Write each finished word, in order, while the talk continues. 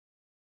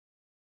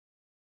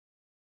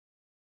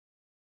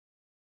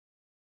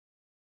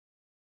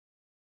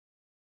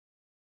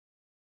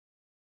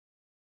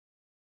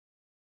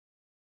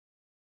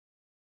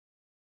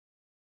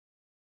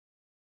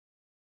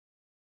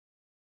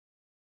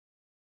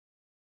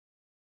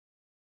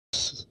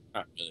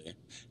Not really.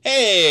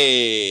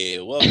 Hey,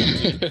 welcome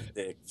to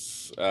the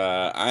STiKS.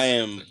 I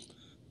am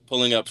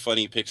pulling up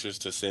funny pictures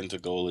to send to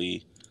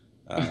goalie.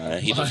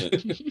 He What?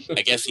 doesn't.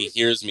 I guess he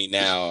hears me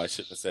now. I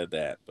shouldn't have said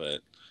that, but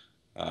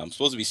I'm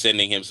supposed to be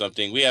sending him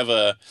something. We have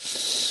a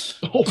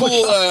Oh my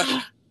cool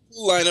god.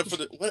 cool lineup for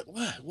the what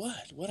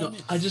I No,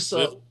 I miss. just We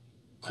have saw. a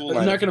cool I'm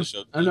lineup not for the gonna. show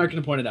I'm today. not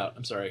gonna point it out.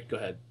 I'm sorry. Go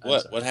ahead. I'm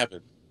What sorry.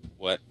 happened?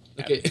 What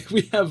Okay,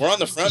 happened? We're on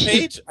the front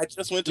page. I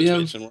just went to we have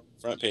Twitch and we're on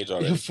the front page we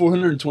have already.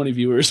 420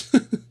 viewers.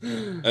 That's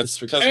It's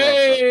for. because we're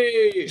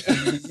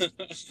on front.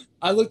 Hey!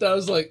 I looked. I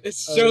was like,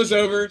 This show's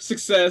over.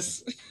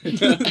 Success. All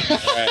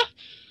right,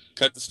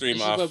 cut the stream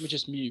This is when off. we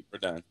just mute. We're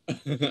done.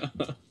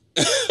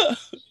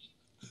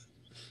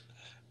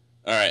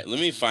 All right, let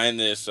me find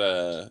this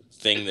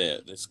thing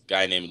that this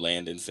guy named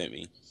Landon sent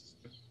me.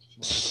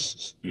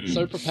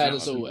 So prepared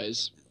as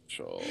always.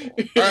 All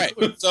right,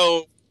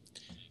 so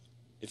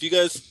if you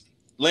guys,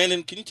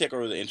 Landon, can you take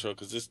over the intro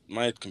because this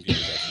my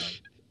computer's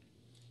actually.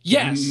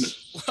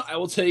 yes, I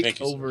will Thank take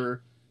you, sir.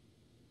 over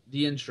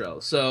the intro.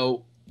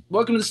 So,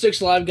 welcome to the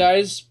STiKS Live,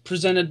 guys.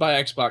 Presented by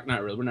Xbox.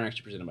 Not really. We're not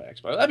actually presented by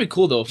Xbox. That'd be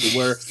cool though if we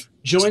were.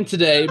 Joined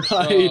today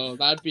by. Oh,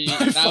 that would be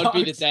the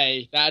Fox.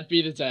 day. That'd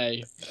be the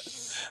day.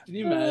 Can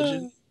you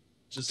imagine?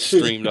 Just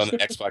Streamed on the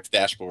Xbox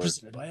dashboard.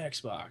 presented by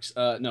Xbox.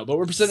 No, but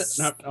we're presented.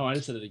 Oh, I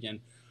just said it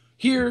again.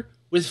 Here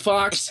with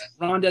Fox,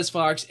 Rondez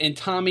Fox, and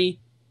Tommy.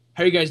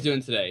 How are you guys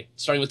doing today?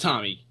 Starting with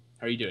Tommy.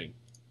 How are you doing?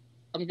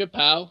 I'm good,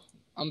 pal.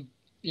 I'm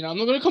not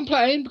gonna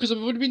complain because I've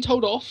already been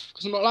told off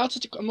because I'm not allowed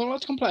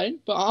to complain.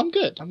 But I'm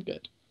good. I'm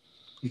good.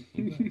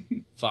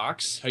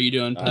 Fox, how you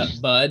doing,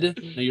 bud?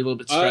 I know you're a little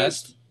bit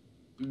stressed.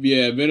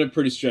 Yeah, been a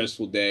pretty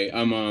stressful day.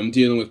 I'm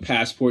dealing with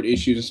passport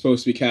issues. I'm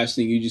supposed to be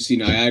casting UGC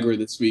Niagara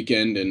this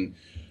weekend, and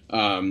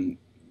a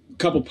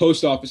couple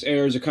post office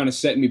errors are kind of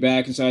setting me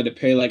back. And so I had to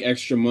pay like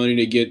extra money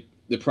to get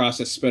the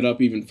process sped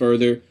up even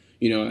further.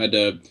 I had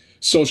to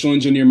social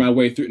engineer my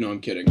way through. No,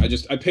 I'm kidding.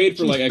 I paid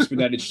for like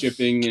expedited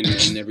shipping and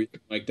everything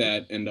like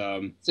that, and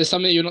Is there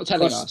something you're not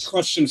telling us?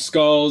 crushed some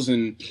skulls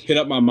and hit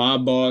up my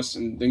mob boss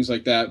and things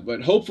like that.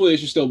 But hopefully, it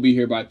should still be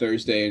here by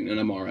Thursday, and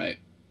I'm all right.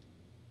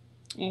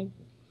 Well,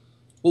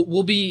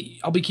 I'll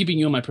be keeping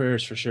you in my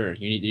prayers for sure.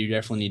 You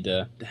definitely need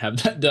to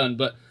have that done.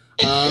 But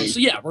so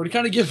yeah, we're gonna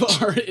kind of give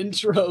our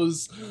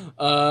intros,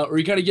 or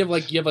you kind of you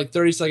have like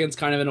 30 seconds,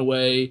 kind of in a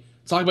way.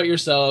 Talk about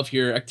yourself,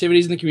 your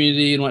activities in the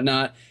community, and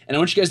whatnot. And I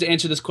want you guys to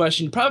answer this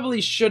question. You probably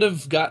should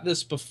have got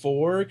this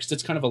before because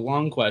it's kind of a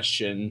long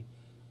question.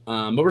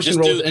 But we're just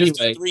gonna roll with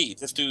it anyway.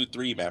 Just do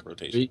three map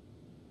rotation. Three? Do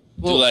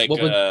Well, like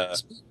what would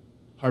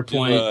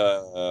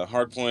Hardpoint,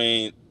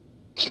 Hardpoint,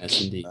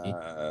 S&D.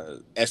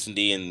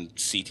 S&D, and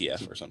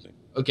CTF or something.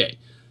 Okay,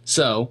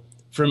 so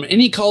from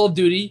any Call of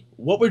Duty,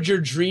 what would your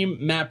dream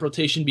map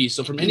rotation be?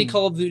 So from any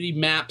Call of Duty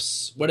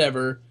maps,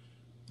 whatever,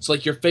 it's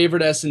like your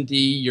favorite S&D,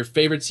 your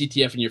favorite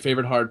CTF, and your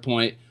favorite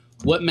Hardpoint.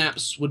 What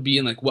maps would be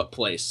in like what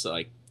place? So,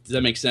 like, does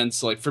that make sense?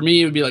 So like for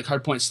me, it would be like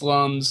Hardpoint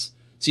Slums.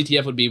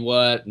 CTF would be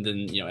what, and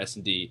then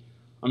S&D.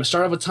 I'm gonna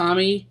start off with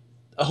Tommy.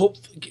 I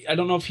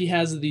don't know if he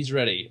has these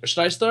ready. Or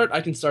should I start? I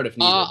can start if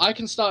needed. I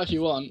can start if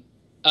you want.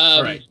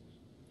 All right.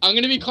 I'm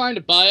going to be kind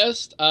of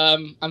biased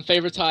and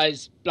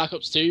favoritize Black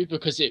Ops 2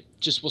 because it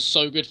just was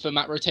so good for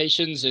map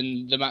rotations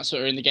and the maps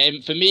that are in the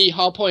game. For me,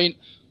 Hardpoint,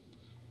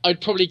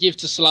 I'd probably give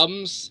to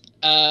Slums.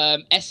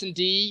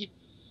 S&D,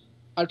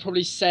 I'd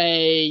probably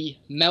say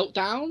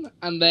Meltdown.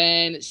 And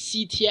then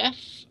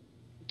CTF,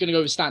 going to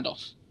go with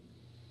Standoff.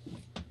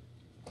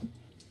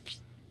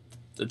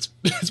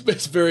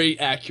 It's very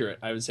accurate,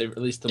 I would say, at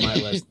least to my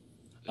list.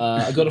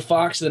 I go to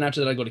Fox, and then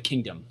after that, I go to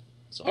Kingdom.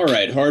 So. All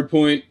right,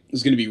 Hardpoint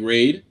is going to be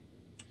Raid.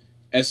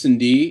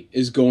 S&D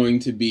is going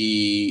to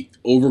be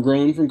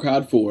Overgrown from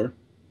COD 4.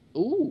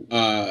 Ooh.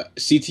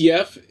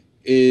 CTF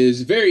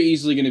is very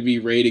easily going to be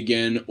Raid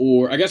again,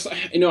 or I guess,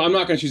 I'm not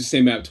going to choose the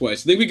same map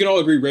twice. I think we can all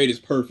agree Raid is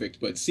perfect,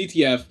 but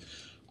CTF,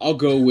 I'll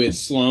go with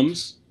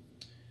Slums.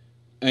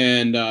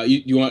 And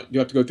you have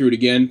to go through it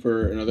again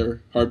for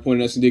another Hardpoint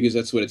in S&D because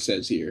that's what it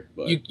says here.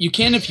 But you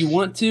can if you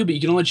want to, but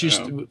you can only choose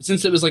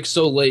since it was like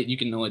so late. You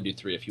can only do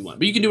 3 if you want,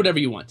 but you can do whatever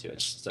you want to.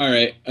 All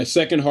right, a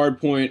second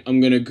Hardpoint.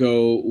 I'm gonna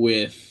go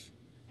with.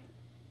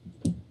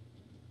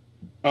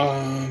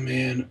 Oh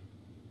man,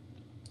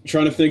 I'm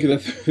trying to think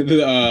of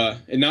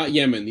and not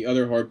Yemen, the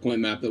other Hardpoint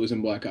map that was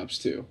in Black Ops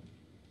 2.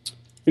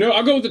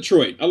 I'll go with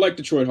Detroit. I like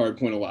Detroit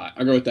Hardpoint a lot.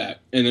 I'll go with that.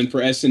 And then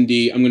for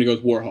S&D, I'm gonna go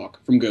with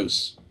Warhawk from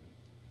Ghosts.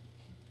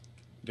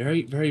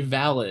 Very, very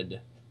valid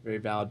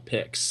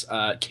picks.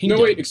 Kingdom.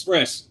 No, wait,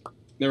 Express.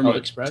 Never mind.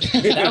 Express.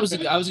 I was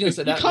gonna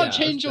say that. You can't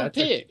change your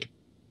pick.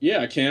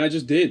 Yeah, I can. I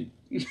just did.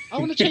 I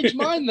want to change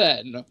mine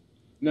then.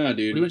 Nah, dude. What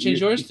do you want to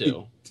change yours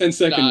to? 10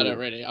 seconds. No, I don't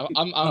really. I'm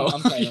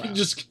playing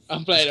around.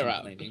 I'm playing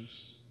around.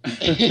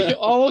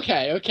 Oh,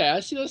 okay. I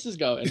see where this is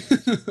going.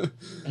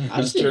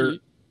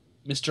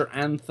 Mr.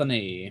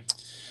 Anthony.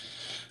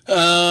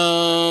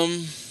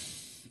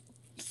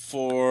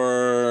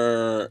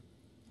 For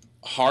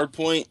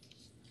Hardpoint,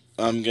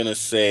 I'm gonna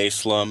say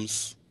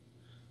Slums.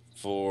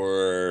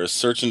 For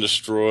Search and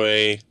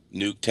Destroy,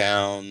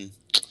 Nuketown.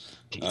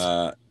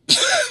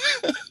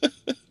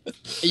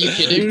 Are you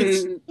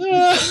kidding?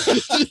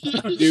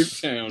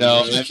 Nuketown.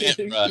 No, bro. I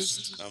meant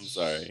Rust. I'm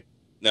sorry.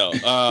 No,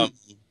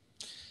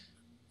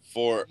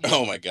 for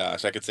oh my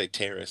gosh, I could say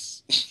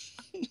Terrace.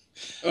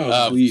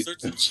 Oh, please.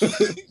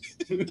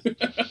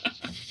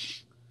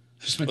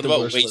 Just make What the about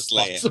worst list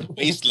Wasteland? possible.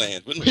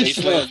 Wasteland. Wouldn't Oh,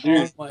 Wasteland? dude.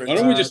 Oh my Why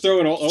don't we just God. throw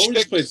in all? Why don't we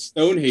just play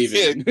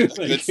Stonehaven? Yeah, Like-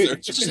 good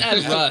search. Just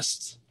add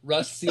Rust.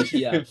 Rust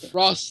CTF.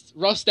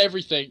 Rust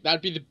everything.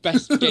 That'd be the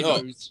best game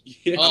No. modes.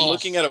 Yeah. I'm Oh.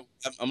 looking at a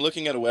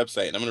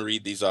website, and I'm going to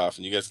read these off,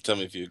 and you guys can tell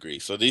me if you agree.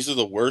 So these are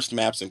the worst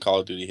maps in Call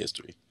of Duty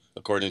history,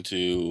 according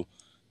to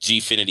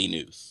Gfinity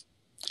News.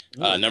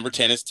 Number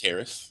 10 is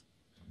Terrace.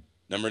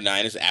 Number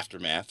 9 is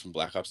Aftermath from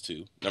Black Ops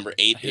 2. Number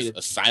 8 hate is it.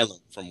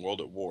 Asylum from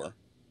World at War.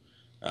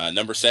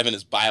 Number 7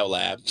 is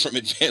Biolab from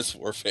Advanced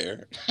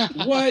Warfare.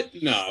 What?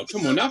 No,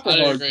 come on, not for I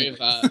don't hard. agree with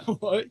that.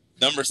 What?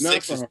 Number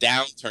 6 for is her.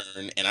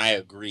 Downturn, and I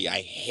agree.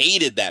 I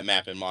hated that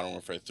map in Modern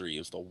Warfare 3. It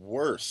was the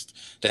worst.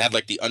 That had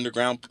like the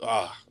underground.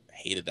 Oh, I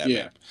hated that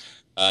Yeah.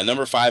 map.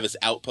 Number 5 is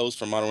Outpost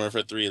from Modern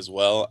Warfare 3 as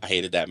well. I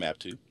hated that map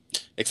too.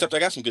 Except I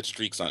got some good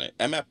streaks on it.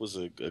 That map was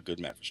a good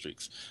map for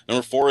streaks.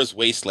 Number 4 is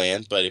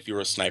Wasteland, but if you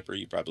were a sniper,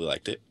 you probably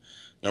liked it.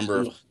 That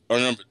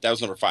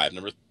was number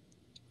 5.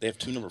 They have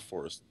 2 number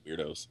 4s,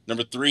 weirdos.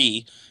 Number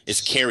 3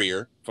 is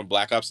Carrier from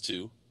Black Ops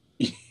 2.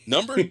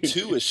 Number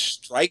 2 is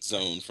Strike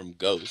Zone from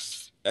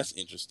Ghosts. That's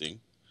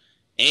interesting.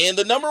 And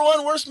the number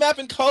 1 worst map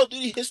in Call of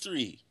Duty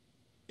history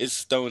is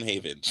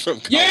Stonehaven from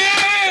Call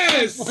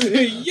Yes, That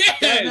map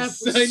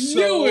yes, was I so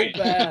knew it.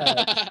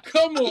 bad.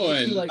 Come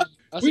on, Like,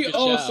 That's a we good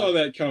all shout. saw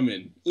that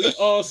coming. We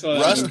all saw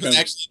that Rust coming. was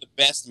actually the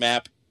best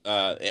map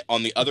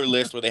on the other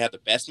list where they had the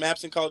best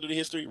maps in Call of Duty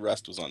history.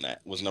 Rust was on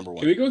that. Was number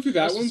 1. Can we go through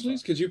that This one, is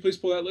please? Could you please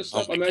pull that list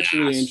Oh up? my I'm actually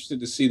really gosh. interested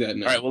to see that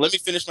now. All right, well, let me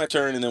finish my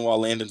turn, and then while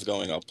Landon's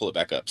going, I'll pull it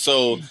back up.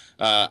 So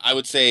I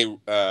would say,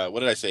 what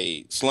did I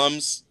say?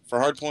 Slums for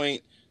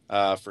Hardpoint.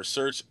 For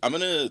Search, I'm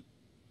going to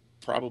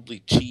probably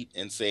cheat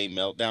and say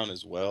Meltdown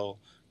as well,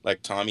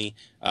 like Tommy.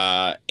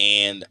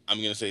 And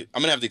I'm going to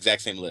have the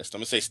exact same list. I'm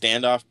going to say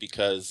Standoff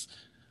because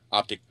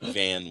Optic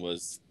Van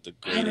was the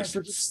greatest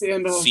forget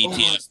Standoff.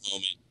 CTS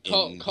moment.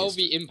 in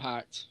Colby history.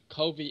 Impact.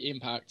 Colby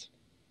Impact.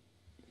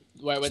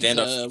 Where it went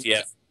Standoff to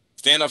CTF.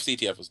 Standoff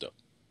CTF was dope.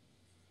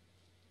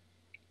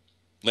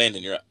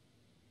 Landon, you're up.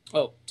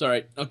 Oh,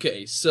 sorry.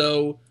 Okay,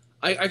 so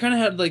I kind of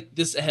had like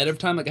this ahead of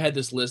time. Like I had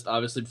this list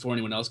obviously before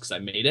anyone else because I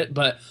made it.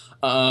 But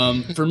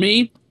for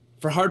me,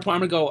 for Hardpoint,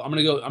 I'm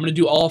gonna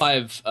do all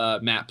 5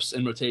 maps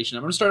in rotation.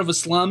 I'm gonna start off with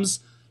Slums.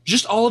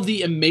 Just all of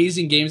the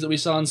amazing games that we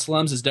saw in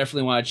Slums is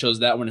definitely why I chose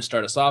that one to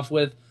start us off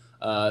with.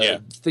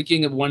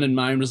 Thinking of one in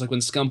mind was like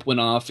when Scump went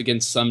off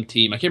against some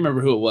team. I can't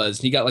remember who it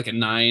was. He got like a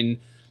 9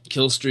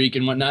 kill streak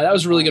and whatnot. That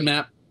was a really good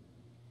map.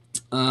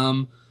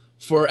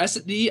 For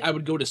S&D, I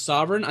would go to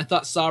Sovereign. I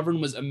thought Sovereign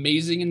was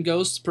amazing in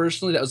Ghosts.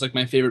 Personally, that was like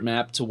my favorite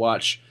map to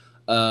watch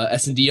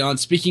S&D on.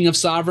 Speaking of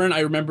Sovereign, I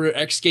remember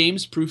X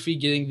Games, Proofy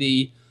getting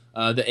the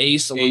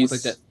ace along with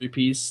like that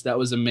 3-piece. That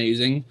was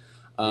amazing.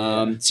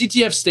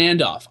 CTF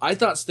Standoff. I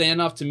thought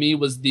Standoff to me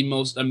was the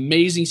most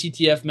amazing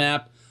CTF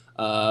map.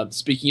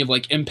 Speaking of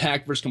like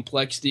impact versus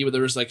complexity, where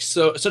there was like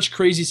such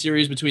crazy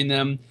series between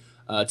them.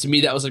 To me,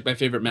 that was like my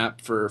favorite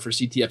map for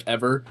CTF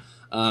ever.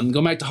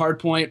 Going back to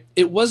Hardpoint,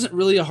 it wasn't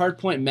really a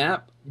Hardpoint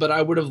map, but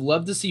I would have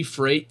loved to see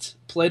Freight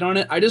played on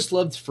it. I just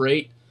loved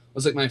Freight. It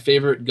was like my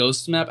favorite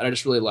Ghost map, and I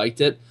just really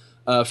liked it.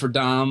 For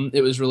Dom,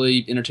 it was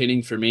really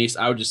entertaining for me, so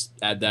I would just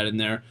add that in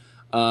there.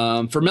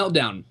 For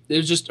Meltdown, it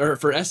was just, or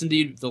for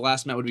S&D, the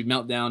last map would be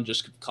Meltdown.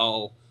 Just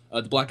call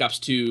the Black Ops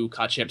 2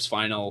 COD Champs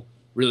final.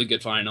 Really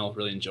good final.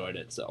 Really enjoyed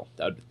it. So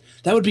that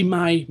would be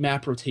my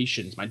map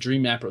rotations, my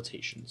dream map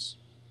rotations.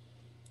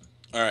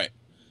 All right.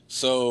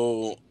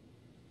 So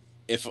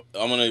if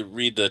I'm going to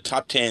read the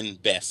top 10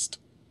 best.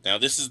 Now,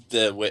 this is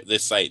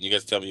this site, and you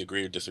guys tell me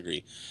agree or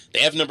disagree. They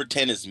have number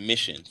 10 as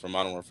Mission from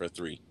Modern Warfare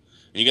 3.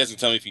 And you guys can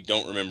tell me if you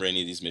don't remember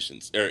any of these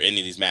missions or any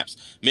of these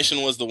maps.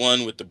 Mission was the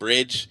one with the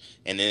bridge,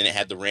 and then it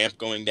had the ramp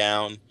going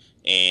down,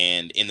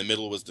 and in the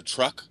middle was the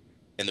truck,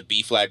 and the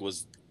B flag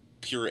was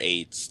pure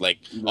AIDS. Like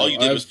all you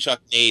did was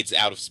chuck nades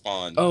out of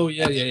spawn. Oh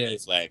yeah, yeah. B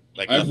flag,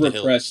 like I've up the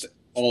repressed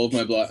all of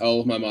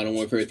my Modern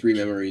Warfare 3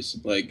 memories.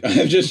 Like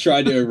I've just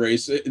tried to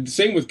erase it.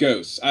 Same with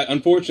Ghosts.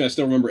 Unfortunately, I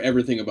still remember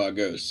everything about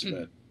Ghosts.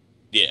 But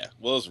yeah,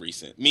 well, it was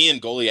recent. Me and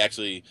Goalie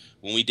actually,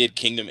 when we did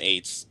Kingdom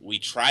 8s, we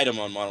tried them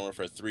on Modern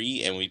Warfare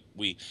 3, and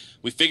we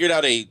figured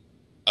out a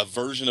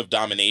version of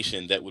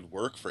domination that would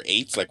work for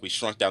 8s. Like we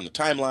shrunk down the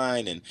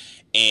timeline,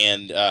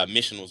 and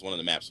Mission was one of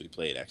the maps we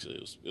played. Actually,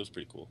 it was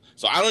pretty cool.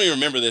 So I don't even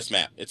remember this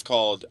map. It's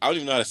called, I don't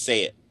even know how to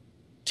say it,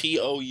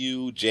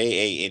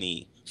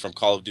 Toujane from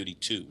Call of Duty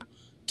 2.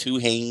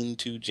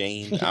 Tuhane,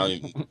 Jane. I don't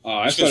even.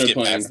 I started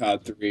playing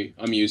COD 3.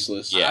 I'm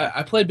useless. Yeah.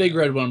 I played Big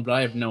Red One, but I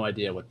have no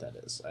idea what that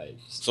is.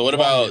 So what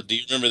about? Do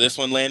you remember this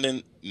one,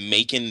 Landon?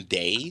 Making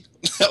Day.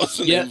 That was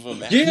the name of a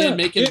map. Yeah, then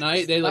Making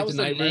Night. They like That the was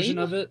the night version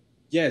name? of it.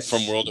 Yes.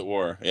 From World at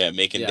War. Yeah,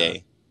 Making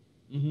Day.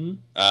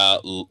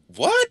 Mm-hmm.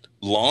 What?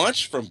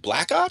 Launch from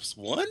Black Ops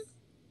 1?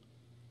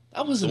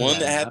 That was The one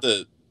that had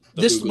the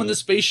this when the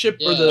spaceship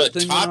or Yeah. the what,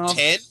 thing went top off.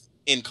 10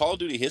 in Call of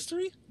Duty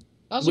history?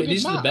 That's a Wait, good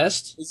these are the map.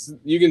 best?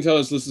 You can tell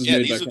this is Yeah,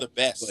 made these by are the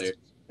best. players.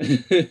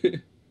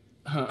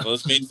 Well,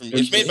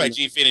 it's made by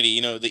Gfinity.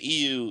 You know, the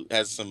EU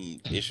has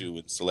some issue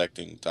with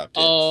selecting top 10s.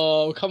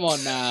 Oh, come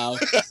on now.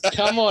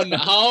 Come on.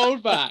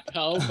 Hold back.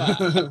 Hold back.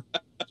 All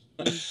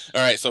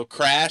right, so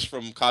Crash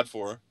from COD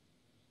 4.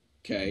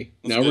 Okay,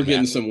 That's now a we're good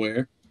getting map.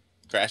 somewhere.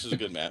 Crash is a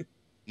good map.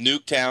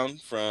 Nuketown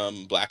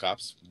from Black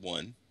Ops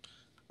 1.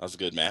 That was a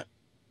good map.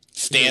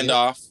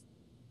 Standoff.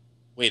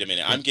 Wait a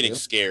minute, I'm getting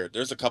scared.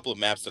 There's a couple of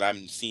maps that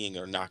I'm seeing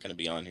are not going to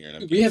be on here, and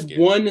I'm We getting have scared.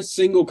 one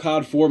single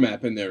COD 4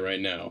 map in there right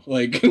now.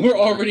 Like, we're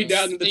already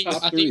down to the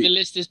top I three. think the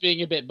list is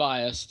being a bit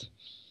biased.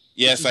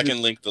 Yes, I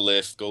can link the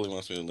list. Goalie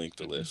wants me to link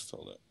the list.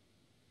 Hold up.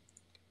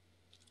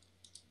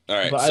 All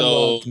right, But I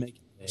so love to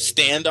make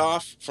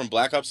Standoff from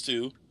Black Ops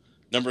 2.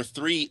 Number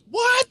 3,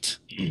 what?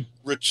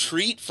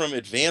 Retreat from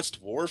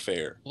Advanced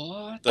Warfare.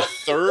 What? The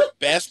third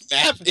best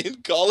map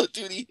in Call of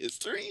Duty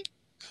history?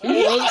 Who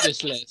wrote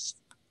this list?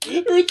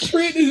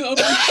 Retreat is up.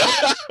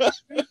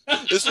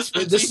 This is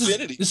from This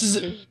Gfinity.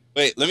 is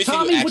Wait, let me see.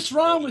 Tommy. who What's actually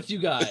wrong wrote it. with you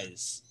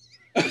guys?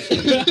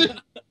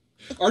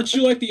 Aren't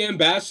you like the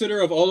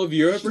ambassador of all of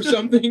Europe or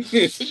something?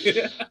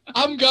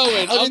 I'm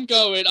going.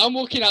 I'm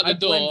walking out the I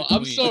blame door. the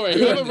I'm Queen. sorry. I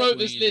blame Whoever the wrote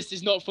this Queen. list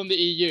is not from the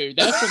EU.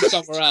 They're from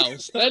somewhere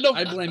else. They're not.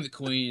 I blame the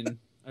Queen.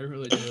 I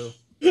really do.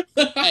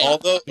 Hey,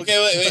 Although, okay,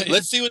 wait.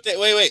 Let's see what they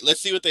Let's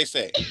see what they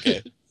say.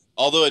 Okay.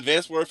 Although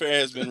Advanced Warfare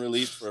has been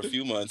released for a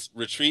few months,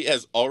 Retreat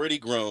has already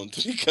grown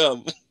to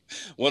become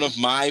one of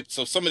my.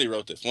 So somebody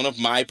wrote this. One of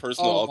my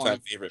personal oh my all-time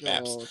favorite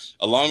maps, God.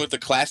 along with the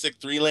classic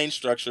 3-lane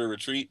structure.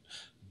 Retreat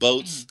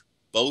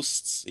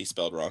boasts, he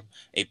spelled wrong,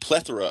 a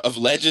plethora of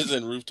ledges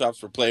and rooftops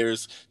for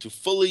players to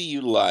fully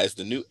utilize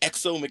the new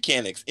exo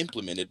mechanics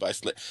implemented by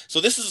Slit. So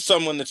this is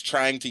someone that's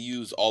trying to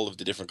use all of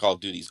the different Call of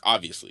Duties,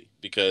 obviously,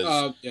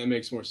 because Yeah, it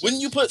makes more sense.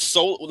 wouldn't you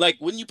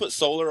put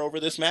solar over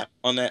this map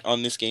on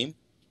this game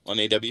on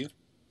AW?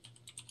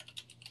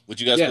 Would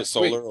you guys Yeah, put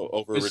solar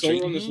over Is Retreat?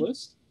 Solar on this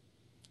list?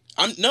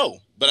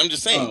 But I'm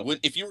just saying, Oh.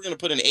 if you were going to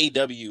put an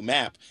AW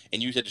map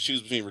and you had to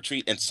choose between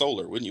Retreat and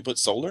Solar, wouldn't you put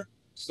Solar?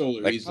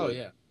 Solar, Like- easily.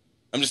 Oh yeah.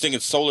 I'm just thinking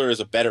Solar is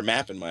a better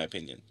map in my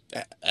opinion.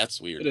 That's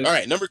weird. It is. All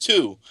right, number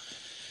 2,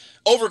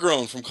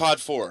 Overgrown from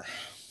COD 4.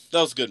 That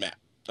was a good map.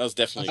 That was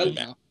definitely a good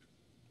map.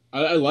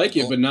 I like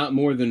it, but not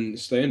more than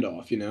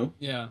Standoff, you know?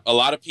 Yeah. A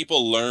lot of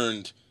people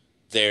learned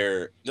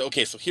their...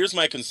 Okay, so here's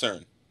my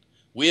concern.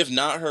 We have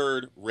not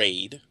heard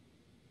Raid,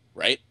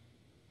 right?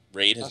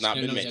 Raid has not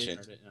been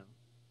mentioned.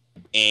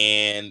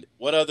 And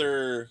what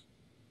other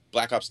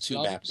Black Ops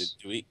 2 map did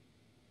we...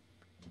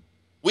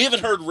 We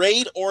haven't heard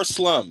Raid or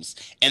Slums,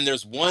 and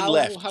there's one How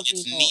left. have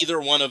It's we not? neither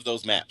one of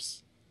those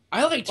maps.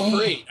 I liked Oh.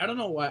 Freight. I don't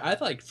know why. I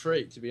liked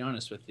Freight, to be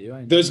honest with you.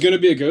 There's going to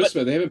be a ghost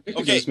map. They haven't picked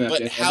a Okay, ghost map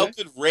but yet. how have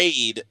they? could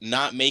Raid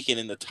not make it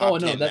in the top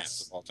 10 maps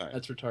that's of all time?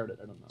 that's retarded.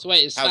 I don't know. So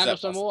wait, is How's that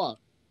Standoff number possible? 1?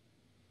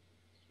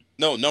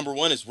 No, number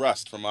 1 is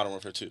Rust from Modern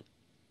Warfare 2.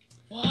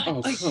 What?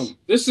 Oh, come.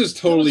 This is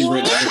totally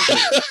What? written.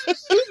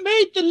 Who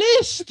made the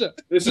list?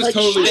 This is Like,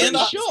 totally stand written.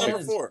 up, Standoff was sure.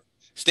 number 4.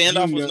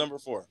 Standoff You was know- number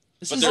 4.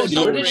 This But is there's a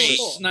no British Raid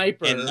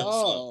sniper. and no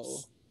Oh.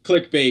 Slums.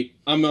 Clickbait.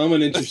 I'm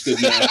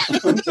uninterested now.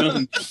 I'm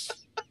done.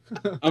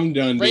 I'm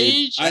done, dude.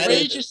 Rage I-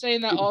 is saying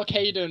that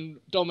Arcade and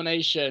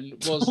Domination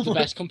was the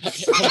best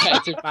competitive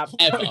map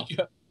ever.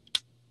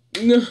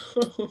 No.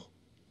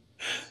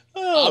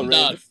 Oh, I'm man.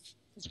 done.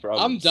 That's I'm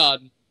problems.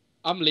 done.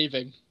 I'm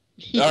leaving.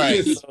 All right.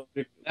 This is So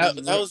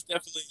ridiculous. that was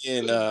definitely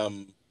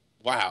in.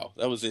 Wow,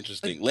 that was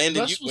interesting. Landon,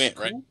 you Rust was went,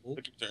 right? cool.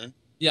 Took your turn.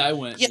 Yeah, I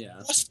went. Yeah. Yeah.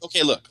 Rust,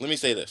 okay, look, let me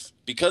say this.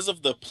 Because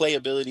of the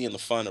playability and the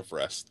fun of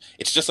Rust,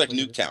 it's just like What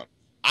is it? Nuketown.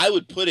 I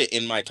would put it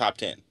in my top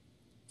 10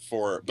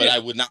 but Yeah. I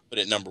would not put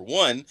it number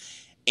 1.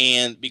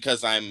 And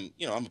because I'm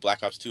a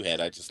Black Ops 2 head,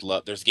 I just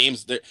love, there's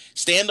games there.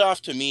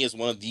 Standoff to me is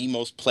one of the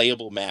most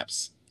playable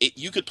maps.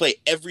 You could play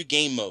every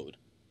game mode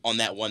on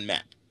that one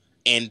map,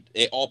 and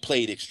it all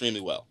played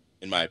extremely well,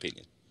 in my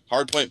opinion.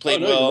 Hardpoint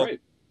played Oh, no, well. you're right.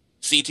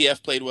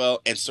 CTF played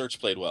well, and Search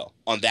played well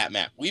on that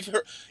map. We've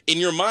heard, in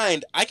your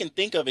mind, I can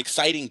think of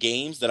exciting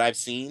games that I've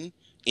seen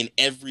in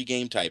every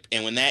game type.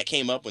 And when that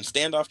came up, when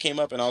Standoff came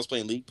up and I was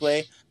playing League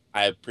Play,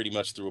 I pretty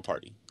much threw a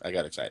party. I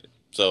got excited.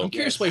 So I'm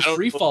curious why I don't-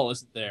 Free Fall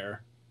isn't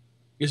there.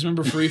 You guys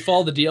remember Free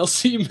Fall, the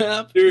DLC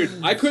map? Dude,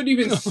 I couldn't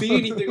even see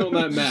anything on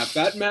that map.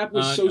 That map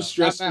was so No.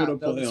 stressful That to map,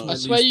 play that was on. I my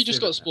swear least you just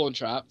got favorite spawn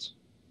trapped.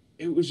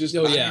 It was just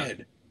Oh, yeah.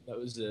 bad. That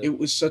was it. It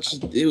was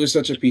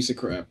such a piece of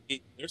crap.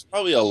 There's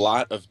probably a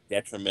lot of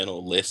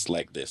detrimental lists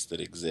like this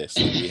that exist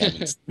that we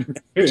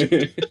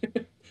haven't.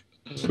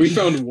 We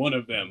found one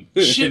of them in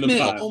the Shipment.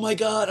 pile. Oh my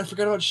god, I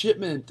forgot about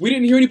Shipment. We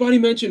didn't hear anybody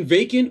mention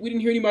Vacant. We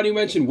didn't hear anybody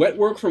mention Wet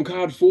Work from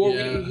COD 4. We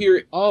Yeah. didn't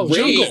hear Oh, Raid,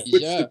 Jungle.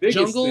 which Yeah. is the biggest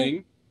Jungle.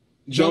 thing.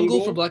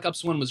 Jungle for Black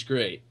Ops 1 was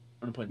great.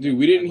 I'm gonna point Dude, that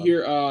we out. didn't I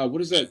hear,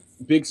 what is that?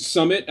 Big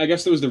Summit? I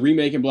guess that was the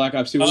remake in Black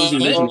Ops 2. What was the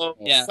Oh, original? oh,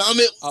 Yeah.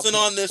 Summit I'll wasn't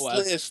put on this West.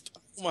 list.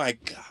 Oh my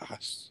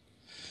gosh.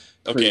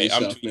 Crazy Okay,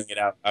 I'm stuff, tweeting man. it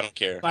out. I don't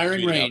care. love it.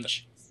 Firing I'm tweeting out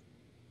range.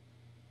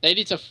 They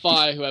need to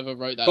fire whoever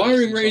wrote that.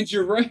 Firing list. Range,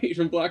 you're right,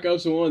 from Black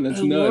Ops 1. That's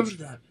I nuts. love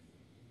that.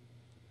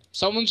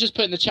 Someone's just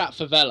put in the chat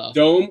favela.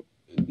 Dome,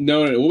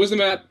 No. What was the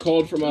map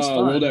called from It's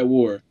fun. World at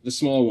War? The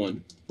small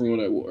one from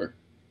World at War.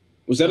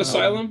 Was that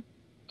Asylum?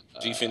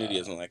 Gfinity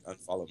doesn't like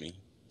unfollow me.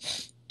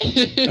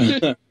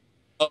 Favela.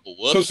 Oh,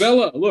 whoops.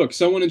 Look,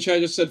 someone in chat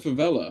just said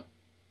Favela.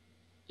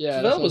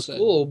 Yeah, That was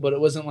cool, but it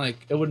wasn't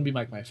like it wouldn't be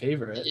like my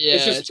favorite. Yeah,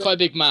 it's quite a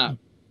big map.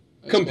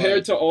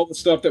 Compared to all the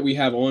stuff that we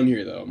have on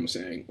here, though, I'm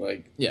saying,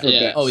 like, Yeah. for Yeah.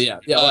 bets. Oh yeah.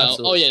 Yeah.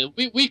 Absolutely. Oh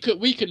yeah, we could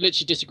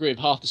literally disagree with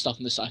half the stuff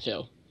on this. I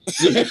feel.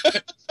 Yeah.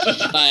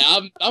 Like,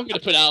 I'm gonna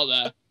put it out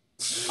there.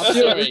 I'm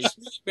Yeah, sorry. we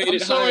just made I'm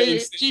it higher sorry, than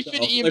six,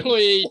 Gfinity though.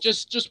 employee.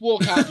 Just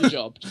walk out of your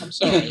job. I'm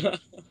sorry.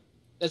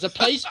 There's a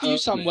place for you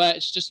somewhere.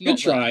 It's just not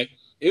Good try.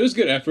 It was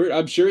good effort.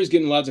 I'm sure he's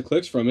getting lots of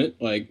clicks from it.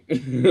 Like,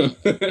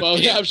 Well,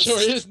 yeah, I'm sure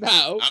it is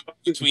now. I'm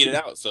about to tweet it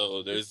out,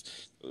 so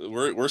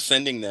we're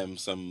sending them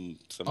some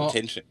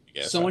attention. I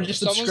guess. Someone I don't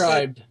just know.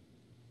 subscribed.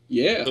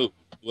 yeah. Who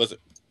was it?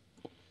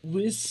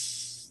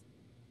 Wisp.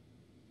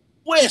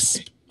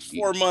 Wisp.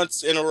 4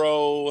 months in a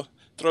row.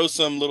 Throw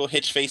some little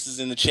hitch faces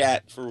in the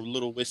chat for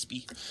little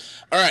Wispy.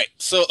 All right,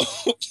 so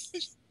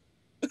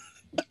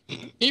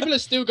People are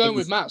still going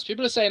with maps.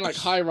 People are saying like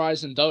high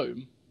rise and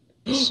dome.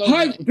 So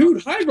High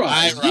many.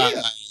 rise.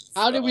 Yeah.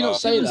 How did we not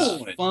say It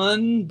that? was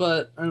fun,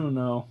 but I don't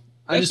know.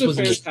 I That's just a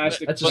wasn't.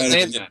 fantastic That's but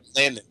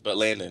just,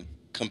 Landon,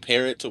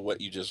 compare it to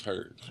what you just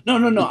heard. no.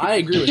 I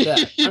agree with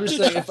that. I'm just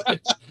saying,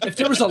 if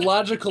there was a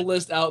logical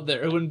list out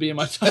there, it wouldn't be in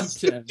my top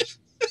 10.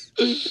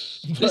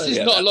 This is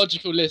yeah, not a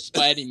logical list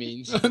by any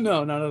means.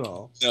 No, not at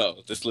all. No,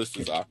 this list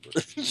is awkward.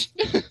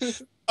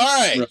 All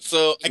right,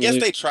 so I guess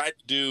they tried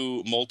to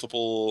do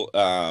multiple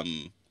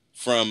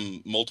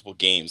from multiple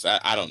games.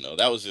 I don't know.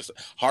 That was just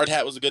Hard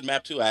Hat was a good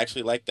map too. I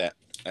actually liked that.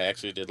 I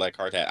actually did like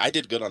Hard Hat. I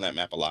did good on that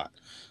map a lot.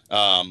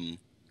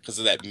 Because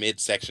of that mid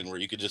section where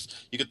you could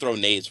throw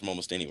nades from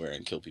almost anywhere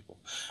and kill people.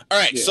 All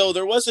right, Yeah. so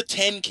there was a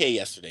 10K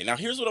yesterday. Now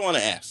here's what I want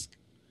to ask: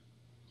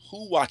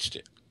 who watched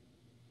it,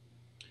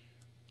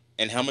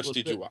 and how much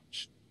did you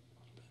watch?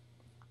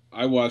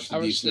 I watched I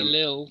the was a decent.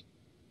 little.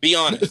 Be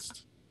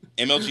honest.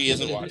 MLG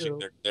isn't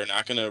watching. They're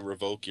not going to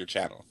revoke your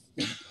channel.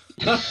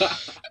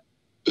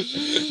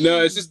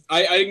 No, it's just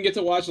I didn't get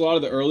to watch a lot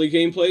of the early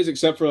gameplays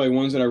except for like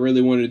ones that I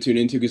really wanted to tune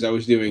into because I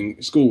was doing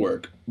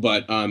schoolwork.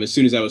 But as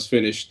soon as I was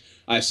finished,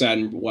 I sat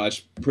and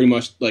watched pretty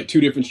much like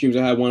 2 different streams.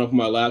 I had one up on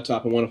my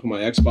laptop and one up on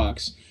my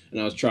Xbox, and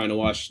I was trying to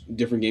watch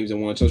different games at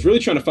once. So I was really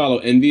trying to follow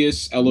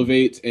Envious,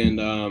 Elevate, and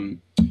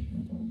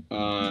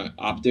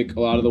Optic a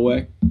lot of the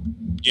way.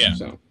 Yeah.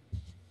 So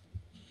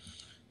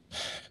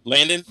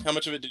Landon, how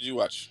much of it did you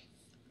watch?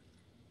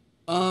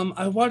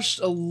 I watched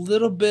a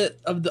little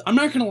bit of the. I'm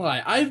not gonna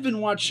lie. I've been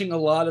watching a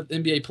lot of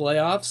NBA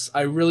playoffs.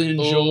 I really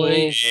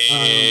enjoy.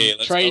 Hey,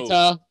 let's Traitor.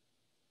 go.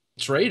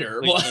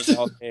 Trader. Cleveland What?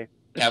 all day.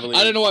 Cavaliers.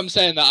 I don't know why I'm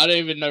saying that. I don't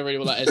even know really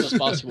what that is. That's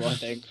basketball, I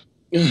think.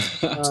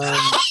 That's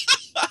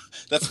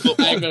I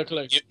football. ain't got a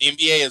clue.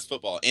 NBA is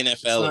football.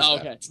 NFL is Oh,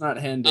 okay. It's not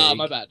hand.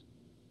 My bad.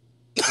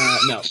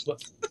 No,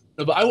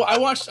 but I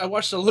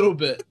watched a little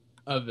bit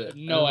of it.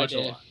 No I didn't watch a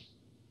idea. lot.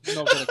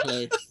 Not got a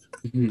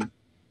clue.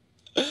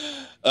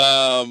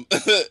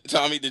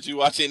 Tommy, did you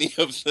watch any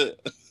of the?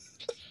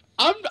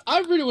 I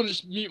really want to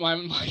just mute my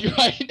mic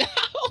right now.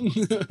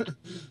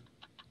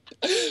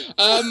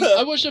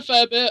 I watched a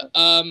fair bit.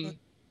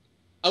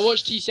 I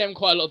watched TCM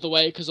quite a lot of the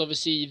way because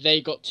obviously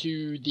they got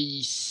to the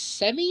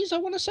semis, I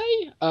want to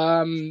say.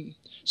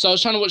 So I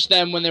was trying to watch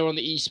them when they were on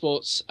the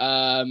esports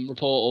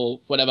report or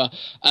whatever.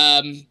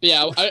 But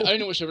yeah, I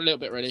only watched a little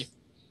bit really.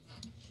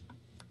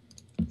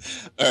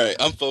 All right,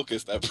 I'm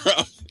focused. I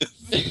promise.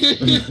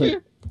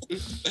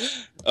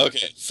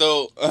 Okay,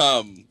 so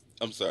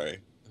I'm sorry.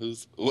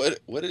 What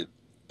did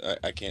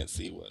I can't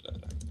see what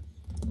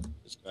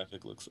this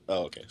graphic looks.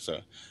 Oh, okay,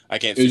 so I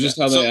can't. It was see just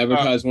that. how they So,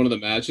 advertised one of the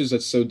matches.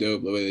 That's so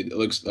dope. The way it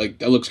looks like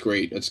that looks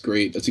great. That's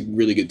great. That's a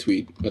really good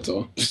tweet. That's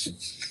all.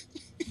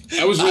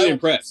 I was really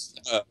impressed.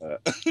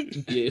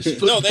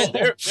 Yes. No,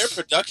 their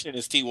production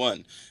is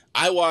T1.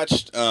 I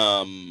watched.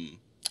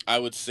 I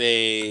would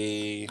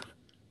say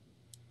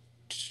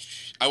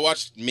I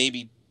watched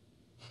maybe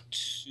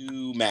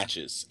 2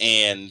 matches,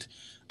 and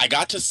I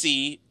got to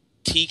see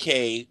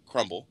TK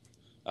crumble.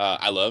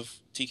 I love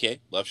TK,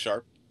 love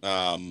Sharp.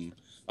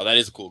 Oh, that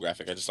is a cool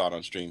graphic. I just saw it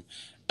on stream.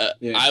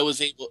 Yeah. I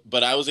was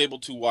able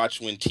to watch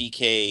when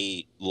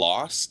TK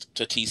lost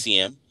to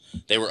TCM.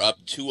 They were up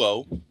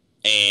 2-0,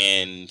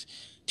 and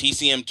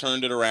TCM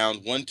turned it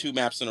around, won 2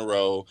 maps in a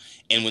row,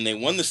 and when they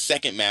won the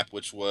second map,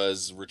 which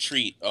was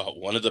Retreat,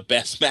 one of the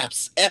best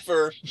maps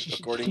ever,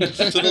 according to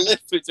the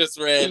list we just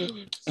read,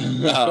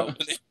 when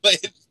they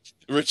played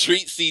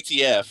Retreat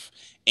CTF,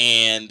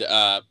 and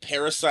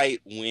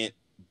Parasite went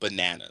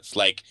bananas.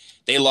 Like,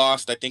 they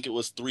lost, I think it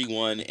was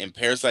 3-1, and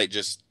Parasite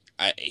just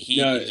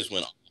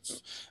went off.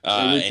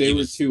 They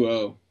were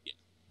 2-0,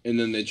 and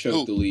then they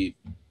choked the lead.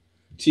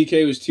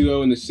 TK was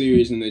 2-0 in the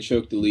series, and they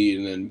choked the lead,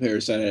 and then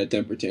Parasite had a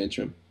temper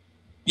tantrum.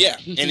 Yeah,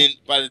 and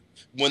then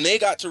when they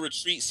got to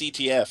Retreat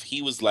CTF,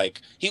 he was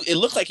like, it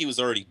looked like he was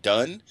already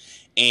done,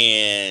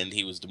 and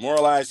he was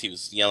demoralized. He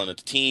was yelling at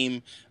the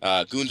team.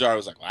 Gunjar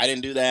was like, well, I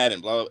didn't do that,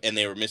 and blah, and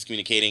they were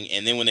miscommunicating.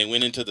 And then when they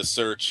went into the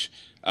search,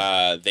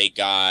 they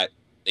got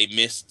they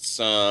missed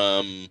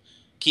some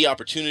key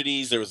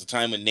opportunities. There was a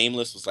time when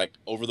Nameless was like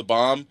over the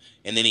bomb,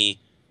 and then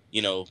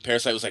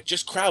Parasite was like,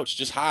 just crouch,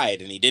 just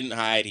hide, and he didn't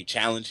hide. He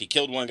challenged, he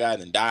killed one guy,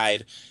 and then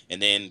died,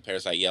 and then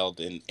Parasite yelled,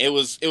 and it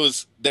was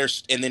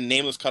there's, and then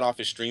Nameless cut off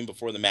his stream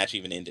before the match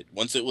even ended.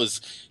 Once it was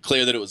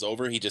clear that it was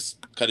over, he just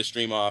cut his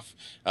stream off.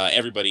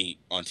 Everybody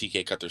on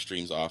TK cut their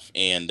streams off,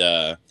 and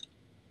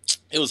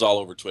it was all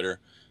over Twitter.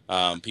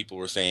 People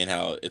were saying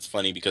how it's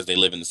funny because they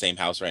live in the same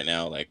house right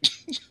now. Like,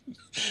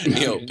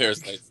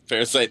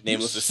 Parasite, and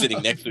Nameless are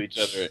sitting next to each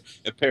other,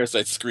 and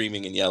Parasite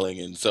screaming and yelling,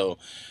 and so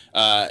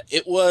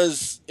it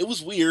was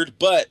weird.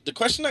 But the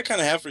question I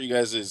kind of have for you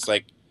guys is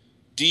like,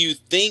 do you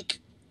think,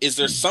 is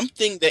there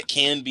something that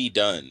can be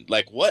done?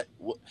 Like what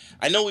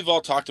I know we've all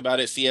talked about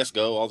it,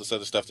 CS:GO, all this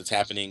other stuff that's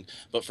happening,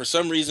 but for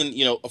some reason,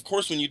 of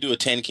course, when you do a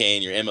 10K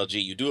in your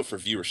MLG, you do it for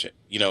viewership.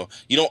 You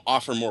don't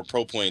offer more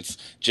pro points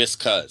just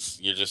cause.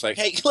 You're just like,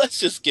 hey, let's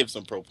just give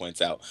some pro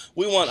points out.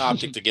 We want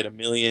Optic to get 1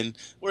 million,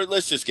 or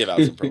let's just give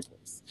out some pro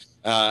points.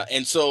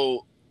 And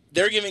so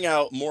they're giving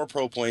out more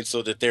pro points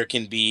so that there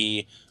can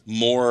be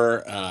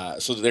more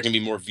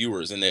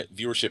viewers and that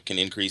viewership can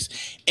increase.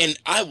 And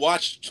I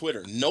watched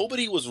Twitter.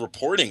 Nobody was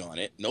reporting on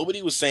it.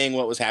 Nobody was saying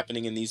what was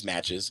happening in these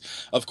matches.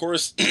 Of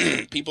course,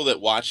 people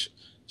that watch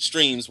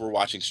streams were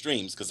watching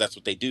streams because that's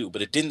what they do,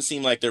 but it didn't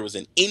seem like there was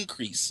an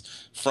increase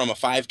from a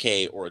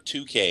 5K or a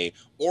 2K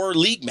or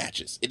league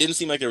matches. It didn't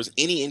seem like there was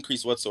any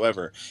increase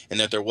whatsoever, and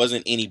that there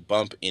wasn't any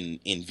bump in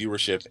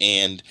viewership.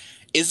 And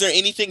is there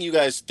anything you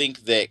guys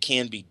think that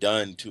can be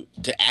done to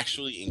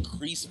actually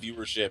increase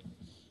viewership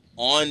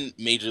on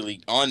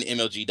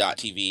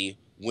MLG.TV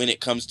when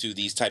it comes to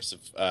these types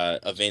of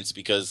events?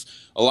 Because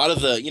a lot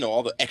of the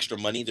all the extra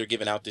money they're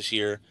giving out this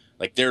year,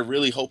 like, they're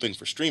really hoping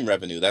for stream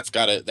revenue.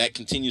 That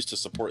continues to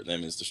support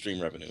them, is the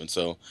stream revenue. And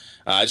so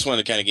I just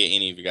wanted to kind of get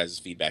any of your guys'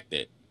 feedback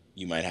that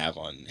you might have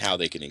on how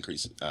they can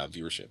increase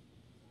viewership.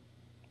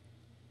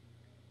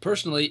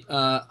 Personally,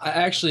 I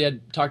actually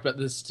had talked about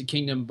this to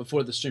Kingdom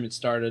before the stream had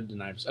started,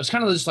 and I was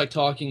kind of just like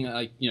talking,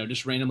 like,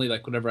 just randomly,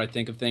 like whatever I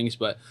think of things.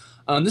 But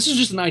this is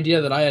just an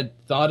idea that I had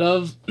thought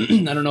of. I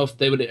don't know if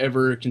they would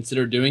ever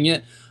consider doing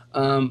it.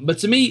 But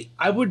to me,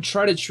 I would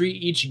try to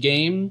treat each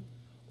game,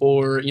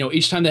 or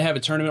each time they have a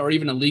tournament or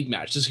even a league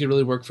match. This could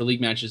really work for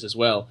league matches as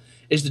well.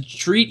 Is to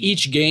treat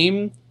each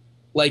game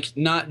like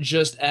not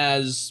just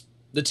as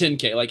the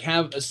 10K, like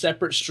have a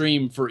separate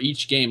stream for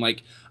each game.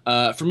 Like,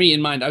 for me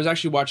in mind, I was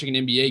actually watching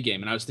an NBA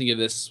game, and I was thinking of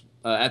this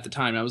at the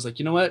time. I was like,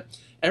 you know what?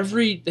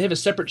 They have a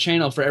separate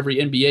channel for every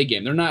NBA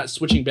game. They're not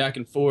switching back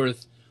and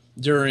forth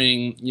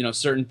during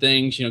certain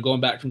things.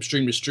 Going back from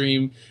stream to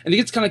stream, and it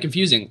gets kind of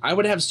confusing. I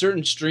would have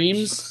certain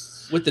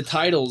streams with the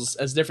titles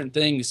as different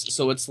things,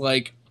 so it's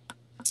like,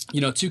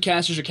 two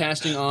casters are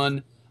casting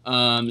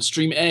on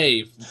stream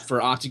A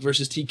for Optic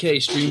versus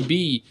TK. Stream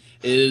B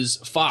is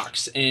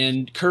Fox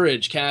and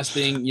Courage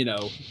casting,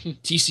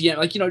 TCM,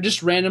 like,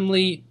 just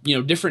randomly,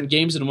 different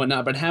games and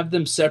whatnot, but have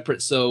them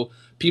separate so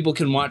people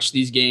can watch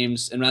these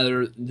games, and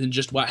rather than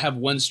just have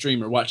one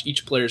stream or watch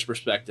each player's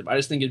perspective. I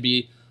just think it'd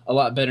be a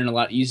lot better and a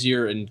lot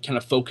easier, and kind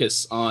of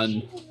focus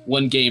on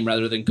one game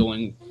rather than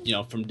going,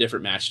 from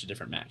different match to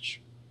different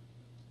match.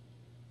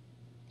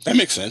 That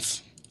makes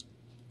sense.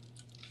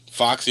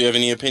 Fox, you have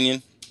any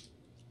opinion?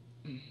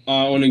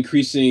 On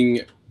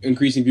increasing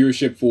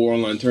viewership for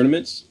online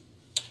tournaments?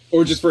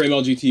 Or just for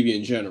MLG TV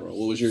in general?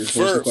 What was your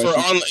question?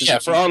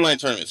 For online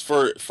tournaments,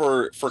 for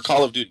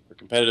Call of Duty, for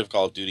competitive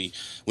Call of Duty,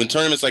 when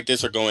tournaments like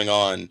this are going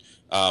on,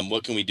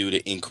 what can we do to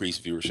increase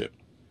viewership?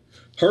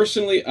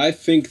 Personally, I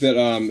think that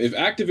if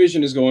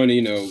Activision is going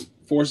to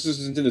force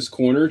us into this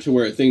corner to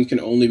where things can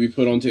only be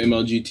put onto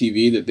MLG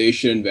TV, that they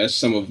should invest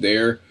some of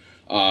their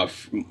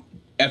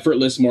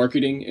effortless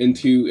marketing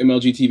into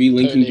MLG TV,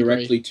 linking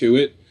directly to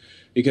it.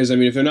 Because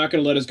if they're not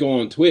going to let us go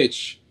on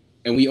Twitch,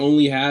 and we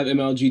only have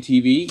MLG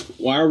TV,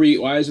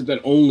 why is it that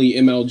only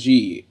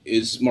MLG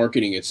is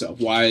marketing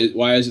itself? Why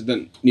is it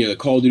that the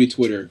Call of Duty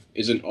Twitter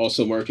isn't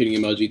also marketing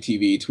MLG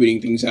TV,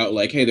 tweeting things out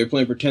like, hey, they're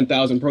playing for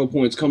 10,000 pro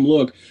points, come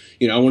look,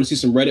 I want to see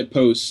some Reddit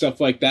posts, stuff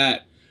like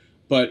that.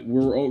 But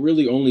we're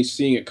really only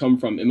seeing it come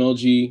from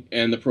MLG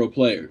and the pro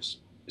players.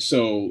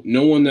 So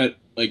no one that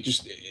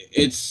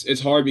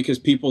it's hard, because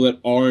people that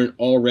aren't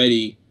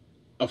already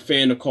a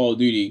fan of Call of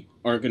Duty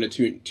aren't going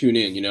to tune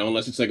in,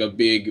 unless it's like a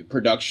big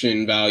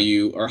production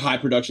value or high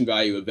production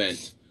value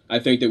event. I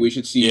think that we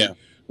should see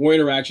more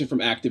interaction from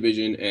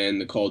Activision and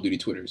the Call of Duty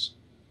Twitters.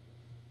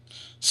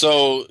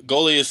 So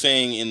Goalie is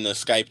saying in the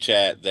Skype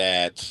chat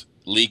that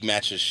league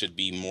matches should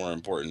be more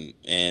important.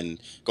 And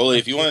Goalie,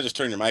 if you want to just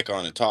turn your mic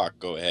on and talk,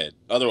 go ahead.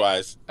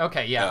 Otherwise,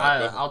 okay, yeah,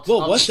 I'll.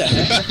 What the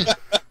heck?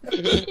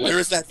 Where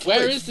is that?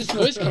 Where is this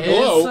voice coming from?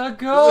 It's a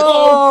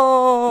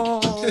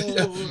goal.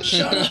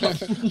 Shut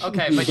up.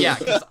 Okay, but yeah,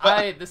 because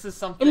this is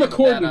something this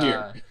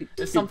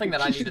is something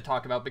that I need to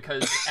talk about,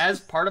 because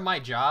as part of my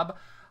job,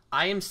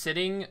 I am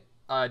sitting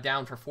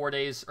down for 4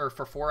 days, or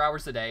for 4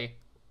 hours a day,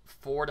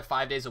 4 to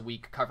 5 days a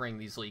week, covering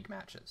these league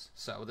matches.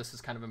 So this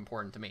is kind of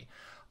important to me.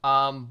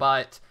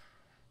 But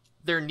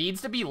there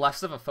needs to be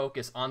less of a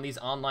focus on these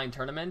online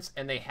tournaments,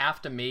 and they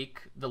have to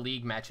make the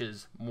league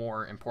matches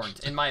more important,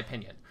 in my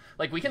opinion.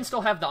 Like, we can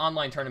still have the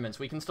online tournaments,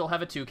 we can still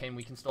have a 2K, and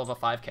we can still have a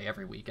 5K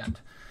every weekend.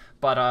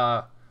 But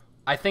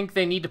I think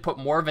they need to put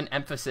more of an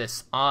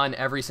emphasis on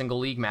every single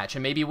league match,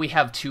 and maybe we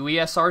have 2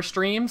 ESR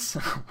streams.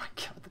 Oh my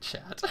god, the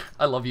chat.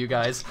 I love you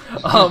guys.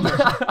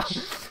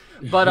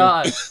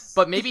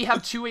 But maybe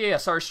have 2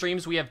 ESR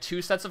streams, we have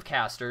 2 sets of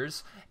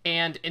casters,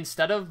 and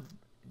instead of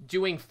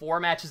doing 4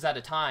 matches at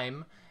a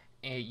time,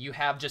 you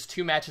have just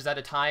 2 matches at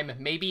a time,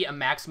 maybe a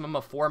maximum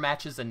of 4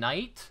 matches a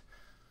night,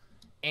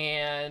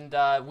 and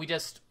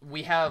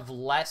we have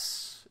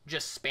less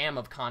just spam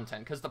of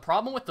content. Because the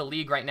problem with the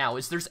league right now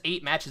is there's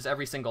 8 matches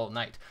every single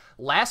night.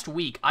 Last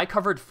week, I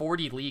covered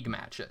 40 league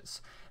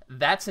matches.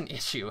 That's an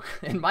issue.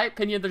 In my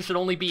opinion, there should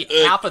only be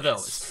half of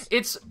those.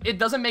 It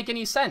doesn't make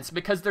any sense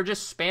because they're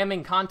just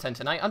spamming content,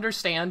 and I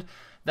understand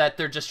that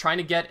they're just trying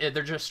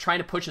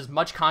to push as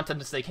much content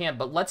as they can,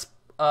 but let's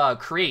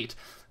create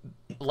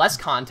less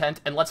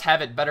content and let's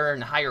have it better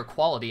and higher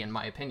quality, in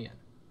my opinion.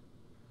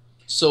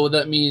 So would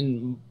that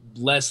mean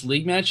less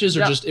league matches,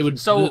 or just it would?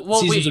 So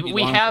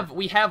we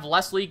have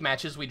less league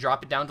matches. We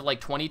drop it down to like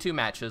 22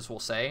 matches, we'll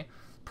say,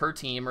 per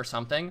team or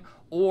something,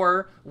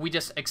 or we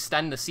just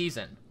extend the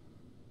season.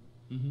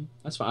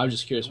 That's fine. I was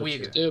just curious. So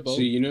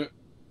you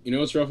know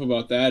what's rough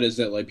about that is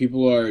that like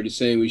people are already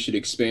saying we should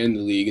expand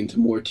the league into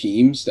more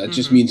teams. That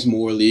just means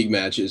more league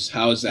matches.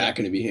 How is that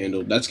going to be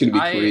handled? That's going to be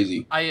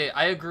crazy.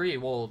 I agree.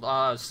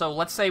 Well, so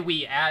let's say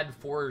we add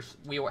 4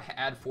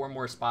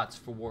 more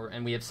spots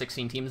and we have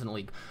 16 teams in the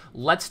league.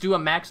 Let's do a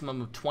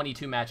maximum of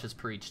 22 matches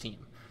per each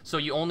team. So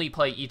you only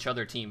play each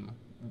other team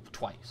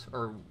twice,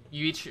 or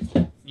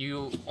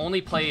you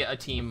only play a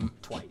team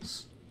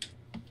twice.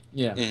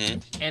 Yeah.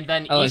 And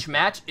then each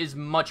match is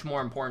much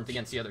more important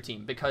against the other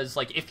team, because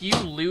like if you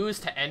lose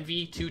to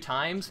Envy 2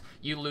 times,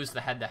 you lose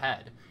the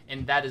head-to-head,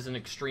 and that is an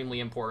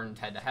extremely important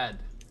head-to-head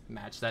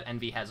match that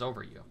Envy has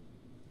over you.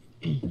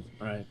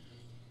 Right.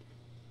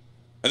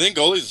 I think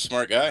Goalie's a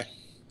smart guy.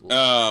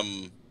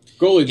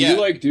 Goalie, do you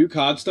like do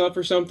COD stuff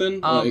or something?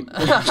 I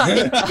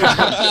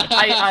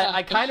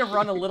kind of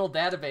run a little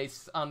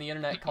database on the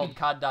internet called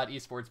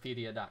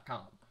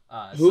cod.esportspedia.com.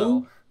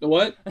 Who? The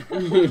what?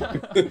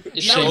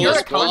 You're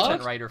a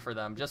content writer for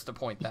them, just to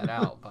point that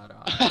out. But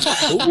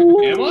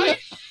am I?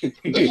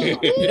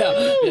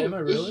 Yeah, am I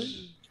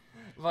really?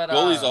 But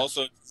Goalie's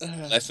also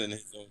lessen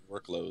his own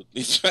workload.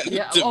 He's trying to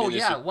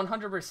diminish it.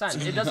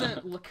 100%. It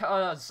doesn't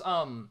because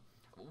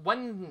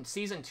when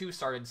Season 2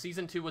 started,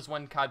 Season 2 was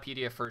when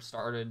Codpedia first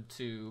started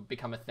to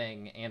become a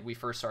thing, and we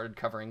first started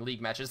covering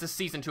league matches. This is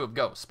Season 2 of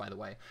Ghosts, by the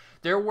way.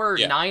 There were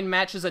 9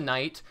 matches a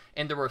night,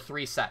 and there were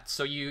 3 sets.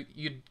 So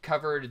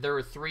there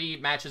were 3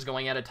 matches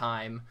going at a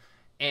time,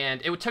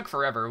 and it took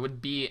forever. It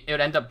would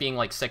end up being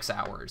like 6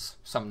 hours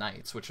some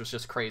nights, which was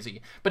just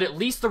crazy. But at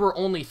least there were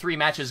only 3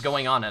 matches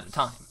going on at a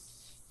time.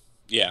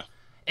 Yeah.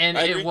 And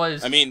it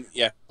was,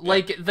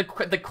 like,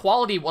 the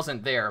quality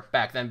wasn't there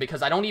back then,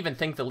 because I don't even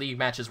think the league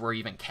matches were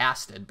even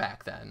casted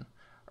back then.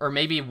 Or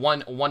maybe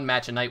one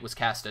match a night was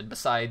casted,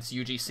 besides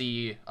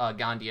UGC,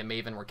 Gandhi, and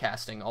Maven were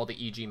casting all the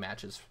EG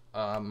matches.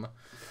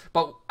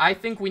 But I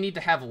think we need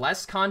to have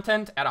less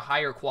content at a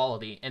higher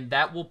quality, and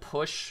that will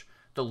push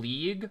the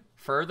league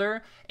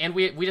further. And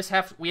we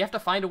have to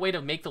find a way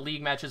to make the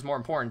league matches more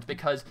important,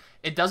 because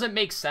it doesn't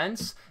make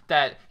sense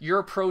that you're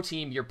a pro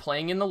team, you're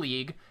playing in the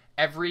league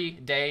every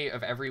day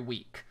of every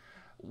week.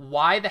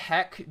 Why the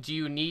heck do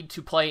you need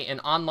to play in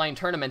online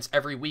tournaments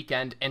every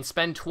weekend and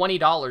spend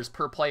 $20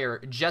 per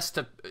player just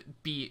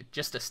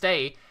to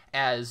stay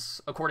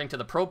as, according to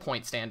the pro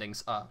point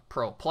standings,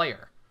 pro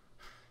player?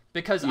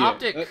 Because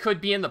Optic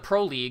could be in the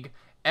pro league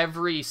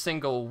every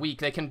single week.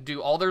 They can do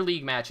all their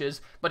league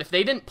matches, but if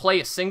they didn't play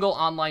a single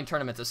online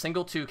tournament, a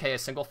single 2K, a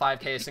single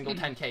 5K, a single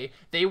 10K,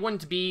 they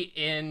wouldn't be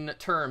in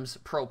terms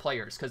pro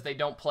players, because they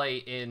don't play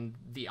in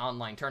the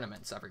online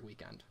tournaments every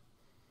weekend.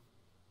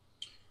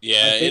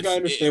 Yeah, I think I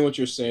understand what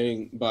you're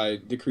saying by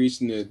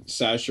decreasing the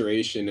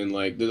saturation and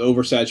like the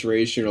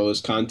oversaturation of all this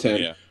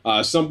content.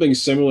 Yeah. Something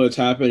similar that's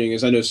happening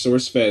is, I know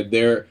SourceFed,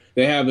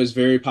 they have this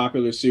very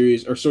popular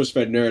series, or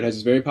SourceFed Nerd has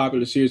this very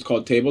popular series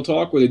called Table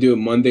Talk, where they do it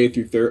Monday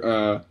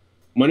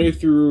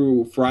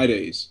through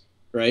Fridays,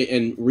 right?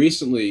 And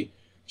recently,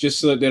 just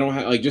so that they don't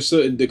have just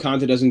so the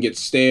content doesn't get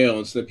stale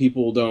and so that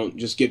people don't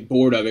just get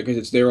bored of it because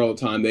it's there all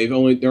the time. They're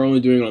only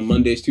doing it on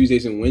Mondays,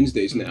 Tuesdays, and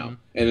Wednesdays now,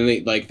 and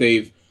then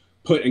they've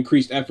put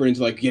increased effort into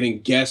like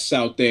getting guests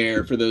out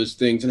there for those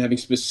things and having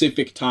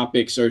specific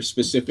topics or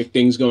specific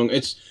things going.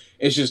 It's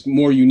just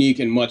more unique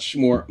and much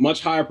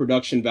higher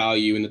production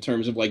value in the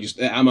terms of like just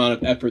the amount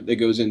of effort that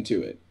goes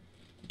into it.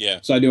 Yeah.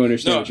 So I do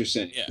understand what you're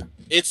saying. Yeah.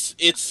 It's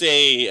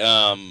a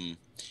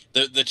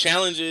the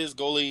challenge is,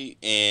 Goalie,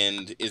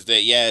 and is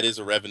that it is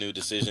a revenue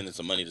decision, it's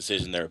a money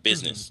decision. They're a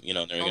business, they're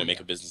going to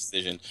make a business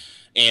decision,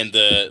 and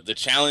the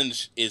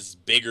challenge is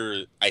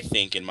bigger, I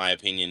think, in my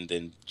opinion,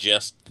 than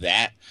just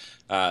that.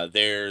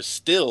 There's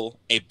still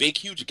a big,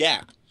 huge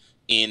gap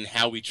in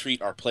how we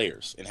treat our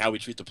players and how we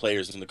treat the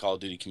players in the Call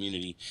of Duty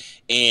community.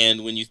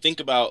 And when you think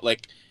about,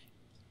 like,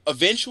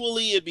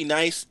 Eventually, it'd be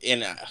nice,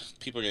 and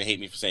people are gonna hate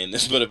me for saying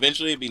this, but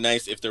eventually, it'd be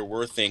nice if there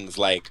were things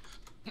like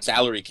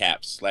salary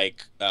caps,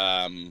 like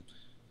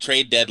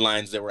trade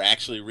deadlines that were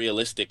actually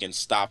realistic and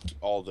stopped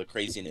all the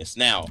craziness.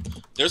 Now,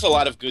 there's a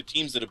lot of good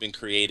teams that have been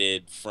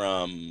created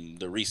from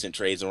the recent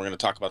trades, and we're going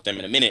to talk about them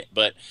in a minute.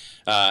 But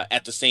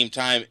at the same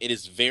time, it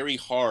is very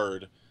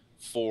hard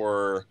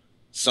for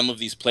some of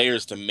these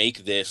players to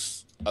make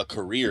this a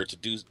career,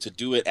 to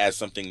do it as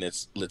something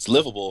that's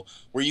livable,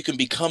 where you can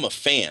become a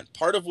fan.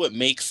 Part of what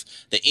makes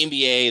the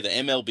NBA, the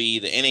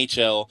MLB, the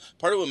NHL,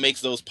 part of what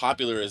makes those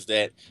popular is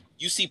that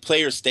you see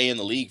players stay in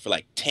the league for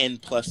like 10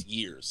 plus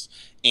years,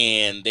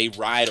 and they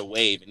ride a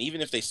wave. And even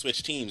if they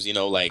switch teams,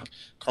 like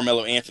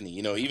Carmelo Anthony,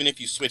 even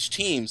if you switch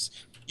teams,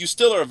 you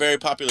still are a very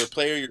popular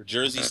player. Your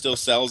jersey still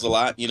sells a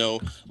lot.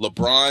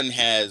 LeBron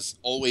has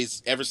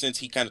always, ever since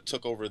he kind of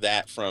took over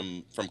that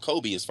from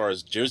Kobe as far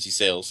as jersey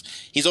sales,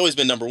 he's always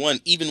been number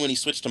one, even when he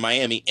switched to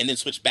Miami and then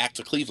switched back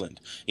to Cleveland.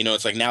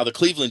 It's like now the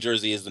Cleveland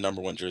jersey is the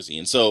number one jersey.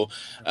 And so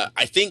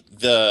I think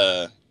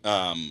the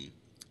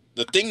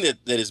thing that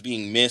is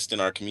being missed in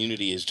our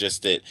community is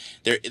just that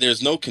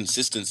there's no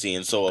consistency.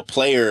 And so a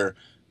player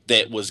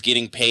that was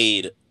getting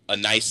paid a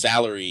nice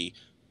salary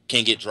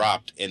can get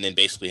dropped and then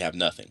basically have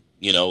nothing.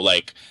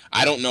 Like,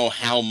 I don't know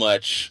how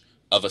much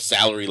of a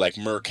salary like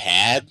Merck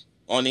had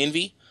on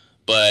Envy,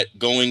 but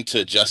going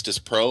to Justice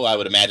Pro, I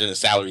would imagine the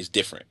salary is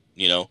different.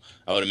 I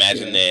would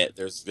imagine that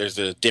there's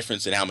a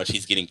difference in how much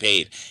he's getting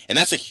paid, and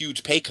that's a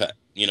huge pay cut.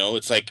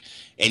 It's like,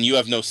 and you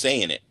have no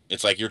say in it.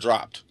 It's like you're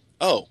dropped.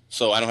 Oh,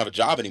 so I don't have a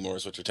job anymore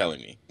is what you're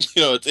telling me.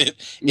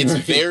 It's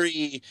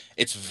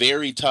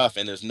very tough,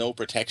 and there's no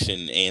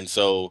protection. And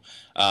so,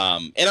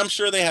 and I'm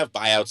sure they have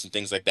buyouts and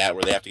things like that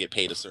where they have to get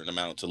paid a certain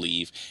amount to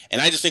leave.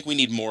 And I just think we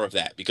need more of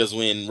that, because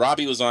when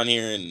Robbie was on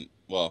here, and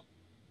well,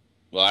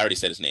 I already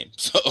said his name.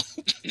 So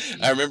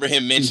I remember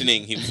him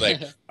mentioning, he was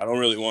like, I don't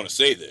really want to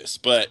say this,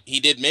 but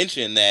he did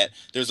mention that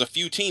there's a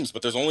few teams,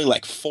 but there's only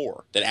like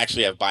 4 that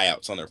actually have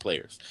buyouts on their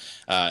players.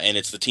 And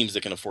it's the teams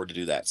that can afford to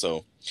do that.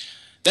 So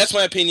that's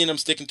my opinion. I'm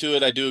sticking to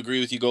it. I do agree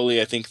with you,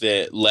 Goalie. I think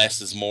that less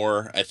is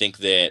more. I think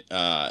that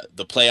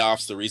the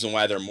playoffs, the reason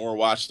why they're more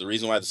watched, the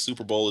reason why the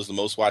Super Bowl is the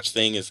most watched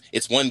thing is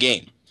it's one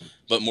game,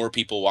 but more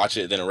people watch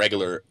it than a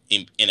regular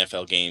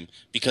NFL game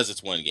because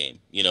it's one game,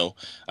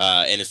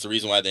 and it's the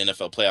reason why the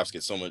NFL playoffs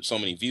get so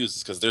many views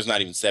is because there's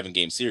not even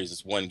 7-game series.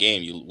 It's one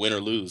game. You win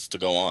or lose to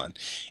go on.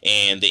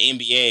 And the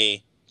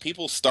NBA,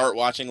 people start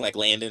watching, like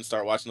Landon,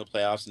 start watching the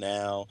playoffs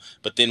now.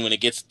 But then when it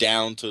gets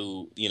down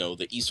to,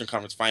 the Eastern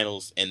Conference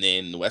Finals and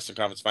then the Western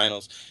Conference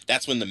Finals,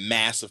 that's when the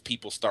mass of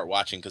people start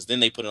watching, because then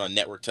they put it on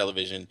network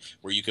television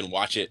where you can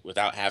watch it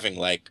without having,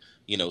 like,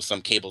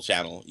 some cable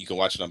channel. You can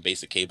watch it on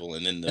basic cable.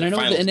 And then I know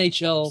the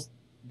NHL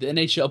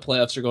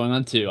playoffs are going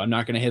on too. I'm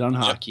not going to hit on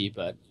hockey,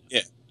 but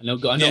yeah, I know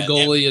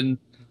Goalie and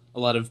a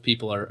lot of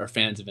people are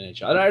fans of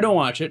NHL. I don't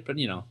watch it, but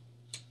Yeah.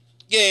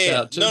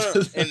 No.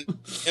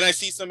 And I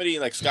see somebody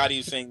like Scotty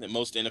who's saying that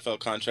most NFL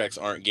contracts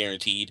aren't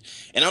guaranteed.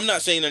 And I'm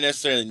not saying there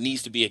necessarily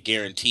needs to be a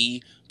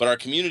guarantee, but our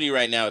community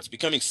right now, it's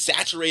becoming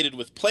saturated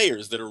with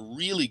players that are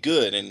really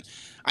good. And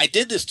I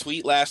did this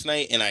tweet last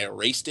night and I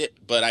erased it,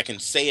 but I can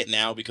say it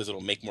now because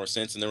it'll make more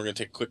sense. And then we're going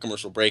to take a quick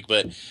commercial break.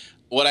 But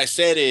what I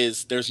said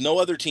is there's no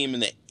other team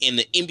in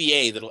the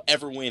NBA that'll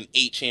ever win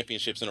 8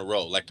 championships in a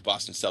row like the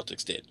Boston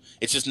Celtics did.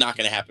 It's just not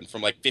going to happen,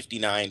 from like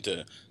 59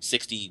 to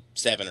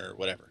 67 or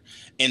whatever.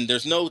 And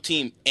there's no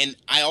team. And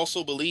I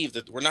also believe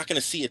that we're not going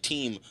to see a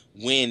team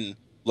win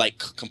like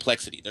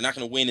complexity. They're not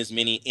going to win as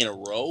many in a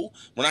row.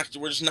 We're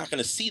just not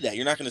going to see that.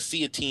 You're not going to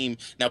see a team.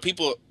 Now,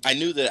 I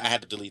knew that I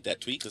had to delete that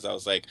tweet because I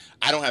was like,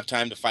 I don't have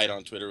time to fight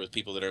on Twitter with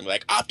people that are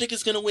like, Optic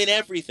is going to win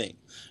everything,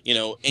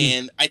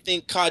 and I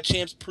think COD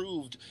Champs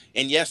proved,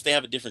 and yes, they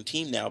have a different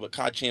team now, but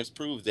COD Champs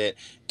proved that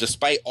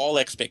despite all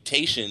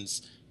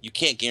expectations, you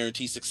can't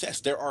guarantee success.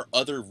 There are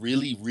other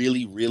really,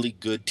 really, really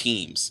good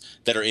teams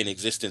that are in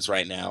existence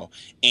right now.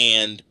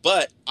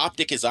 But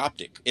Optic is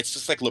Optic. It's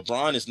just like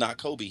LeBron is not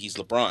Kobe. He's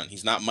LeBron.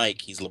 He's not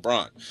Mike. He's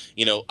LeBron.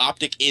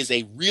 Optic is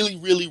a really,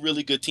 really,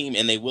 really good team,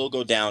 and they will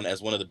go down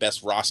as one of the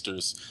best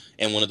rosters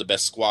and one of the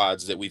best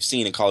squads that we've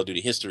seen in Call of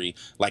Duty history,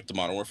 like the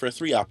Modern Warfare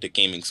 3 Optic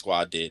Gaming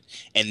squad did.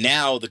 And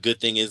now the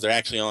good thing is they're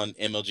actually on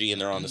MLG and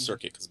they're on the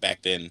circuit, because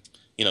back then,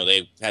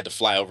 they had to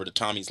fly over to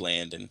Tommy's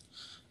Land and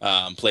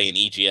play in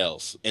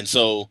EGLs. And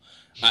so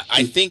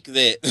I think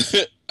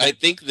that I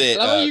think that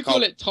how do you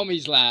call it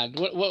Tommy's Land?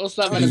 What's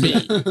that going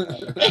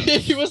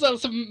to be? Was that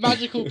some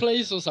magical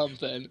place or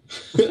something?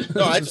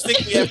 No, I just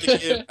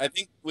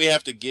think we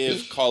have to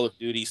give Call of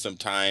Duty some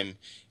time,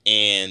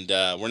 and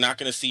we're not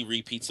going to see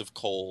repeats of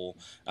Cole.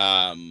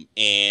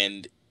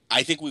 And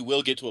I think we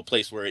will get to a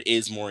place where it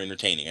is more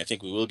entertaining. I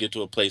think we will get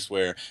to a place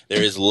where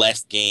there is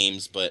less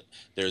games, but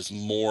there's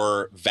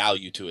more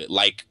value to it,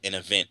 like an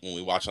event when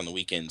we watch on the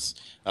weekends.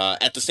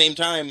 At the same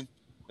time,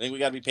 I think we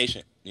got to be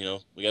patient. We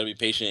got to be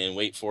patient and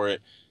wait for it.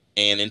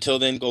 And until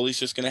then, Goalie's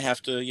just going to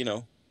have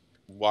to,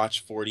 watch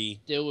 40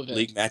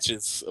 league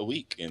matches a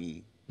week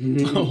and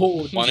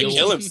want to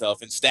kill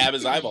himself and stab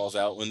his eyeballs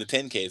out when the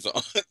 10K is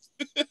on.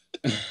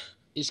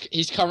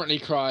 He's currently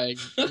crying.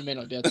 You may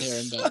not be able to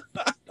hear him, but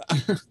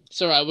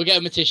it's all right. We'll get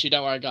him a tissue.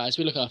 Don't worry, guys.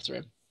 We look after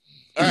him.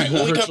 All right,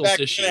 when we come Virtual back,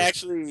 tissue. we're going to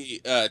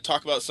actually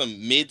talk about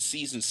some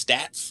mid-season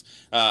stats.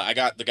 I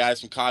got the guys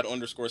from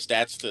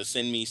COD_stats to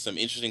send me some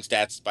interesting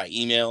stats by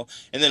email.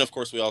 And then, of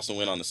course, we also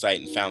went on the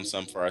site and found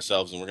some for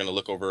ourselves. And we're going to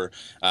look over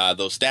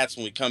those stats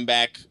when we come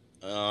back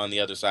on the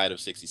other side of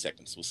 60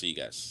 seconds. We'll see you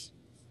guys.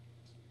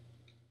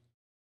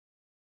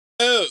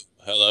 Hello,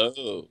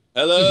 hello,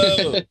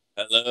 hello,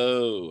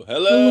 hello,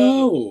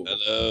 hello,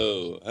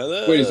 hello,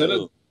 hello. Wait, is that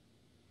a...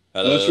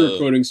 Hello. Unless you're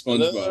quoting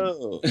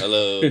SpongeBob.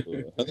 Hello.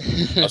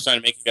 I was trying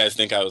to make you guys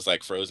think I was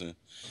like frozen.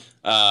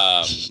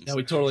 Yeah,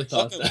 we totally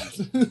thought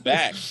that.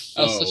 Back.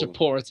 That was such a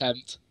poor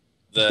attempt.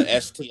 The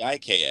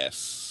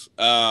STiKS.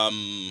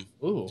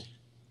 Ooh.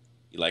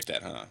 You like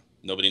that, huh?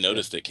 Nobody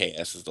noticed that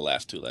KS is the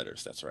last 2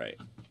 letters. That's right.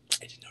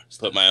 I didn't notice.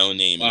 Put my own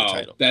name in the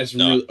title. That's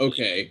really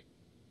okay.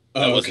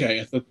 Oh,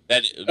 okay.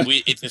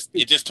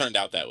 It just turned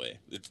out that way.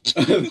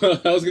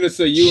 I was gonna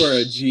say you are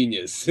a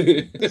genius.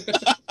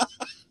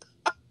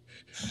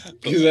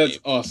 Because that's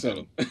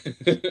awesome. All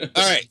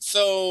right,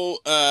 so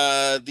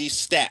the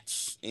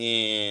stats,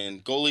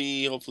 and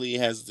goalie hopefully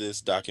has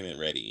this document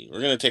ready.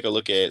 We're gonna take a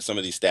look at some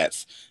of these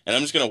stats, and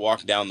I'm just gonna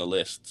walk down the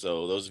list.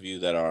 So those of you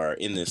that are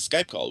in this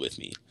Skype call with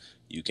me,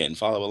 you can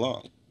follow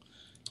along.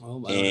 Oh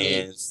my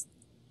and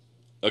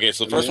okay,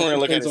 so the first one we're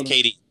gonna look at is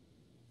Katie.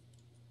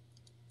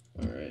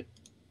 All right.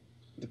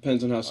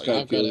 Depends on how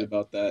Skype feels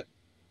about that.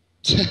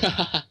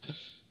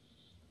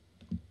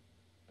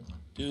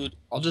 Dude,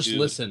 I'll just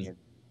listen.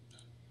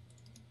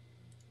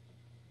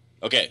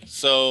 Okay,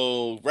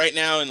 so right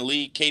now in the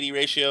league, KD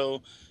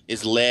ratio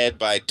is led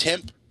by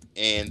Temp,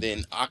 and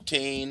then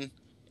Octane,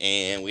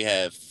 and we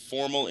have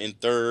Formal in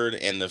third,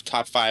 and the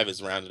top 5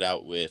 is rounded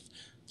out with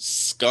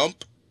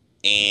Scump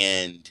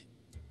and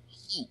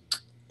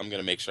Hook. I'm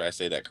going to make sure I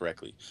say that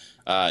correctly.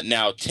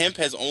 Now, Temp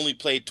has only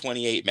played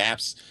 28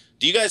 maps.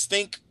 Do you guys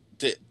think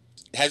that...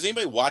 Has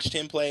anybody watched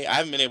him play? I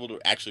haven't been able to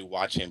actually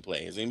watch him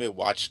play. Has anybody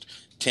watched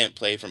Temp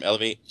play from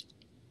Elevate?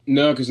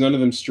 No, because none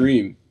of them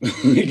stream.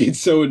 It's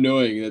so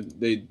annoying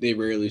that they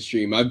rarely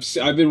stream. I've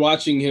been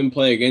watching him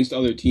play against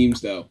other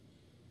teams though.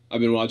 I've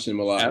been watching him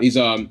a lot. He's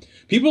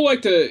people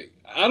like to...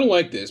 I don't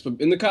like this, but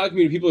in the COD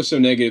community, people are so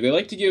negative. They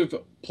like to give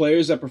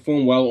players that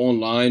perform well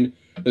online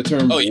the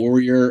term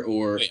warrior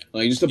or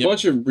like just a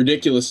bunch of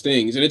ridiculous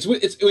things. And it's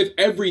with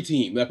every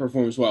team that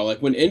performs well.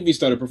 Like when Envy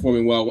started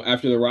performing well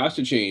after the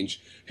roster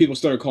change, people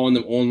started calling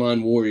them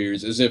online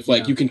warriors as if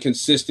like you can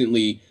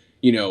consistently,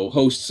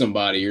 host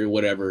somebody or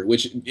whatever,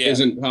 which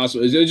isn't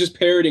possible. They're just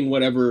parroting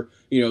whatever,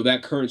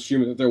 that current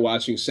streamer that they're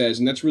watching says,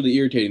 and that's really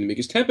irritating to me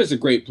because Temp is a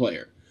great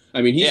player.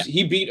 I mean,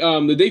 he beat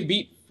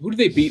who did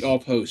they beat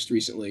off host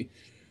recently?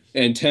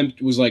 And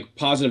Temp was like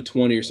positive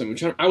 20 or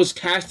something. I was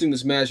casting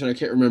this match and I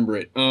can't remember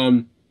it.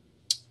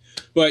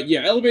 But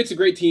yeah, Elevate's a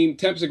great team.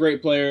 Temp's a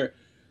great player.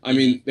 I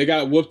mean, they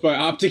got whooped by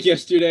Optic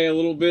yesterday a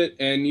little bit,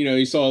 and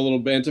you saw a little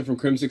banter from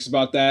Crimsix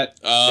about that.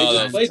 They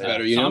just played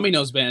better. Tommy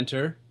knows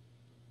banter.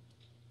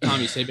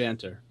 Tommy, say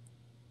banter.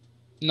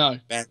 No.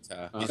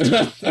 Banter.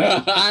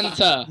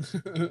 Banter.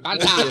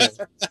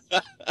 Banter.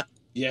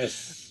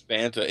 Yes.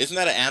 Banter. Isn't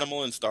that an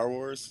animal in Star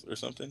Wars or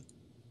something?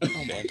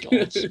 Oh my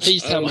god.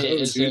 Please tell me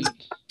it isn't.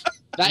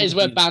 That is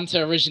where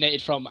banter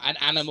originated from, an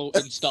animal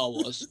in Star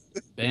Wars.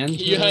 Banter.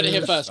 You heard it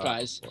here first,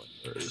 guys.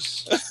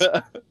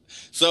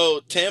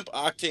 So, Temp,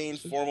 Octane,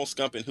 Formal,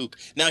 Scump, and Hook.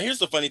 Now, here's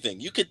the funny thing.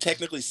 You could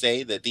technically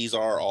say that these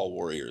are all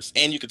warriors.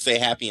 And you could say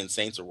Happy and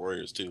Saints are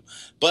warriors, too.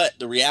 But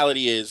the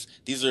reality is,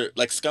 these are,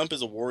 like, Scump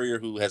is a warrior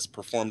who has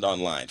performed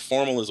online.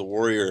 Formal is a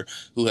warrior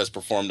who has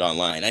performed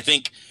online. I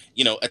think,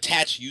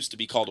 Attach used to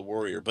be called a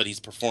warrior, but he's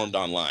performed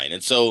online.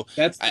 And so,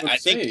 I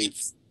think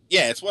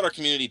it's what our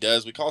community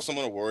does. We call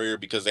someone a warrior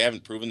because they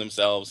haven't proven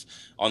themselves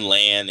on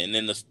LAN. And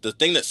then the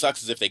thing that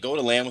sucks is if they go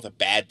to LAN with a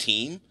bad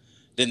team,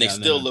 then they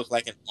still look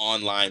like an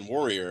online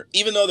warrior,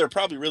 even though they're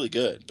probably really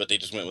good, but they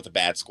just went with a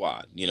bad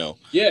squad, Yeah,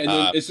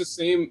 and it's the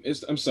same. It's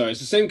the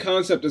same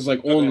concept as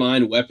like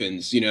online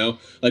weapons.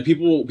 Like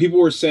people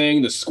were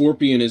saying the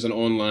Scorpion is an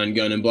online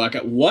gun in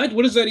Blackout. What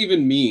does that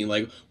even mean?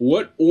 Like,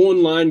 what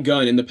online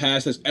gun in the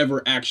past has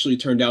ever actually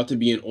turned out to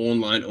be an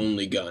online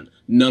only gun?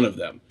 None of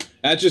them.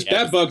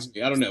 That bugs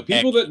me. I don't know.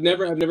 People that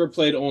have never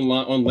played on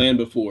LAN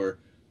before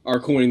are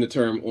coining the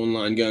term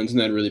online guns, and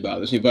that really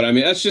bothers me. But I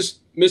mean, that's just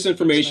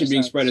misinformation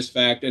being spread as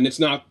fact, and it's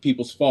not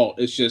people's fault.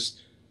 It's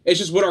just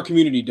what our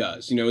community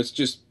does. It's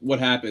just what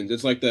happens.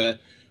 It's like the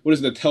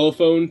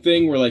telephone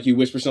thing where like you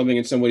whisper something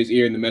in somebody's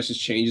ear and the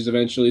message changes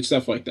eventually. It's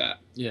stuff like that.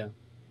 Yeah.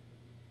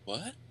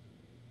 What?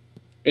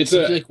 It's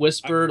like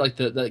Whisper, like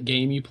the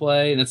game you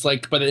play, and it's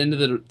like by the end of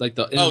the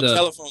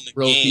telephone, the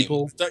row game.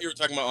 people. I thought you were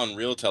talking about on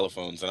real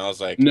telephones, and I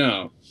was like,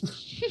 no.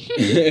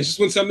 It's just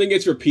when something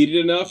gets repeated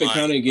enough, it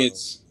kind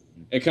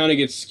of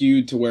gets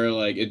skewed to where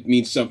like it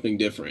means something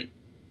different.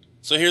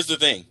 So here's the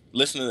thing.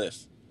 Listen to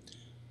this.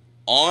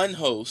 On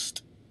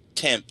host,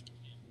 Temp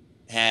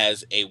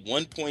has a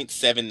 1.79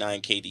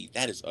 KD.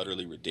 That is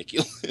utterly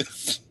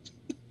ridiculous.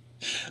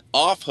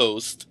 Off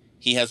host,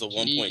 he has a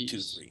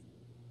 1.23.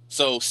 So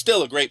So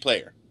still a great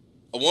player.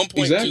 A 1.2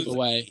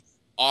 Exactly.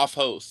 off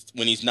host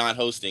when he's not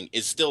hosting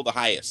is still the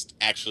highest,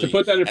 actually. To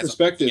put that in as I'm looking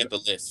perspective, at the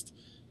list,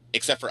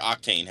 except for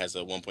Octane has a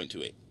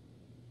 1.28.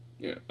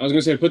 yeah, I was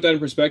gonna say to put that in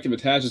perspective,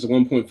 Attach is a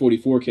 1.44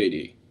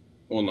 KD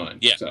online.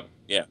 Yeah. So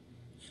Yeah.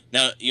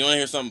 Now, you want to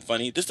hear something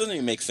funny? This doesn't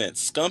even make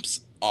sense.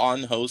 Scump's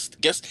on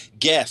host.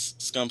 Guess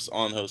Scump's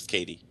on host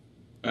KD.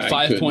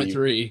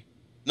 5.3.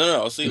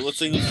 No. Let's see who's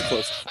the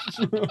closest.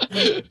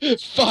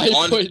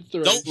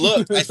 5.3. Don't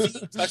look. I see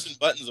you touching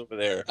buttons over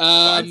there.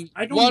 I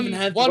don't even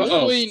have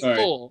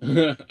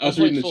 1.4. I was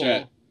reading the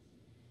chat.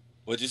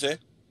 What'd you say?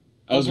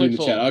 I was reading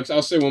the chat.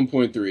 I'll say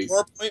 1.3.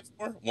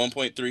 4.4?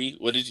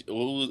 1.3? What did you?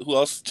 Who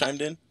else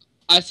chimed in?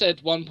 I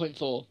said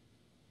 1.4.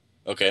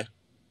 Okay.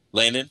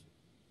 Landon?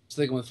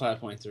 Sticking with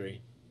 5.3.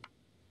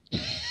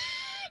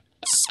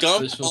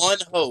 Scump on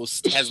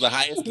host has the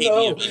highest KD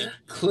No, of any.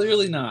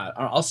 clearly not.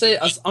 I'm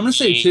gonna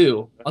say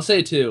 2. I'll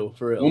say 2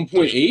 for real.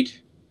 1.8?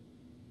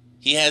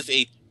 He has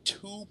a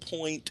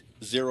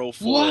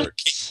 2.04. What?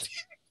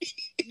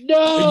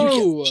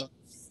 No!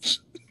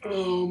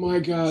 Oh my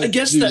god. I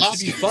guess dude. that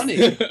should be funny.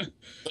 But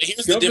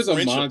here's the Scump is a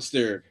differential.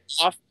 monster.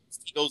 Off,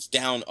 he goes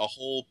down a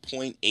whole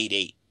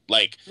 0.88.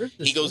 Like,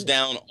 he goes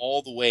down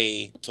all the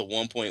way to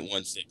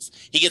 1.16.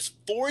 He gets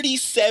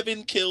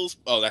 47 kills.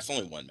 Oh, that's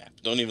only one map.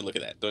 Don't even look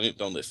at that.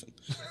 Don't listen.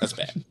 That's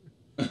bad.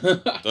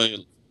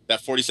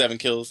 That 47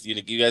 kills,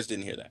 you guys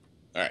didn't hear that.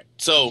 All right.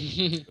 So, all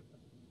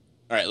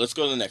right, let's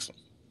go to the next one.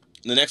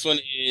 The next one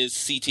is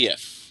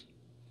CTF.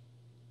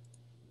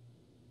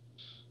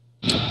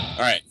 All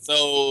right.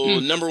 So,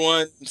 number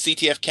 1,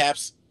 CTF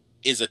caps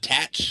is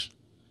Attach.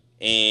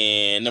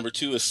 And number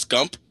 2 is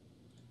Scump.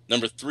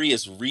 Number 3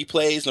 is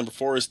Replays. Number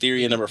 4 is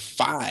Theory. And number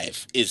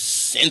 5 is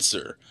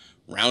Censor,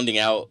 rounding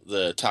out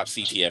the top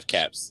CTF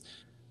caps.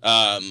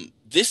 I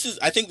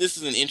think this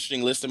is an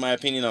interesting list in my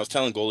opinion. I was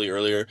telling Goalie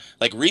earlier,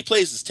 like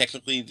Replays is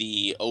technically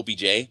the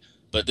OBJ,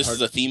 but this is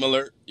a theme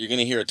alert. You're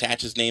gonna hear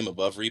Attach's name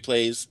above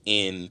Replays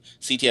in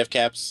CTF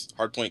caps,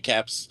 hardpoint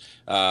caps,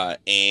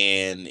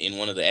 and in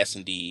one of the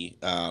S&D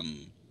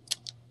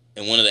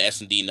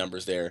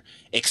numbers there.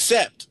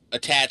 Except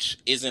Attach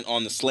isn't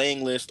on the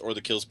slaying list or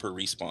the kills per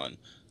respawn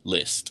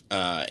list.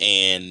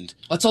 And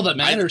that's all that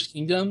matters,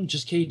 Kingdom.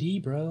 Just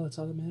KD, bro. That's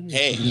all that matters.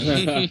 Hey,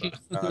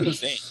 I'm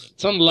saying.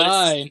 It's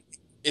online.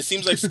 It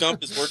seems like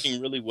Scump is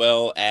working really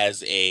well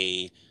as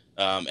the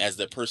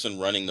person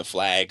running the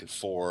flag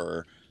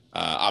for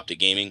Optic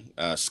Gaming.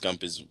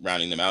 Scump is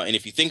rounding them out. And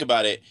if you think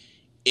about it,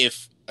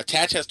 if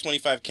Attach has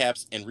 25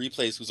 caps and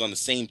Replays, who's on the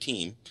same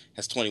team,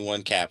 has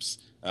 21 caps,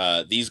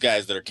 these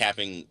guys that are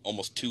capping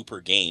almost 2 per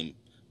game,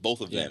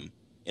 both of them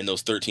in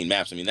those 13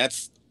 maps, I mean,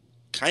 that's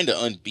kind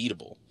of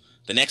unbeatable.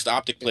 The next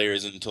Optic player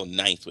isn't until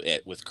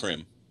 9th with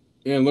Crim.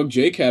 Yeah, and look,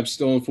 JCap's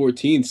still in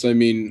 14th. So, I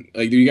mean,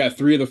 like, you got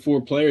 3 of the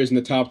 4 players in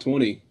the top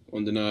 20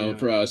 on denial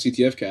for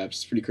CTF caps.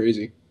 It's pretty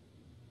crazy.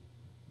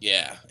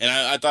 Yeah, and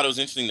I thought it was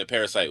interesting that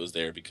Parasite was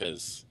there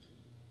because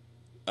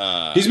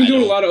he's been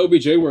doing a lot of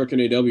OBJ work in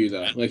AW,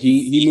 though. Like,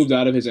 he moved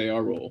out of his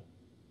AR role.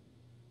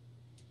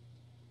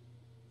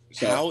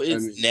 So, how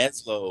is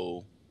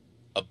Neslo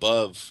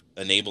above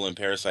Enable and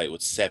Parasite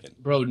with 7?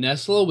 Bro,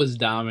 Neslo was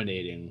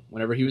dominating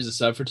whenever he was a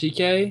sub for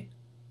TK.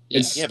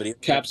 It's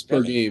but caps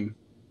per game.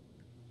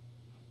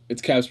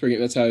 It's caps per game.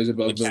 That's how he's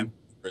above them.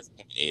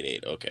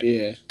 0.88. Okay.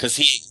 Yeah. Because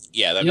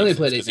he only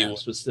played 8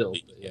 maps, but still.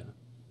 Yeah.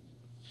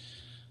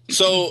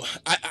 So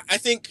I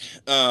think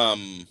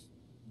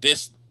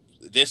this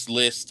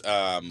list,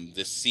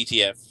 this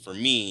CTF for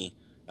me,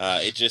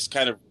 it just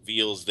kind of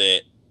reveals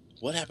that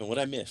what happened. What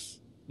did I miss?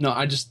 No,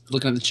 I just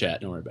looking at the chat.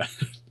 Don't worry about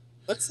it.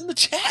 What's in the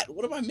chat?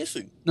 What am I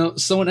missing? No,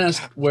 someone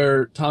asked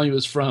where Tommy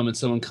was from, and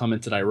someone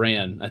commented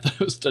Iran. I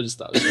just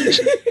thought.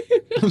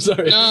 I'm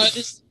sorry. No,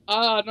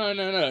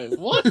 no.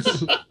 What?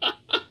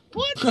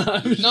 What?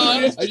 I just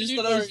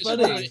thought it was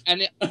funny.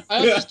 And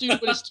I asked this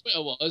dude what his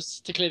Twitter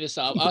was, to clear this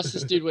up. I asked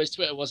this dude what his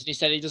Twitter was, and he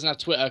said he doesn't have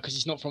Twitter because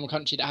he's not from a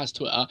country that has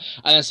Twitter.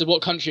 And I said,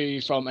 what country are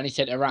you from? And he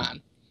said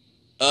Iran.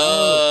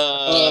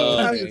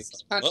 Okay.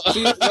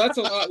 See, that's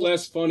a lot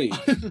less funny.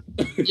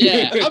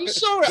 Yeah, I'm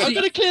sorry. I'm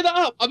going to clear that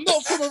up. I'm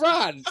not from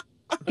Iran.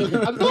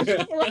 I'm not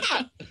from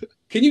Iran.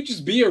 Can you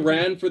just be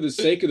Iran for the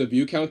sake of the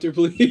view counter,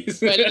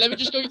 please? Wait, let me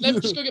just go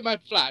get my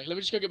flag. Let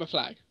me just go get my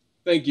flag.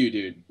 Thank you,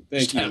 dude.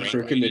 Thank you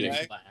for committing.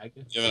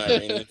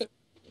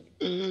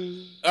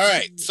 All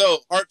right, so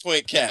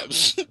hardpoint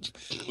caps. I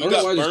don't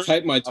know why I just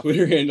typed my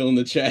Twitter handle in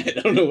the chat.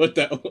 I don't know what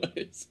that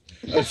was.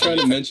 I was trying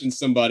to mention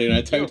somebody, and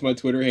I typed my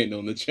Twitter handle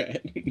in the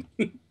chat.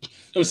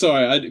 I'm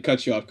sorry, I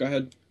cut you off. Go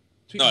ahead.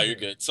 No, you're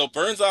good. So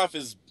Burns Off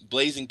is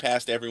blazing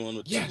past everyone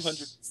with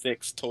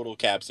 206 total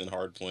caps in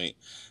hardpoint,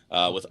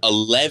 with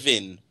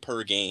 11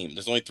 per game.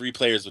 There's only 3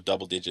 players with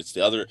double digits.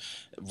 The other,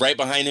 right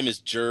behind him is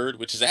Jerd,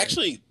 which is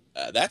actually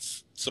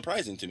that's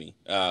surprising to me.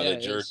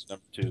 That Jerd's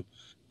number 2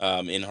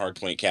 in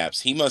hardpoint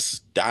caps. He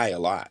must die a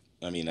lot.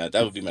 I mean, that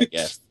would be my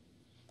guess.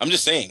 I'm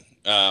just saying.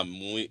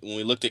 When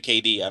we looked at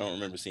KD, I don't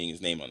remember seeing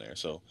his name on there.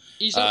 So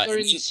he's up there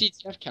in the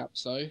CTF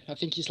caps, though. I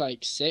think he's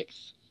like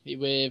 6th.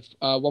 with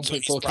So 1.4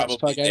 he's caps per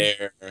probably game.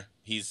 there.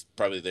 He's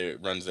probably there.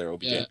 Runs their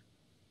OBJ. Yeah.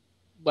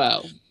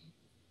 Well,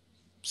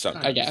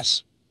 Something. I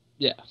guess.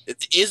 Yeah.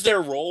 Is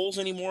there roles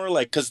anymore?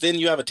 Like, because then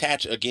you have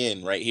attach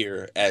again right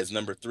here as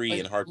number 3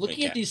 in hardpoint.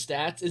 Looking at these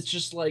stats, it's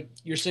just like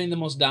you're saying the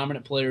most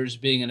dominant players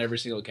being in every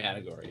single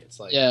category. It's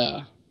like,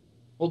 Yeah.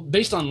 well,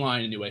 based on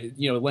line anyway.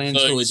 You know, land's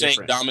So totally you're saying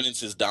different.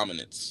 dominance is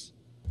dominance.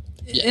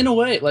 Yeah. In a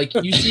way, like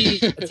you see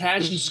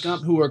Attach and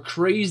Scump who are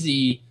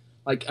crazy,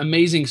 like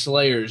amazing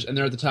slayers, and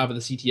they're at the top of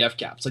the CTF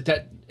caps. Like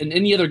that in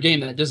any other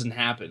game that doesn't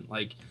happen.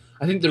 Like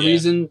I think the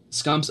reason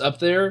Scump's up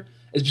there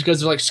is because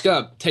they're like,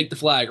 Scump, take the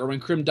flag, or when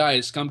Crim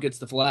dies, Scump gets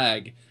the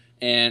flag,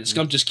 and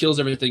Scump just kills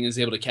everything and is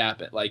able to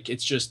cap it. Like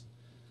it's just,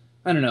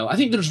 I don't know. I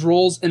think there's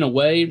roles in a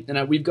way,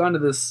 and we've gone to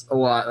this a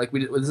lot. Like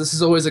this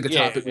is always like a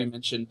topic we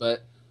mentioned,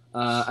 but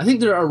I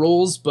think there are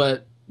roles,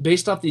 but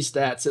based off these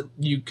stats,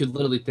 you could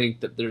literally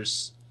think that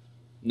there's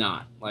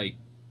not. Like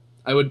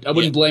I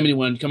wouldn't blame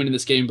anyone coming to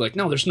this game and be like,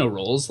 no, there's no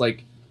roles.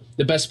 Like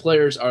the best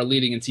players are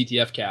leading in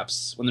CTF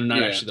caps when they're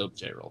not actually the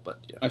OBJ role. But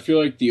yeah. I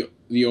feel like the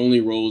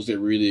only roles that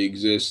really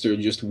exist are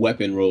just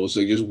weapon roles,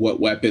 like just what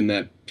weapon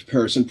that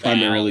person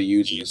primarily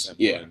uses.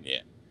 Yeah.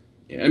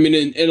 I mean,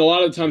 and a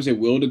lot of times they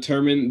will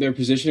determine their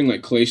positioning.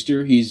 Like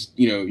Clayster, he's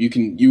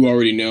you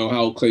already know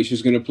how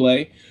Clayster's going to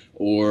play,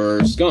 or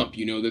Scump,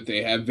 you know that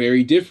they have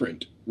very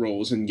different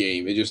roles in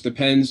game. It just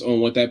depends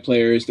on what that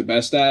player is the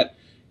best at,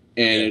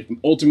 and it,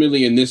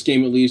 ultimately in this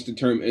game at least,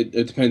 it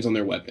depends on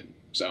their weapon.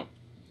 So.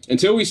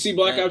 Until we see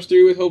Black Ops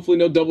 3 with hopefully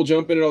no double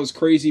jumping and all this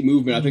crazy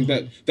movement, I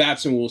think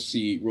that's when we'll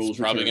see roles. It's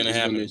probably going to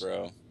happen,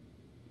 bro.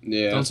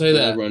 Yeah, don't say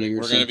that. We're going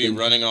to be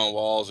running on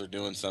walls or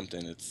doing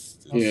something.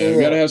 We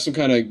got to have some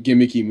kind of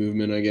gimmicky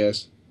movement, I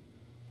guess.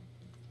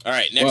 All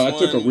right, next one. That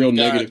took a real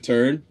negative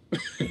turn.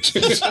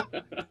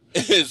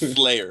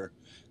 Slayer.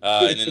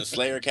 And then the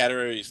Slayer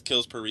category is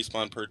kills per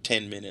respawn per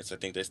 10 minutes. I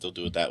think they still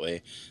do it that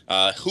way.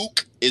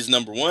 Hook is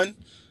number 1.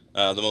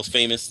 The most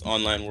famous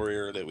online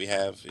warrior that we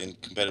have in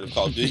competitive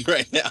Call of Duty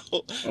right now,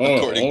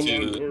 according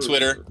to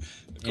Twitter.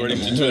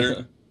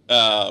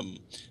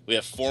 We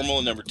have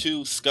Formal number 2,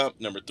 Scump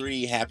number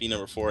 3, Happy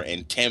number 4,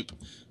 and Temp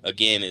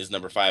again is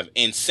number 5.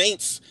 And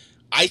Saints,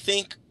 I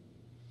think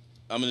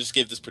I'm gonna just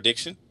give this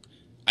prediction.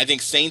 I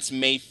think Saints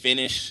may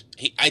finish.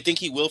 I think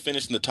he will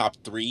finish in the top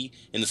 3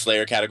 in the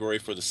Slayer category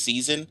for the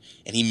season,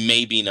 and he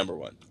may be number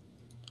 1.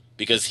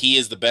 Because he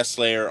is the best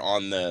Slayer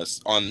on the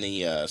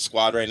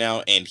squad right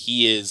now, and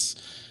his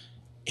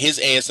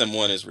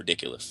ASM1 is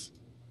ridiculous.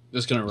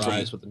 Just gonna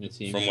rise with the new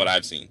team. From what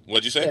I've seen,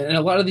 what'd you say? And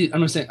a lot of these,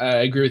 I'm saying,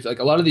 I agree with. Like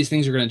a lot of these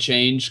things are gonna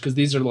change because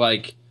these are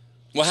like.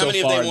 Well, how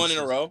many have they won in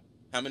a row?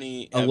 How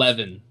many?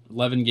 11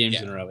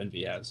 games in a row.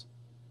 NV has.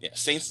 Yeah,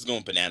 Saints is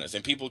going bananas,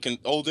 and people can.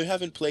 Oh, they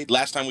haven't played.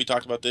 Last time we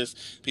talked about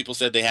this, people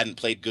said they hadn't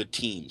played good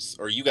teams,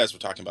 or you guys were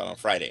talking about on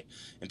Friday,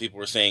 and people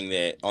were saying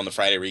that on the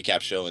Friday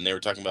recap show, and they were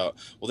talking about,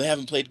 well, they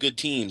haven't played good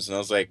teams, and I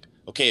was like,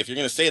 okay, if you're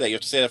gonna say that, you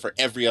have to say that for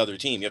every other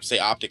team. You have to say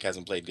Optic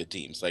hasn't played good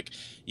teams. Like,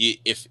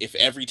 if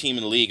every team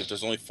in the league, if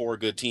there's only 4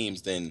 good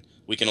teams, then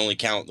we can only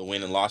count the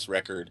win and loss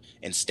record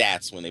and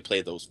stats when they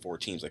play those 4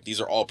 teams. Like, these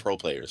are all pro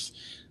players.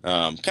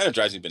 Kind of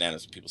drives me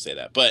bananas when people say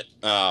that, but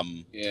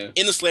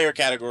in the Slayer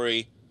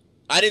category.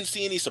 I didn't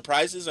see any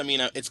surprises. I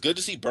mean, it's good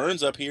to see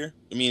Burns up here.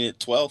 I mean, at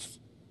 12th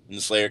in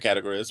the Slayer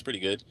category. That's pretty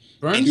good.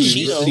 Burns,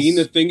 you've seen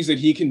the things that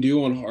he can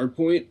do on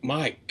Hardpoint?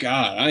 My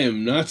God, I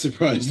am not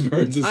surprised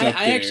Burns is up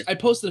there. I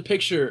posted a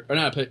picture, or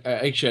not,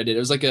 actually I did. It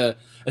was like a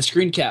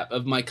screen cap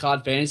of my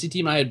COD fantasy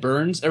team. I had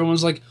Burns. Everyone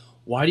was like,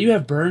 why do you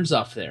have Burns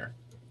off there?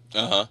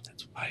 Uh-huh.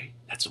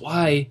 That's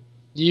why.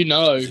 You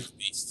know.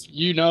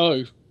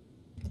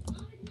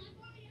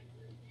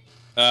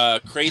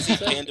 Crazy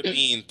Panda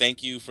Bean,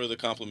 thank you for the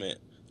compliment.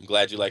 I'm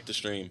glad you liked the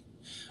stream.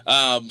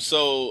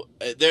 So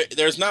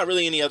there's not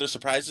really any other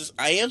surprises.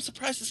 I am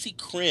surprised to see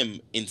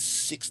Crim in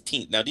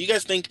 16th. Now, do you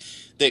guys think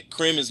that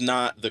Crim is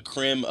not the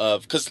Crim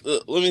of... Because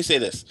let me say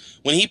this.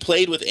 When he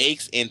played with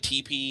Aches and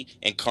TP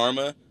and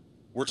Karma,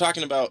 we're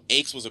talking about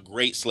Aches was a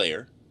great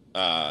Slayer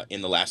in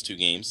the last 2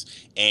 games,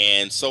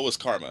 and so was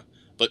Karma.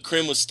 But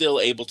Crim was still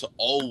able to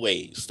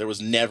always... There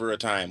was never a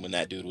time when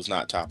that dude was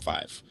not top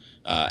 5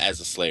 as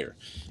a Slayer.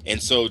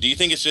 And so do you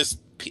think it's just...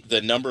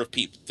 the number of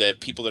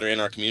people that are in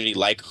our community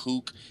like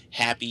Hook,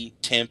 Happy,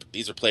 Temp,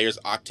 these are players,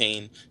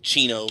 Octane,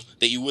 Chino,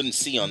 that you wouldn't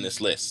see on this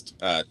list.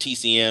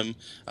 TCM,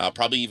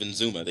 probably even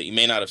Zuma, that you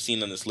may not have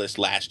seen on this list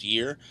last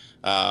year.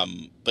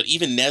 But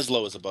even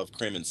Neslo is above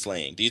Crim in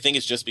slaying. Do you think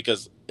it's just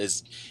because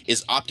is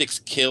Optics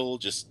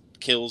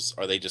kills,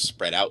 are they just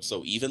spread out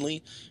so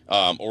evenly?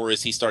 Or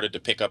has he started to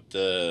pick up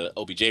the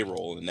OBJ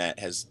role and that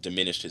has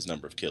diminished his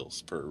number of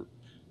kills per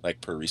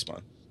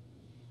respawn?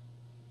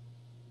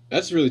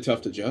 That's really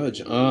tough to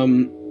judge.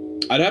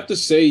 I'd have to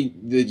say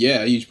that,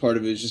 a huge part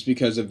of it is just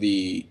because of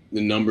the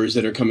numbers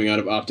that are coming out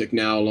of Optic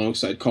now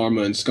alongside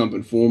Karma and Scump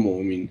and Formal.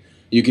 I mean,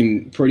 you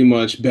can pretty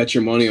much bet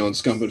your money on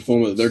Scump and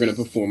Formal that they're going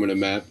to perform in a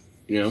map,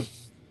 you know?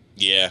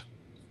 Yeah,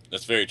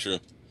 that's very true.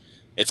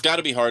 It's got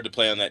to be hard to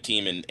play on that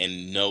team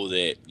and know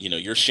that,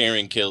 you're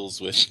sharing kills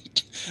with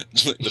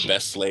the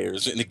best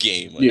Slayers in the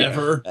game.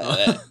 Ever.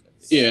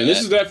 Yeah, and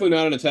this is definitely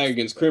not an attack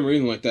against Crim or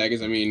anything like that,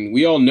 because, I mean,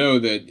 we all know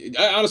that...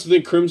 I honestly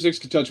think Crimsix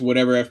can touch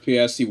whatever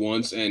FPS he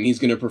wants, and he's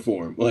going to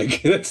perform.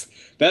 Like, that's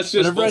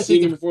just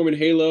seeing him perform in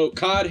Halo,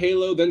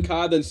 Halo, then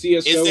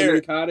CSGO, and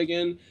then COD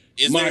again.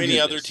 Is there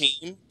any other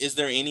team? Is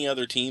there any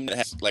other team that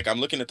has... Like, I'm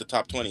looking at the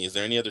top 20. Is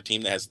there any other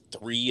team that has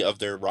 3 of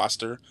their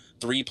roster,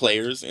 3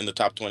 players in the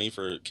top 20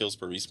 for kills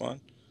per respawn?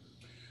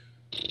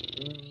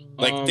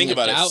 Like, think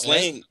about it.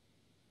 Slaying...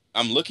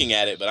 I'm looking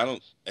at it, but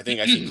I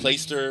think I see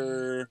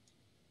Clayster...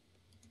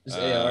 There's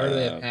AR,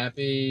 they have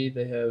Happy,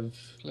 they have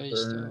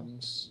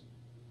Burns.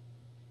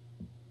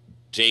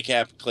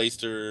 JCap,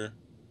 Clayster.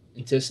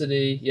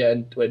 Anticity, yeah,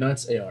 wait, no,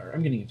 it's AR.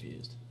 I'm getting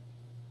confused.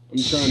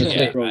 I'm trying to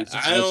think.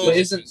 I don't... Wait,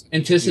 isn't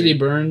Anticity,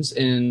 Burns,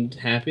 and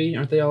Happy,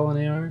 aren't they all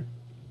on AR?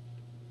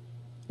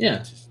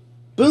 Yeah.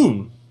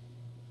 Boom.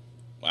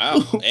 Wow.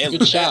 Hey,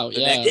 good shout,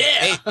 yeah.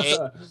 Hey,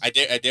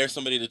 I dare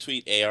somebody to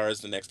tweet AR is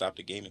the next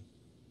Optic Gaming.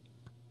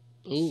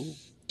 Ooh.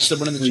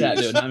 Someone in the chat,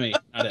 dude, not me.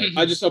 Not it.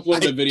 I just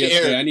uploaded a video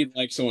today. I need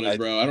likes on it,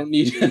 bro. I don't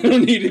need to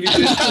be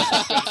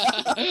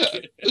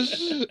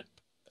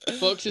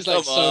Fox is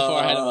like so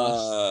far ahead of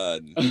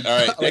us.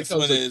 All right, next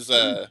one is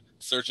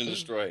Search and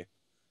Destroy.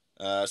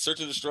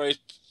 Search and Destroy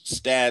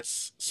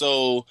stats.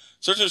 So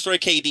Search and Destroy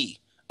KD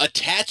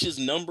attaches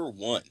number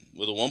 1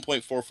 with a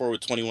 1.44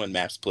 with 21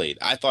 maps played.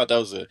 I thought that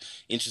was an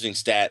interesting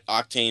stat.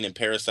 Octane and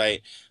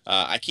Parasite.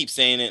 I keep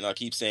saying it, and I'll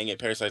keep saying it.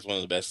 Parasite's one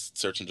of the best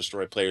Search and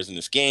Destroy players in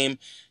this game.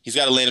 He's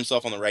got to land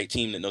himself on the right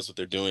team that knows what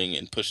they're doing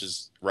and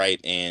pushes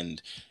right.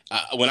 And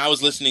when I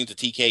was listening to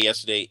TK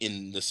yesterday,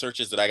 in the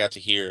searches that I got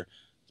to hear,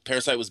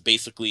 Parasite was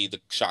basically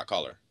the shot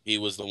caller. He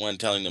was the one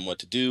telling them what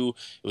to do.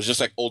 It was just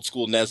like old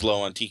school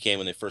Neslo on TK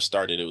when they first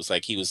started. It was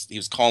like he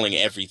was calling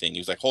everything. He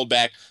was like, hold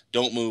back,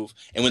 don't move.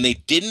 And when they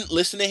didn't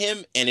listen to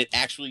him and it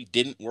actually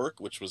didn't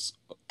work, which was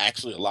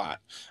actually a lot,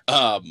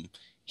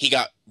 he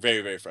got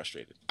very, very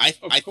frustrated. I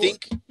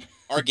think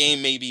our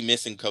game may be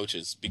missing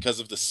coaches because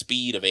of the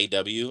speed of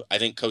AW. I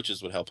think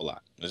coaches would help a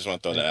lot. I just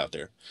want to throw that out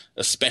there,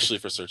 especially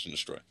for Search and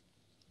Destroy.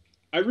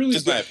 I really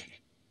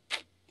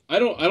I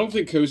don't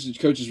think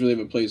coaches really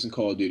have a place in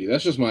Call of Duty.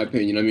 That's just my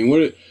opinion. I mean,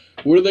 what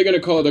are they going to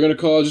call it? They're going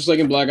to call it just like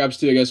in Black Ops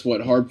 2, I guess,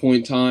 hard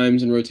point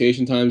times and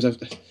rotation times.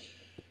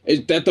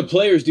 That the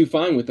players do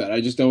fine with that.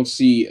 I just don't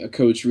see a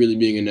coach really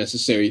being a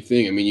necessary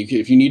thing. I mean,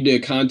 if you need to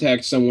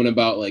contact someone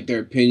about like their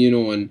opinion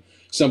on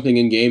something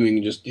in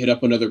gaming, just hit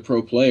up another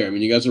pro player. I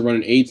mean, you guys are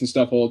running 8s and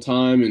stuff all the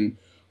time and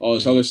all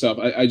this other stuff.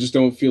 I just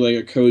don't feel like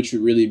a coach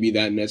would really be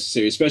that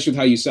necessary, especially with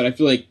how you said. I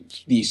feel like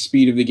the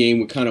speed of the game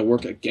would kind of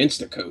work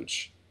against a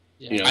coach.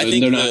 Yeah. You know,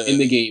 they're not in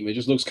the game. It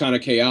just looks kind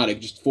of chaotic.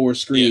 Just 4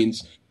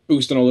 screens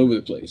boosting all over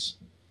the place.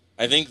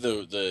 I think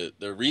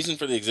the reason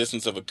for the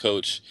existence of a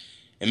coach,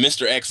 and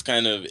Mr. X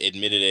kind of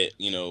admitted it,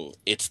 you know,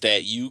 it's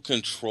that you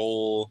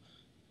control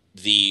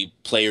the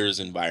player's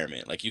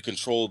environment. Like you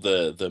control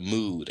the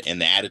mood and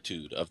the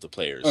attitude of the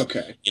players.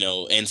 Okay. You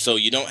know, and so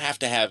you don't have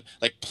to have,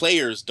 like,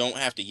 players don't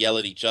have to yell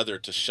at each other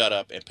to shut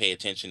up and pay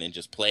attention and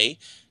just play.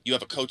 You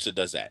have a coach that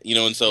does that. You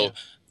know, and so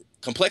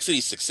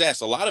Complexity's success,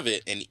 a lot of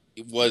it, and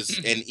it was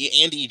and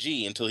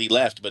EG until he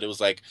left, but it was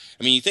like,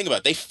 I mean, you think about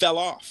it, they fell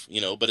off, you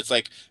know, but it's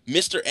like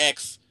Mr.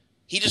 X,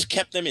 he just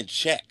kept them in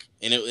check,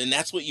 and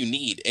that's what you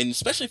need, and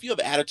especially if you have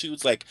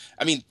attitudes like,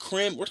 I mean,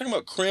 Crim, we're talking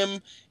about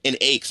Crim and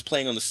Aches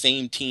playing on the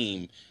same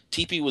team.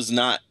 TP was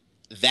not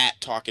that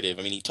talkative.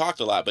 I mean, he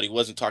talked a lot, but he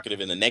wasn't talkative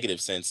in the negative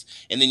sense,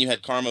 and then you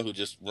had Karma, who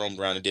just roamed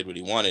around and did what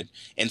he wanted,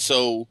 and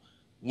so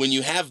when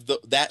you have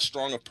that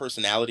strong of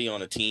personality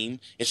on a team,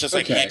 it's just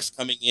like Hex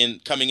coming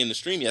in the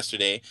stream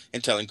yesterday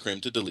and telling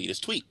Crim to delete his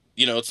tweet.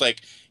 You know, it's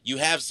like you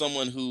have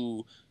someone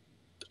who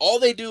all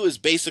they do is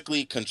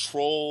basically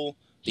control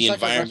the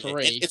environment.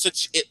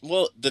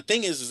 Well, the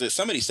thing is that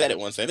somebody said it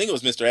once. I think it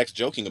was Mr. X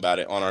joking about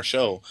it on our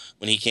show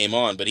when he came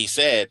on, but he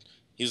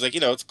was like,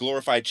 you know, it's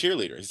glorified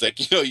cheerleader. He's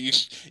like, you know,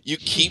 you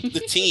keep the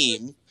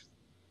team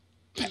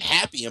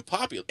happy and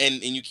popular,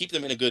 and you keep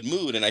them in a good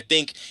mood. And I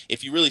think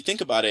if you really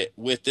think about it,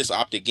 with this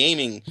Optic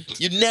Gaming,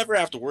 you'd never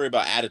have to worry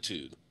about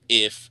attitude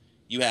if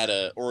you had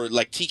or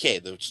like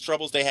TK, the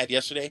troubles they had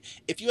yesterday,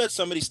 if you had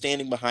somebody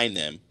standing behind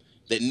them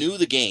that knew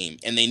the game,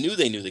 and they knew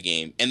the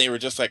game, and they were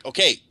just like,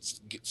 okay,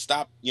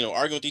 stop, you know,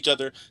 arguing with each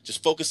other,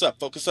 just focus up,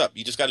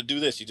 you just got to do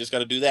this, you just got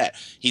to do that,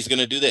 he's going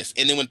to do this.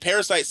 And then when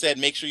Parasite said,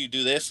 make sure you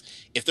do this,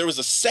 if there was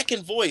a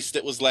second voice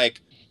that was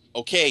like,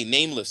 okay,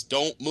 Nameless,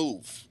 don't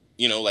move,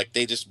 you know, like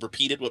they just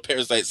repeated what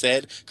Parasite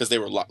said because they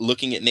were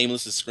looking at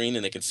Nameless's screen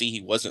and they could see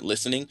he wasn't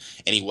listening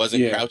and he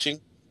wasn't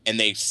crouching, and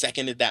they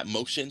seconded that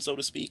motion, so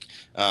to speak.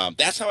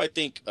 That's how I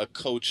think a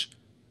coach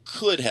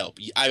could help.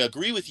 I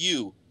agree with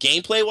you.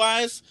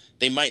 Gameplay-wise,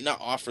 they might not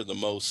offer the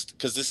most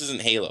because this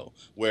isn't Halo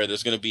where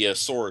there's going to be a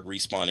sword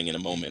respawning in a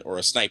moment or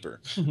a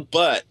sniper.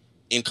 But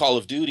in Call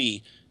of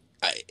Duty,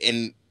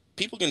 and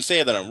people can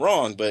say that I'm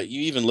wrong, but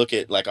you even look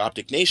at like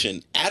Optic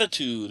Nation,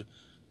 attitude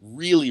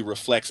really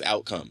reflects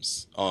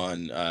outcomes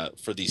on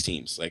for these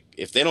teams. Like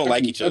if they don't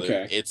like each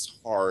other, it's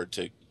hard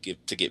to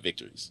get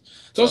victories.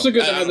 It's also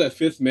good to have that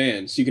 5th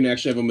man, so you can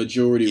actually have a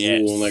majority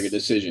rule on like a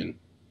decision.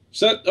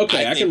 So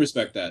I can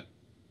respect that.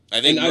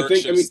 I think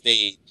Merck should have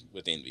stayed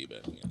with Envy,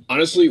 but yeah.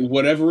 Honestly,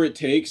 whatever it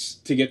takes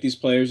to get these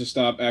players to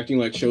stop acting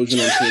like children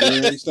on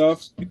Twitter and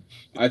stuff,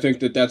 I think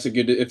that's a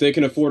good. If they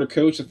can afford a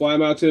coach to fly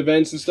them out to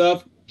events and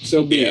stuff,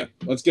 so be it.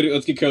 Let's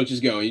get coaches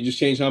going. You just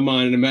changed my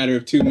mind in a matter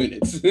of 2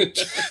 minutes. I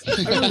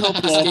really hope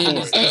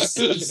this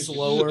game is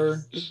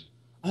slower.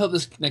 I hope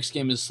this next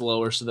game is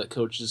slower so that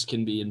coaches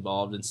can be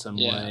involved in some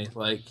way.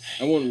 Like,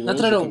 I want not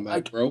that I don't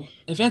like, bro.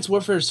 Advanced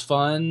Warfare is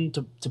fun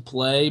to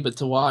play, but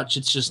to watch,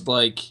 it's just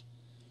like,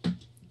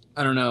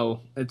 I don't know.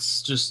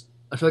 It's just,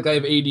 I feel like I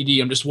have ADD.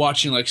 I'm just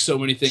watching like so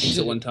many things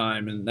at one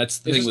time, and that's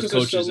the thing with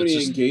coaches. There's so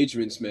many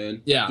engagements,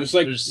 man. Yeah, just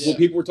like what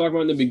people were talking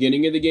about in the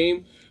beginning of the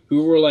game,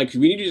 who were like,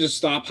 we need to just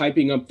stop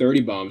hyping up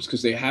 30 bombs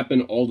because they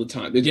happen all the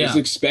time. It's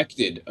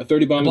expected. A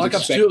 30 bomb. Black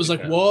Ops 2, it was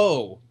like,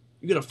 whoa,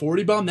 you get a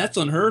 40 bomb? That's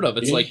unheard of.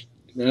 It's like.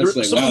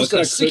 Someone's got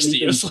a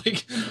 60. It's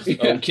like,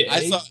 okay.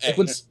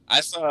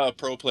 I saw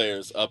pro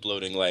players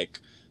uploading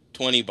like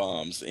 20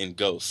 bombs in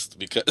Ghost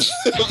because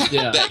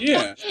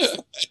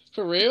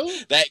for real?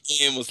 That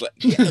game was like,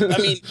 I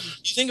mean,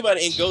 you think about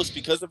it in Ghost,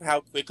 because of how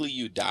quickly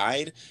you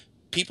died,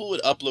 people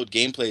would upload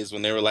gameplays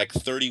when they were like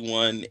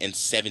 31 and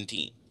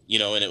 17, you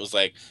know, and it was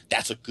like,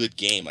 that's a good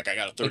game. Like, I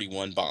got a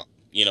 31 bomb,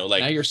 you know,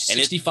 like now you're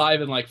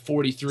 65 and like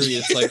 43.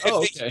 It's like,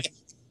 oh, okay.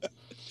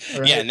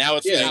 Right. Yeah, now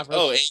it's like,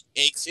 oh,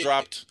 Aches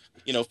dropped,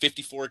 you know,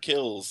 54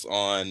 kills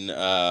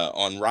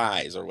on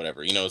Rise or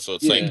whatever, you know, so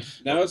it's like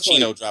now it's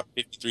Chino dropped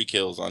 53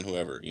 kills on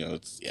whoever, you know,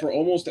 it's for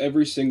almost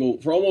every single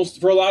for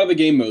a lot of the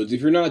game modes,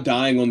 if you're not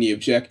dying on the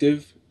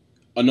objective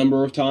a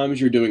number of times,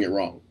 you're doing it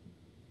wrong.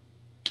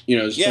 You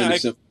know,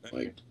 just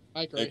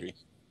I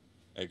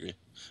agree.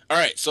 All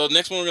right, so the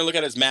next one we're gonna look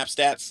at is map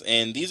stats,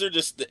 and these are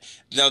just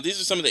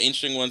these are some of the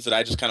interesting ones that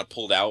I just kind of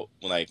pulled out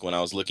when I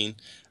was looking.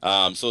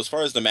 So as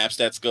far as the map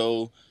stats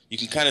go, you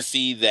can kind of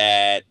see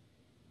that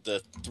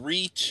the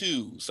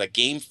 3-2s, like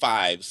game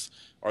 5s,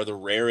 are the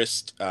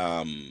rarest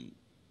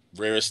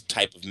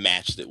type of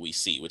match that we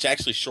see, which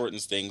actually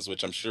shortens things,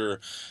 which I'm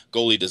sure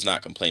Goalie does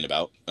not complain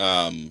about,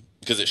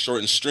 because it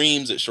shortens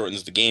streams, it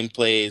shortens the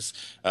gameplays.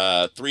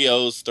 3-0s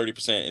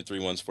 30% and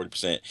 3-1s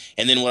 40%.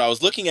 And then what I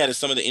was looking at is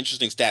some of the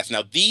interesting stats.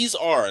 Now these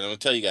are, and I'm gonna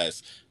tell you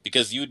guys,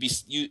 because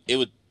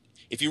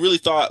if you really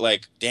thought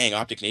like, dang,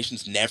 Optic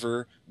Nation's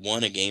never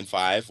won a game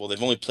 5, well,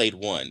 they've only played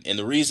one, and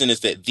the reason is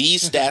that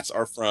these stats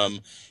are from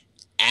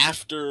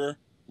after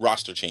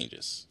roster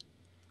changes.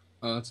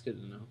 Oh, that's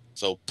good to know.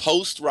 So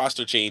post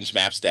roster change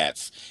map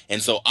stats.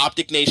 And so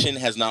Optic Nation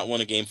has not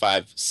won a game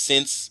 5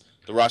 since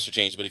the roster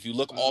change, but if you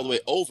look all the way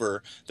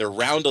over, their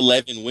round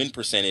 11 win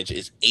percentage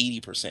is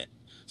 80%.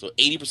 So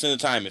 80% of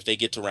the time, if they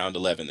get to round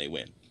 11, they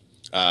win.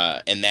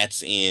 And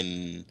that's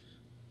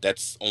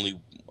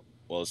only,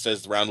 well, it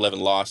says the round 11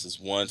 loss is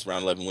once,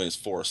 round 11 win is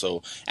 4.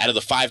 So out of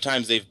the 5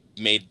 times they've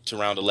made to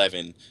round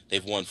 11,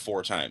 they've won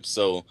 4 times.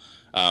 So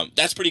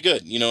that's pretty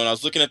good, you know. And I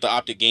was looking at the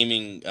Optic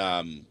Gaming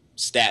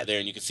stat there,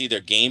 and you can see their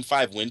game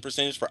 5 win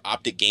percentage for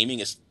Optic Gaming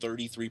is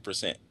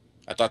 33%.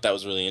 I thought that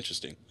was really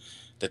interesting,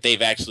 that they've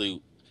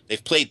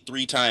played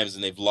 3 times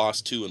and they've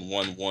lost 2 and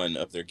won 1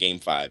 of their game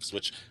 5s,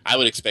 which I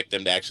would expect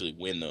them to actually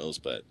win those,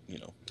 but you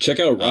know. Check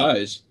out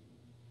Rise.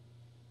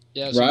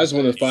 Rise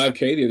won the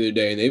 5K the other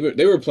day, and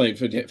they were playing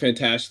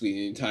fantastically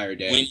the entire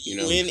day. When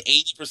you win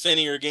 80% of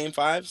your game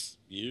 5s,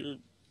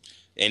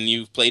 and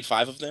you've played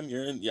 5 of them,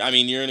 you're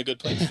in a good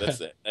place. That's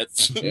it.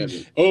 That's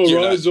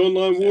Rise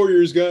Online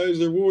Warriors, guys.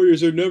 They're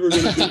warriors. They're never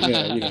gonna be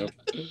you know.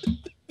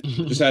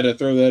 Just had to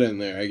throw that in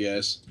there, I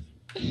guess.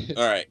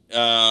 All right.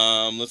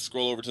 Let's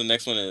scroll over to the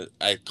next one.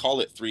 I call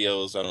it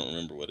 3-0s. I don't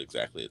remember what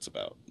exactly it's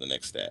about. The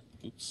next stat.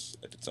 Oops,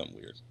 I did something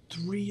weird.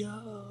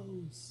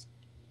 3-0s.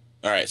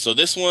 All right, so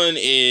this one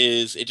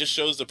it just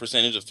shows the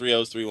percentage of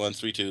 3-0s,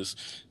 3-1s, 3-2s,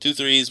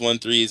 2-3s,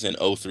 1-3s, and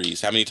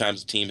 0-3s. How many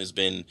times the team has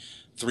been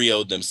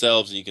 3-0'd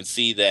themselves, and you can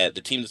see that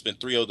the team that's been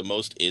 3-0'd the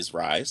most is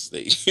Rise.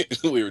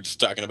 We were just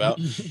talking about.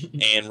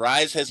 And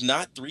Rise has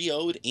not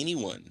 3-0'd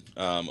anyone,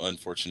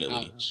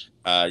 unfortunately.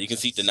 You can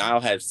see Denial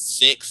has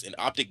 6, and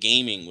Optic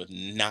Gaming with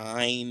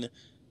 9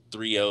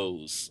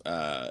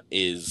 3-0s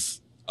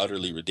is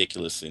utterly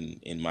ridiculous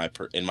in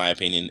my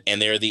opinion, and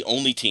they're the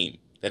only team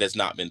that has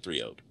not been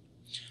 3-0'd.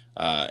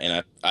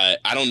 And I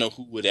don't know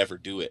who would ever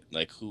do it.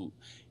 Like,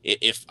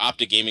 if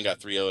Optic Gaming got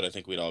 3-0'd, I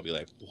think we'd all be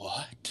like,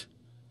 what?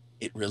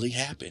 It really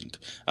happened.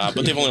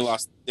 But they've only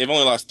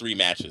lost 3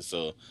 matches,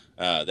 so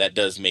that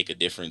does make a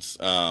difference.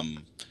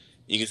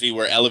 You can see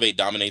where Elevate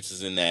dominates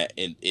is in the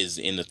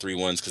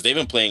 3-1s, because they've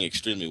been playing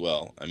extremely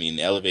well. I mean,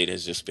 Elevate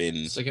has just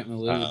been second in the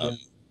league.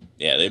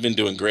 Yeah, they've been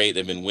doing great.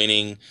 They've been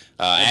winning.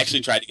 I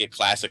actually tried to get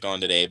Classic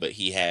on today, but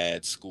he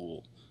had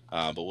school.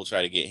 But we'll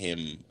try to get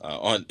him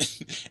on.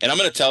 And I'm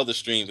going to tell the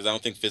stream because I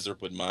don't think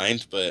Fizzerp would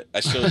mind, but I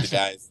showed the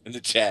guys in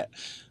the chat.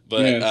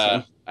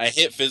 But I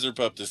hit Fizzerp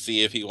up to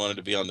see if he wanted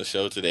to be on the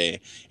show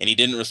today, and he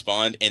didn't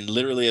respond. And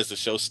literally as the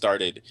show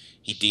started,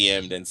 he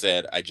DM'd and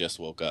said, I just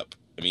woke up.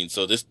 I mean,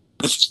 so this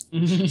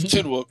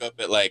dude woke up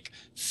at like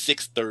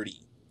 6:30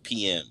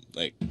 p.m.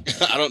 Like,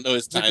 I don't know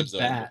his time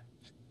zone.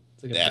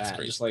 It's like a That's bat.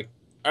 crazy. Just like,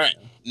 all right,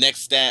 next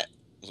stat.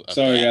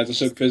 Sorry, guys. I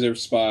took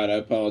Fizzer's spot. I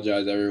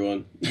apologize,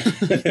 everyone.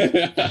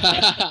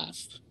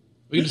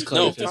 We can just call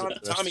No, you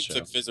Fizzerp Tommy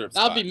took Fizzer's That'd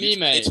spot. be me,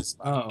 mate.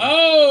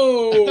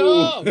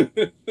 Oh!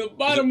 The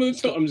bottom of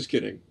the toe. I'm just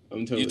kidding.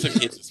 I'm totally You took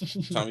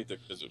Tommy took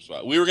Fizzer's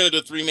spot. We were going to do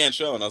a 3-man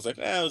show, and I was like,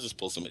 I'll just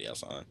pull somebody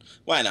else on.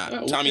 Why not?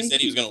 Well, Tommy said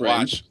he was going to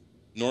watch.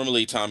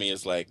 Normally, Tommy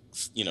is like,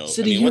 you know.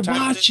 City, what you're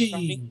time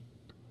watching.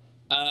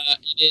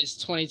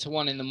 It's 20 to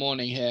 1 in the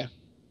morning here.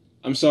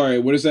 I'm sorry.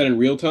 What is that in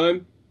real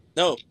time?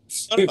 No.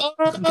 I'm going to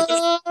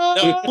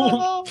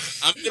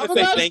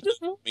say thank you,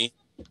 Tommy.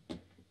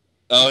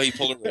 Oh, he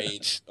pulled a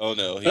rage. Oh,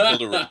 no. He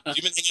pulled a rage. You've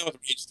been hanging out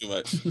with Rage too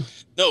much.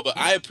 No, but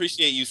I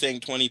appreciate you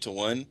saying 20 to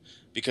 1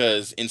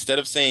 because instead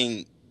of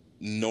saying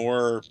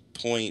nor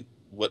point,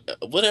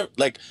 whatever,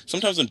 like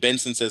sometimes when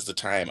Benson says the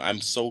time, I'm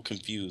so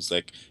confused.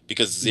 Like,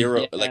 because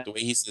zero, like the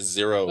way he says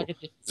zero. Like a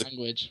different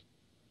language.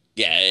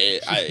 Yeah,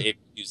 it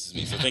confuses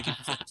me. So thank you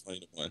for saying 20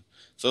 to 1.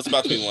 So it's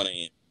about to be 1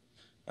 a.m.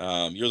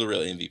 You're the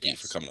real MVP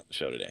for coming on the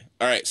show today.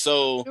 All right,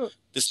 so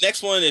this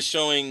next one is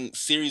showing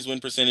series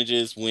win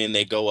percentages when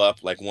they go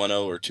up like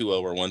 1-0 or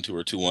 2-0 or 1-2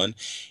 or 2-1.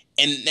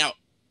 And now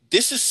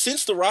this is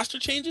since the roster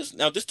changes.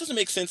 Now this doesn't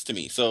make sense to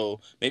me. So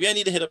maybe I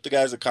need to hit up the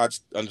guys at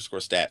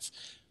COD_stats.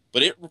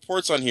 But it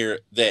reports on here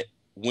that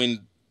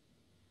when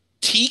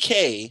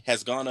TK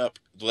has gone up,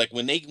 like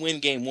when they win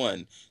game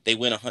 1, they've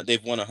won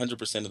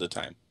 100% of the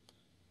time.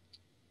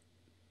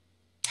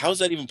 How is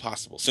that even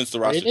possible since the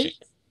roster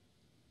changed?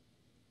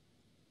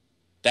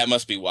 That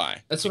must be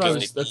why. That's what I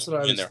was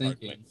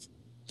thinking.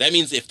 That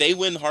means if they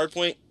win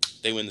hardpoint,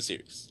 they win the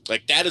series.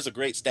 Like, that is a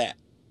great stat.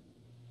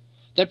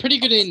 They're pretty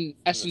good in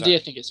S&D, I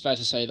think it's fair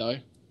to say, though.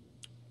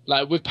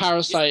 Like, with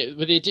Parasite,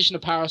 with the addition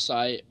of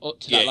Parasite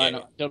to that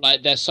lineup, I feel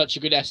like they're such a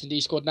good S&D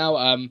squad now.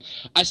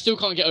 I still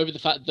can't get over the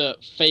fact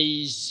that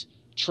FaZe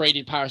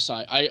traded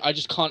Parasite. I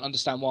just can't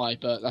understand why,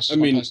 but that's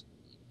just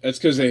that's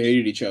because they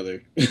hated each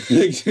other.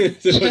 They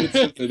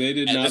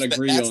did not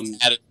agree on...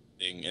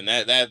 And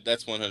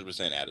that's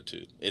 100%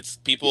 attitude. It's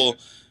people.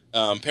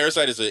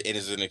 Parasite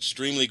is an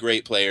extremely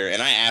great player,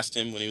 and I asked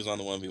him when he was on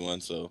the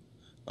 1v1, so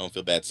I don't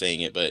feel bad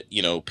saying it. But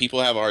you know,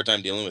 people have a hard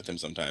time dealing with him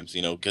sometimes.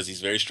 You know, because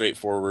he's very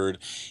straightforward,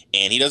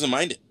 and he doesn't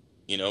mind it.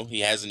 You know,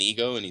 he has an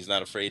ego, and he's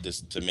not afraid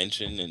to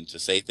mention and to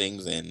say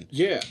things. And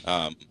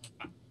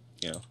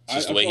you know, it's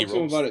just the way he rolls. I talked to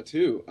him about it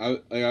too.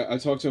 I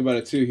talked to him about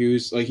it too. He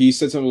was like, he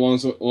said something along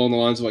the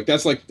lines of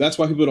that's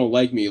why people don't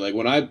like me. Like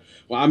when I'm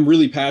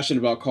really passionate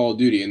about Call of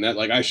Duty, and that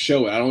like I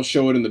show it. I don't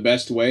show it in the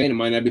best way, and it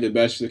might not be the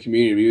best for the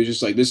community. But he was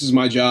just like, this is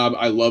my job.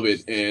 I love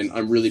it, and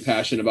I'm really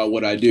passionate about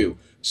what I do.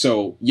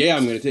 So yeah,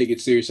 I'm gonna take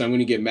it seriously. I'm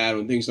gonna get mad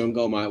when things don't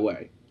go my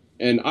way,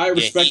 and I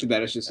respected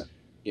that. It's just,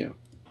 you know.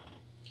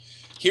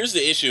 Here's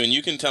the issue, and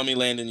you can tell me,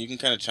 Landon. You can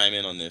kind of chime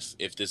in on this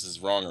if this is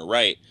wrong or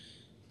right.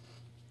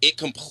 It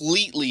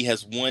completely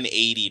has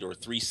 180'd or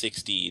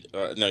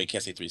 360'd. No, you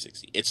can't say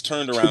 360. It's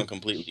turned around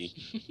completely.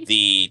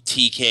 The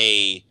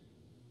TK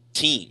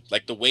team,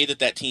 like the way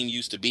that team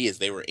used to be, is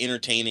they were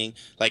entertaining.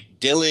 Like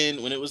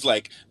Dylan, when it was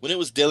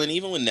Dylan,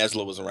 even when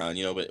Neslo was around,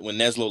 you know. But when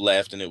Neslo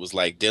left, and it was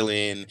like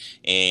Dylan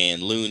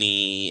and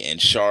Looney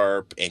and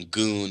Sharp and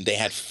Goon, they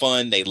had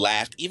fun. They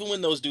laughed. Even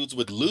when those dudes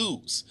would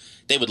lose,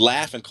 they would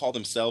laugh and call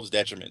themselves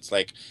detriments.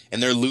 Like,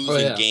 and they're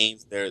losing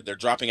games. They're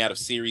dropping out of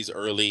series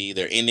early.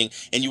 They're ending.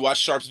 And you watch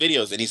Sharp's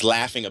videos, and he's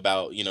laughing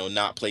about, you know,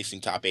 not placing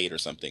top 8 or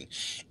something.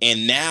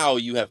 And now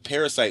you have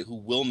Parasite, who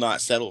will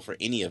not settle for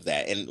any of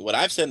that. And what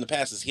I've said in the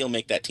past is he'll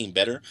make that team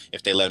better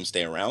if they let him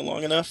stay around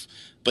long enough.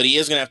 But he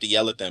is gonna have to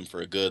yell at them for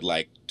a good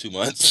like 2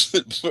 months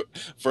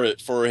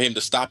for him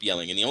to stop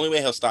yelling. And the only way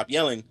he'll stop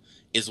yelling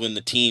is when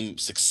the team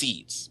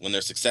succeeds, when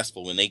they're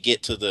successful, when they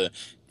get to the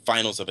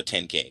finals of a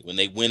 10K, when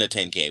they win a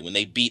 10K, when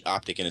they beat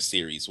Optic in a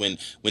series, when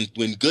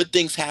good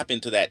things happen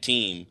to that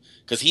team,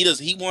 because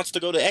he wants to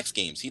go to X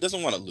Games. He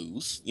doesn't want to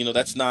lose. You know,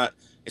 it's not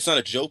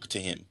a joke to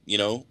him, you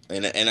know.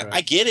 And right.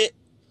 I get it.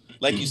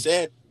 Like you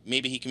said,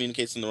 maybe he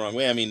communicates in the wrong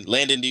way. I mean,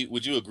 Landon,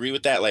 would you agree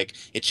with that? Like,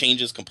 it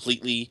changes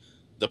completely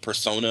the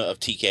persona of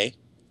TK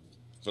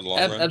for the long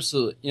run?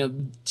 Absolutely. You know,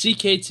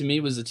 TK to me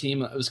was a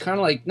team. It was kind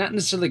of like, not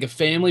necessarily like a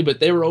family, but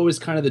they were always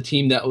kind of the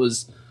team that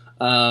was,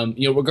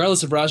 you know,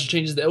 regardless of roster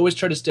changes, they always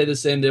try to stay the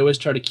same. They always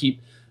try to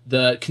keep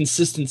the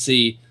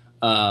consistency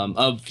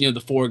of, you know, the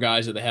 4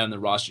 guys that they have in the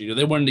roster. You know,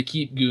 they wanted to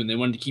keep Goon, they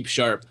wanted to keep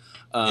Sharp.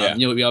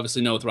 You know, we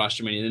obviously know with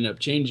roster mania it ended up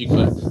changing,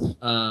 but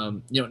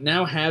you know,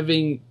 now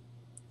having,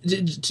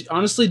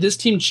 honestly, this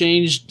team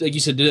changed, like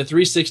you said, did a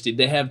 360.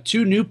 They have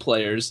 2 new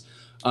players,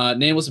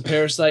 Nameless and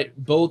Parasite.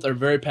 Both are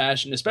very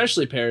passionate,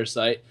 especially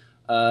Parasite,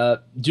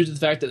 due to the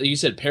fact that, like you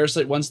said,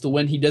 Parasite wants to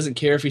win. He doesn't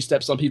care if he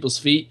steps on people's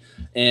feet.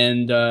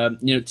 And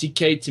you know,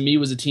 TK to me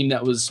was a team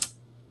that was,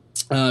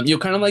 you know,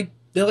 kind of like,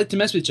 they like to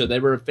mess with each other. They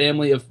were a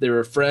family, they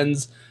were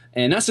friends.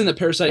 And not saying that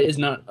Parasite is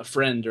not a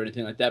friend or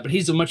anything like that, but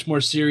he's a much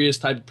more serious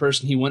type of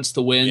person. He wants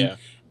to win,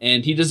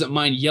 and he doesn't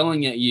mind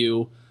yelling at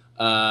you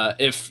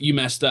if you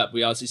messed up.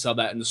 We obviously saw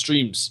that in the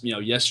streams, you know,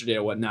 yesterday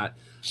or whatnot,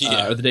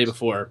 or the day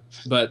before.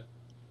 But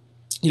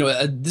you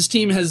know, this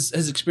team has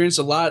experienced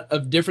a lot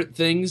of different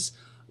things.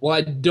 While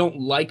I don't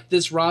like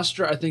this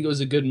roster, I think it was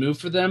a good move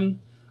for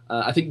them.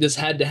 I think this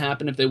had to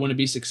happen if they want to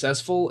be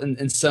successful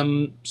in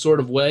some sort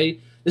of way.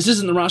 This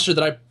isn't the roster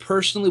that I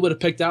personally would have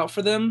picked out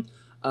for them,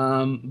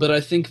 but I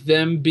think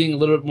them being a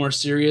little bit more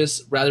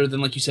serious rather than,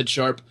 like you said,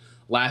 Sharp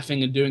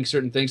laughing and doing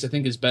certain things, I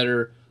think is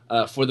better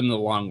for them in the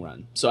long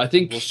run. So I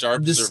think will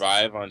Sharp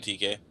survive on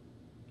TK?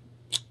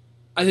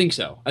 I think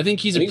so. I think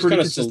he's a pretty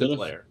consistent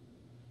player.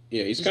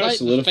 Yeah, he's kind of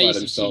solidified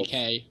himself.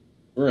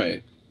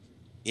 Right.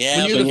 Yeah,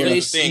 when you're but the here's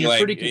face, the thing, you're like,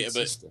 pretty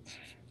consistent.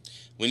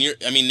 When you're,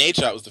 I mean,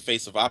 Nadeshot was the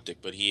face of Optic,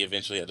 but he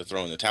eventually had to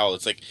throw in the towel.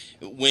 It's like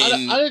when I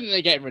don't think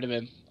they're getting rid of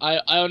him. I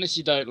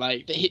honestly don't.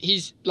 Like,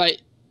 he's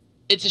like,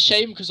 it's a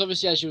shame because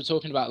obviously, as you were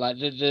talking about, like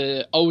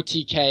the old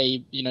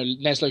TK, you know,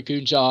 Neslo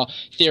Gunjar,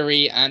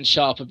 Theory, and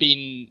Sharp have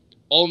been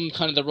on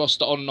kind of the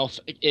roster on and off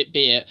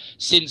it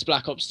since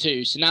Black Ops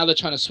 2. So now they're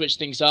trying to switch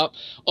things up.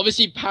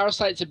 Obviously,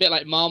 Parasite's a bit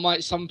like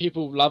Marmite. Some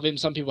people love him,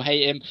 some people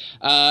hate him.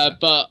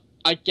 But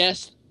I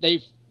guess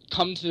they've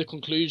come to the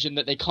conclusion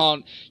that they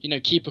can't, you know,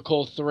 keep a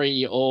core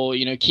 3 or,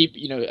 you know, keep,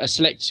 you know, a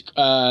select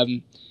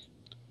amount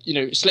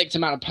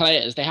of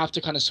players. They have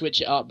to kind of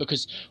switch it up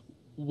because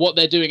what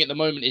they're doing at the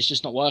moment is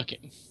just not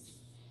working.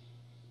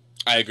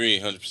 I agree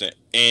 100%.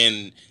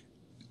 And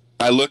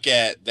I look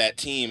at that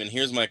team, and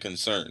here's my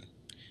concern.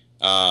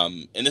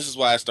 And this is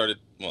why I started.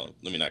 Well,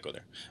 let me not go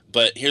there.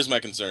 But here's my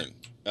concern.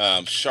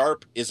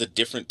 Sharp is a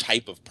different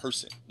type of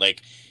person.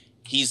 Like,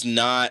 he's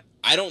not.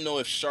 I don't know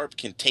if Sharp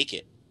can take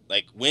it.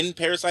 Like, when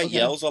Parasite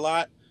yells a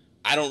lot,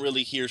 I don't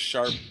really hear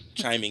Sharp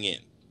chiming in.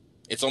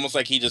 It's almost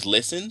like he just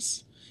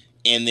listens,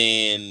 and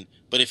then.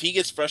 But if he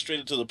gets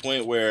frustrated to the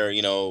point where,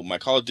 you know, my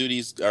Call of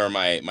Duty's or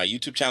my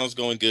YouTube channel's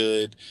going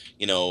good,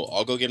 you know,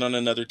 I'll go get on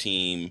another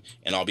team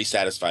and I'll be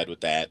satisfied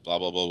with that, blah,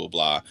 blah, blah, blah,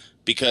 blah.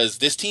 Because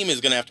this team is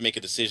going to have to make a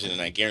decision,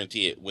 and I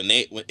guarantee it.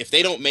 If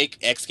they don't make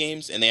X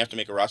Games and they have to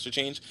make a roster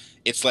change,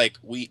 it's like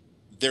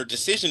their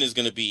decision is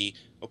going to be,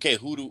 okay,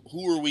 who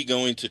are we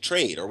going to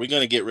trade? Are we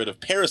going to get rid of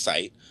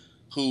Parasite,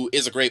 who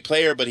is a great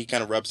player, but he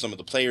kind of rubs some of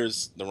the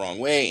players the wrong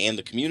way and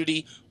the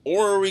community?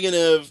 Or are we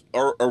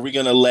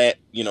gonna let,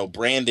 you know,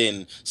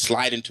 Brandon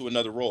slide into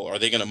another role? Are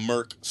they gonna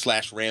Merc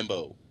 /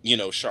 Rambo, you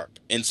know, Sharp?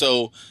 And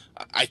so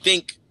I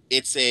think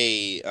it's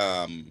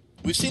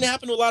we've seen it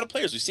happen to a lot of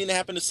players. We've seen it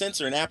happen to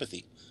Censor and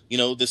Apathy. You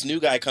know, this new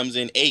guy comes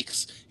in,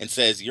 Aches, and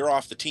says, "You're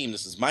off the team.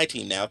 This is my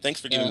team now. Thanks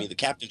for giving me the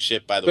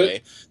captainship, by the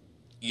way."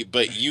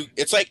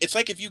 It's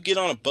like if you get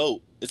on a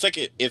boat. It's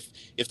like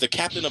if the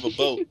captain of a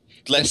boat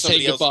lets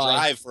somebody else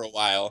drive for a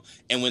while,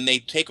 and when they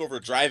take over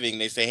driving,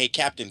 they say, "Hey,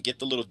 captain, get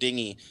the little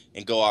dinghy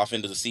and go off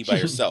into the sea by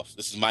yourself.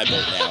 This is my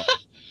boat now."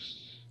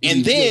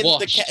 And then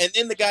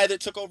the guy that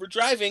took over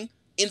driving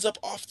ends up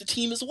off the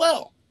team as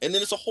well. And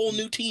then it's a whole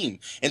new team.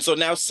 And so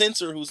now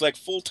Censor, who's like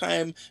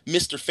full-time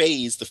Mr.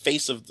 FaZe, the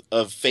face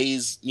of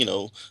FaZe, you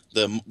know,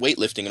 the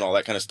weightlifting and all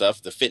that kind of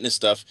stuff, the fitness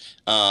stuff,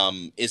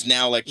 is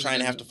now like trying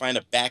to have to find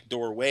a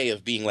backdoor way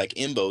of being like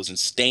Imbos and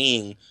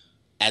staying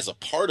as a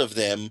part of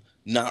them,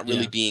 not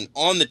really being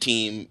on the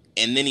team.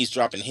 And then he's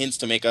dropping hints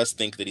to make us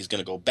think that he's going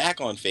to go back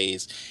on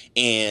FaZe.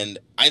 And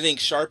I think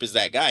Sharp is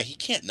that guy. He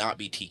can't not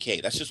be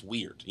TK. That's just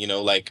weird. You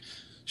know, like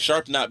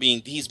Sharp not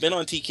being, he's been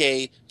on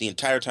TK the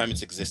entire time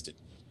it's existed.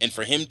 And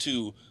for him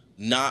to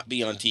not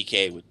be on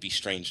TK would be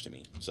strange to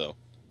me. So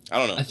I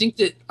don't know.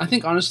 I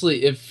think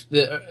honestly, if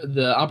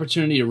the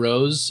opportunity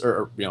arose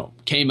or you know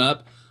came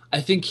up, I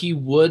think he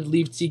would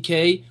leave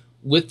TK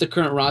with the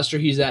current roster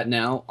he's at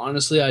now.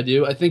 Honestly, I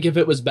do. I think if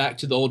it was back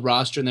to the old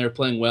roster and they were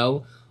playing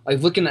well, like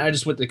I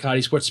just went to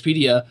Kadi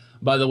Sportspedia,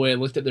 by the way, I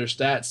looked at their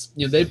stats.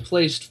 You know, they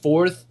placed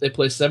 4th, they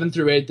placed 7th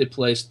through 8th, they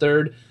placed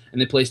 3rd, and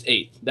they placed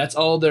 8th. That's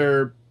all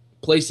their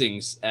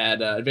placings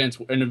at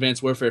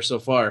Advanced Warfare so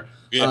far.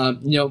 Yeah.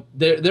 You know,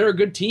 they're a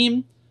good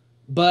team,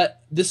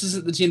 but this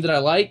isn't the team that I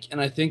like.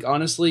 And I think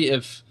honestly,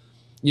 if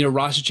you know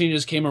roster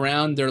changes came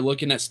around, they're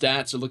looking at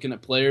stats, they're looking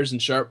at players, and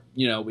Sharp,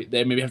 you know,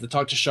 they maybe have to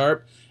talk to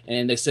Sharp,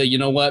 and they say, you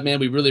know what, man,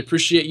 we really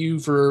appreciate you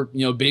for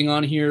you know being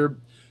on here,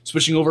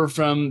 switching over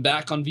from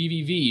back on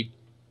VVV.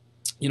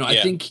 You know,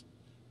 I think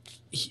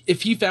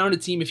if he found a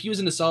team, if he was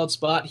in a solid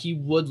spot, he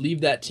would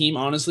leave that team.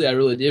 Honestly, I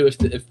really do.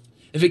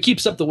 If it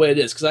keeps up the way it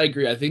is, because I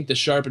agree, I think the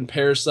Sharp and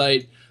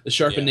Parasite, the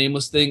Sharp and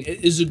Nameless thing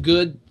is a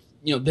good,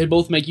 you know, they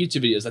both make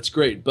YouTube videos. That's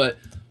great. But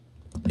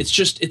it's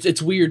just,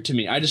 it's weird to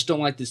me. I just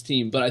don't like this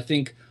team. But I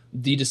think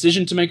the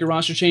decision to make a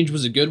roster change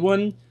was a good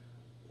one.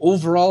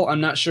 Overall, I'm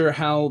not sure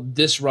how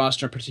this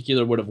roster in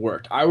particular would have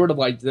worked. I would have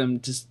liked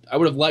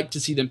to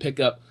see them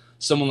pick up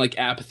someone like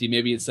Apathy,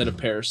 maybe instead of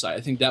Parasite.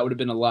 I think that would have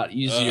been a lot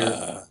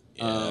easier.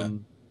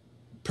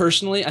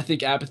 Personally, I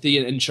think Apathy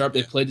and Sharp,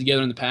 they've played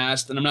together in the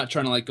past, and I'm not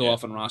trying to like go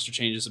off on roster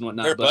changes and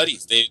whatnot. They're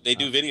buddies. They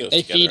do videos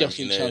they together. Feed off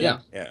each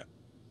other. Yeah.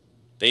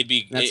 They'd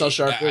be. That's how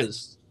Sharp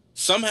is.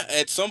 Somehow,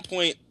 at some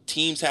point,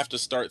 teams have to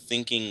start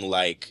thinking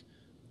like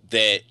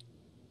that.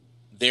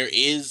 There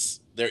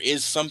is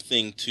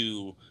something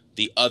to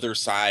the other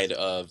side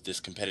of this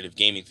competitive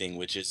gaming thing,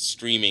 which is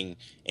streaming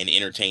and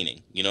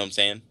entertaining. You know what I'm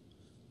saying?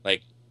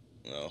 Like,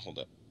 hold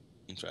up.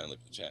 I'm trying to look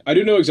at the chat. I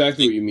do know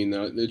exactly what you mean,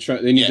 though.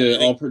 They need to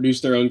all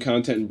produce their own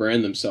content and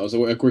brand themselves.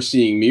 Like we're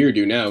seeing Mir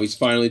do now. He's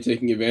finally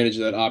taking advantage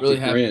of that Optic Really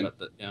happy brand. about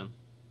that, yeah.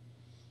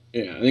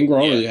 Yeah, I think we're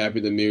all really happy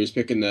that Mir's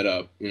picking that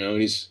up. You know,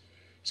 and he's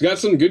got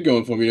something good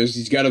going for him. You know,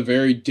 he's got a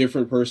very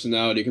different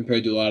personality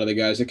compared to a lot of the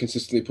guys that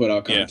consistently put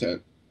out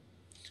content.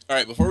 All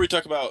right, before we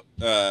talk about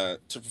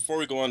before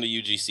we go on to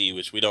UGC,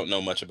 which we don't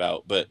know much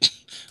about, but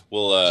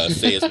we'll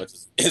say as much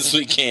as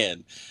we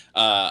can.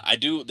 I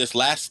do this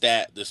last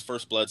stat, this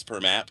first bloods per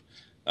map.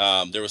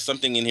 There was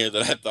something in here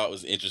that I thought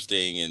was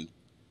interesting, and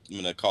I'm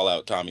gonna call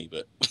out Tommy,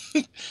 but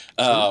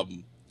I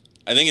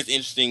think it's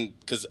interesting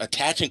because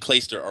Attach and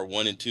Clayster are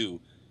 1 and 2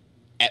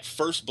 at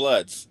first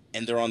bloods,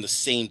 and they're on the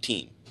same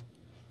team.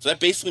 So that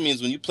basically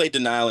means when you play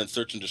Denial and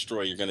Search and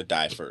Destroy, you're gonna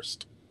die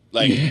first.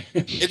 Like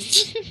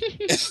it's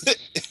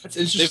that's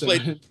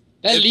interesting.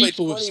 They're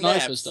lethal with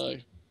snipers, though.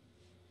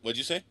 What'd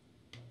you say?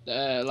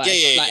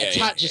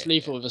 Attach is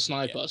lethal with a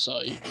sniper,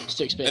 so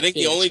STiKS. I think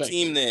the only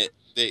team that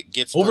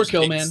gets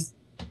overkill, man.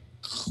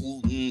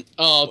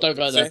 Oh, don't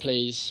go there,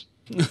 please.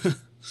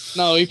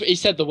 No, he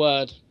said the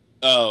word.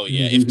 Oh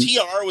yeah, if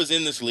TR was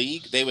in this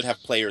league, they would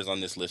have players on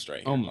this list right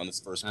here, on this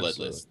first blood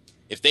list.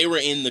 If they were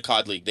in the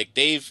COD league,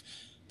 those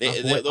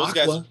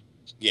guys.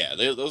 Yeah,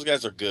 those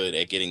guys are good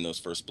at getting those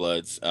first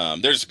bloods.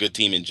 They're just a good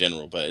team in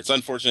general, but it's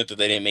unfortunate that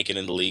they didn't make it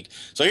in the league.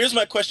 So here's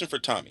my question for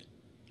Tommy.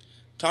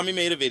 Tommy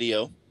made a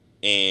video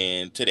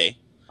today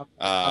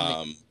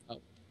about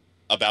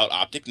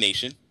Optic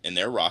Nation and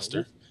their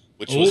roster,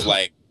 which was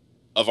like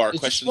of our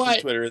questions on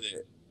Twitter.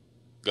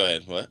 Go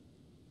ahead. What?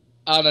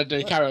 Oh no,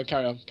 carry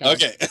on.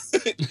 Okay.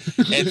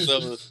 And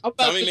so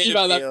Tommy made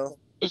a video.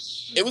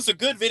 It was a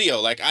good video.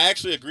 Like I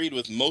actually agreed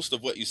with most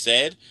of what you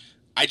said.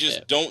 I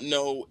just don't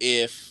know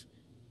if.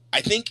 I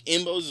think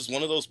Imbos is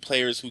one of those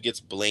players who gets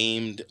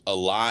blamed a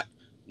lot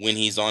when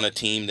he's on a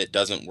team that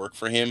doesn't work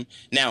for him.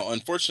 Now,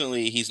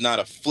 unfortunately, he's not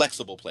a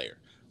flexible player.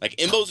 Like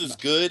Imbos is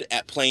good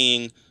at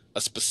playing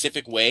a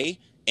specific way,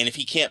 and if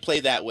he can't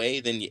play that way,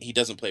 then he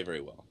doesn't play very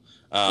well.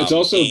 It's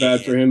also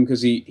bad for him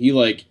because he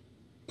like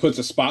puts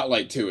a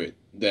spotlight to it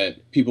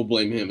that people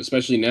blame him,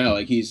 especially now.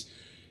 Like he's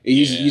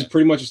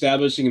pretty much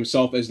establishing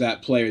himself as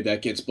that player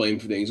that gets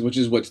blamed for things, which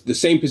is what the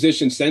same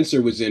position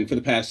Sensor was in for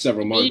the past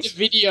several months. Made a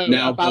video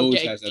now about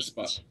Bose has that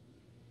spot.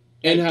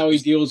 And how he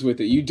deals with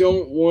it. You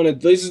don't want to.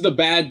 This is the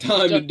bad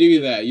time to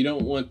do that. You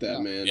don't want that,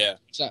 man. Yeah.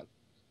 Exactly.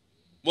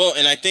 Well,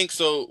 and I think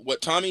so.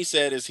 What Tommy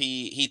said is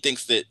he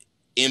thinks that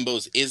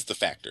Imbos is the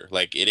factor.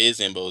 Like it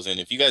is Imbos, and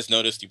if you guys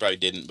noticed, you probably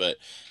didn't, but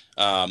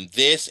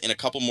this and a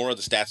couple more of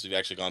the stats we've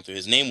actually gone through.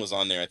 His name was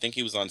on there. I think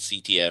he was on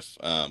CTF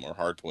or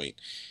Hardpoint.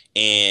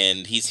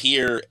 And he's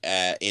here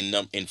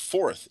in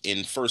fourth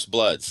in First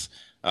Bloods,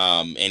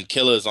 and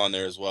Killa is on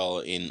there as well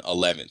in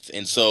 11th.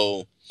 And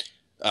so,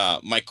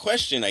 my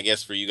question, I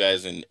guess, for you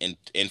guys and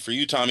for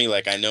you, Tommy,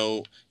 like I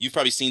know you've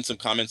probably seen some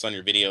comments on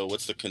your video.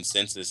 What's the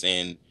consensus?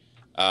 And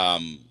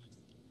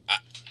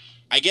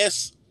I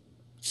guess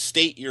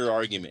state your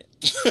argument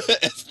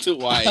as to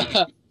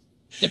why.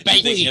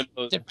 Debate.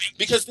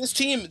 Because this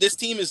team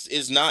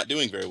is not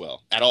doing very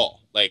well at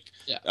all. Like,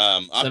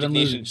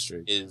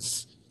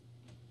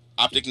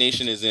 Optic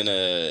Nation is in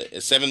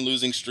a 7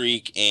 losing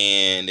streak,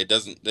 and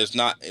there's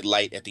not a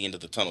light at the end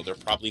of the tunnel. They're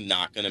probably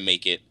not going to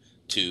make it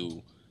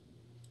to.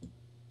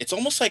 It's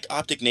almost like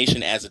Optic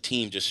Nation as a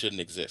team just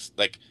shouldn't exist.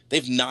 Like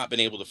they've not been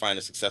able to find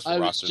a successful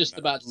roster. I was just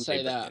about to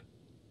say that.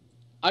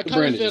 I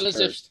kind of feel as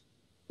if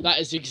that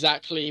is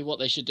exactly what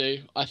they should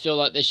do. I feel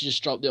like they should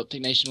just drop the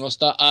Optic Nation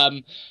roster.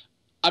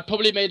 I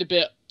probably made a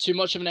bit too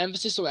much of an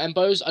emphasis on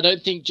Embos. I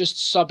don't think just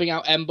subbing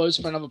out Embos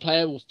for another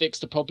player will fix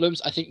the problems.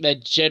 I think their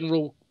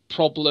general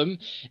problem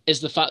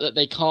is the fact that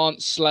they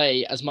can't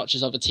slay as much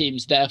as other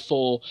teams.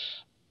 Therefore,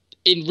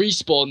 in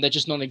respawn, they're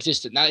just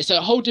non-existent. Now, it's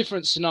a whole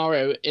different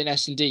scenario in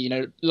S&D. You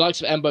know, the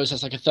likes of Embos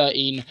has like a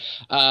 13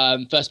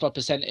 first blood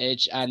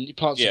percentage, and you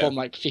plants the bomb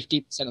like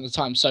 50% of the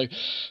time. So,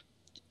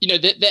 you know,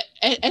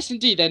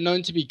 S&D, they're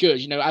known to be good.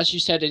 You know, as you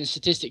said in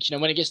statistics, you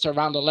know, when it gets to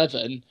round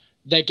 11,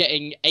 they're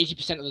getting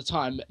 80% of the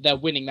time they're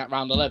winning that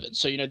round 11.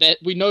 So, you know,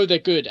 we know they're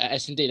good at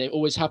S&D. They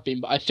always have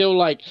been. But I feel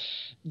like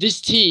this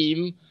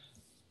team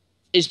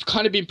is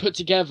kind of being put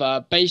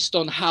together based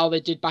on how they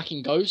did back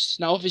in Ghosts.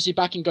 Now, obviously,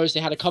 back in Ghosts, they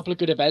had a couple of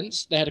good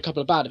events. They had a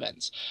couple of bad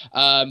events.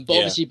 But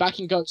obviously, back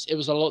in Ghosts, it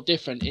was a lot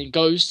different. In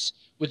Ghosts,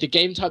 with the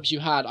game types you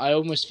had, I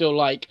almost feel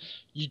like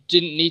you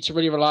didn't need to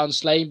really rely on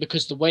slaying,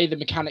 because the way the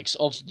mechanics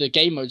of the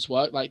game modes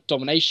work, like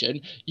domination,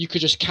 you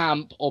could just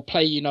camp or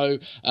play, you know,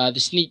 the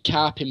sneak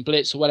cap in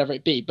Blitz or whatever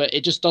it be. But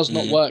it just does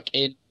not work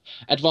in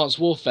Advanced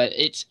Warfare.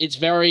 It's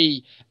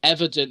very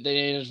evident that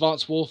in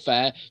Advanced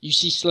Warfare, you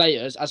see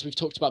Slayers, as we've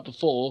talked about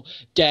before,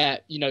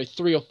 get, you know,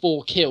 3 or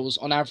 4 kills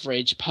on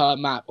average per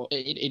map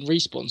in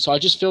respawn. So I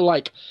just feel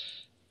like,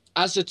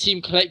 as a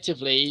team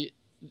collectively,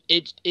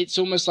 it's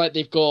almost like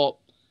they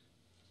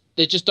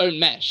just don't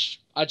mesh.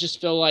 I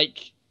just feel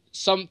like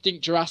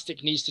something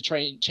drastic needs to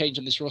change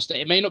on this roster.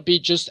 It may not be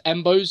just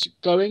Embos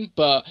going,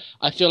 but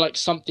I feel like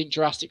something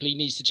drastically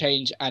needs to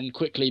change, and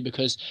quickly,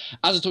 because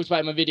as I talked about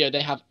in my video,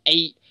 they have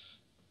 8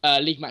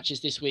 league matches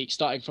this week,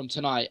 starting from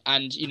tonight.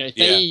 And if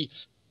they,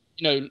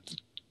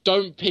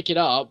 don't pick it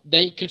up,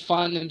 they could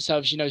find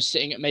themselves,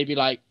 sitting at maybe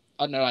like,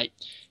 I don't know, like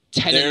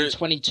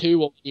 10-22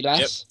 or less.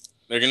 Yep.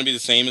 They're going to be the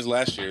same as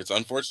last year. It's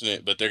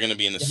unfortunate, but they're going to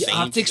be in the same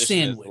optic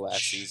position sandwich as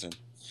last season.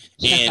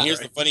 And here's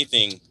the funny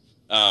thing.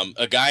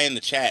 A guy in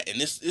the chat,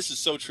 and this is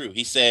so true.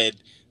 He said,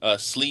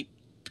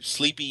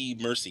 Sleepy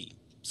Mercy,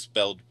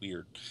 spelled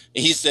weird.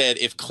 He said,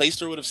 if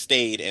Clayster would have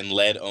stayed and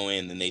led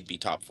ON, then they'd be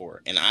top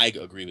 4. And I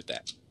agree with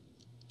that.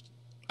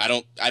 I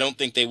don't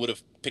think they would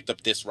have picked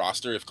up this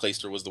roster if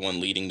Clayster was the one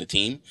leading the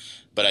team,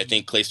 but I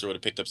think Clayster would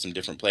have picked up some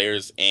different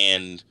players,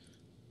 and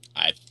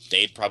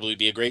they'd probably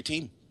be a great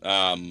team.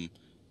 I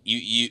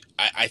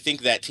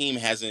think that team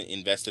hasn't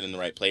invested in the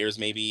right players.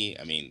 Maybe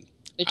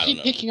they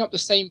keep picking up the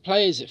same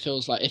players. It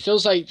feels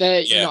like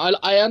they're.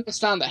 I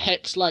understand that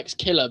Hex likes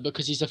Killer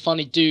because he's a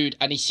funny dude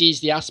and he sees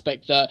the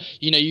aspect that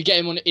you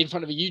get him in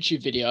front of a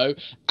YouTube video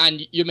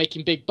and you're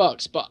making big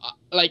bucks. But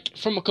like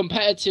from a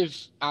competitive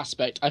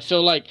aspect, I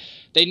feel like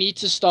they need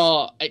to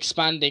start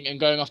expanding and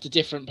going after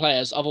different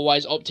players.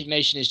 Otherwise, Optic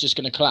Nation is just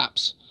going to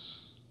collapse.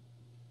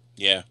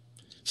 Yeah.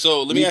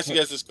 So let me ask you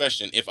guys this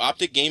question: if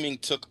Optic Gaming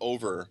took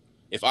over,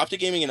 if Optic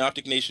Gaming and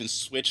Optic Nation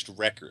switched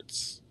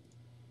records,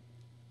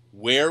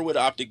 where would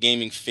Optic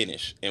Gaming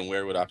finish and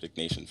where would Optic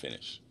Nation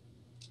finish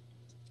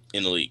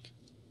in the league? Do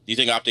you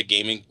think Optic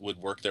Gaming would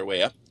work their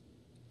way up?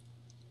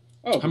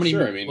 Oh, how many?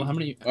 Sure. How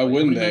many? Why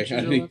wouldn't they?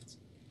 I think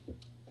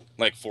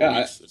like 4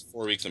 weeks. There's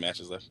 4 weeks of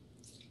matches left.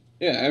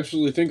 Yeah, I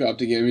absolutely think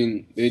Optic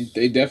Gaming.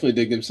 They definitely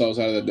dig themselves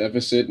out of the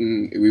deficit,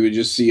 and we would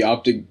just see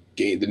the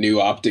new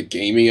Optic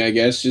Gaming, I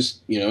guess,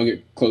 just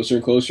get closer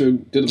and closer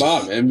to the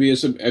bottom.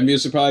 Envious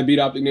would probably beat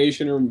Optic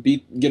Nation or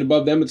get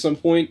above them at some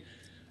point.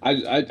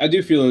 I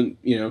do feel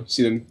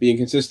see them being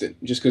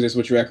consistent. Just because they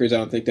switch records, I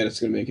don't think that it's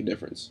going to make a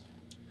difference.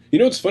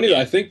 It's funny though.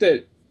 I think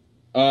that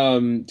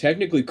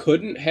technically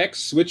couldn't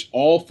Hex switch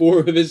all 4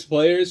 of his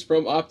players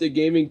from Optic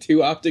Gaming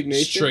to Optic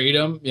Nation? Straight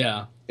them,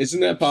 yeah. Isn't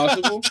that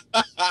possible?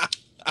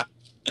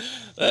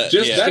 That's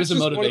just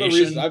one of the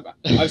reasons.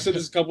 I've said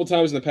this a couple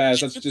times in the past.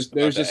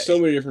 There's just so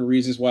many different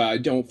reasons why I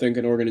don't think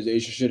an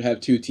organization should have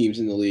 2 teams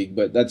in the league,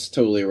 but that's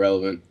totally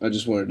irrelevant. I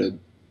just wanted to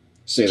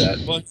say that.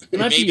 Well, it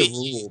might be a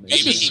rule.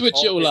 Let's just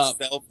switch it all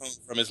up. Cell phone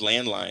from his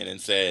landline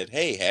and said,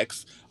 "Hey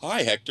Hex,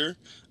 hi Hector.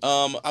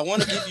 I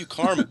want to give you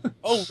karma."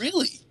 "Oh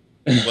really?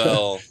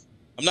 Well,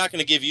 I'm not going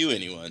to give you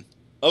anyone."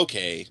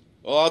 "Okay.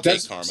 Well, I'll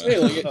take karma."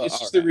 It's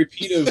just the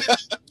repeat of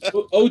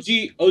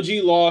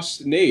OG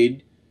lost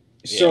Nade.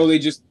 So they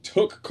just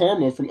took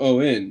karma from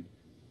ON,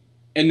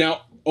 and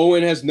now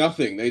ON has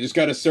nothing. They just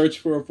got to search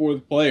for a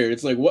 4th player.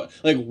 It's like what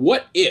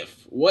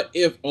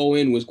if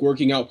ON was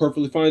working out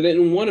perfectly fine? They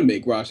didn't want to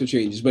make roster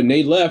changes, but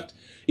Nate left.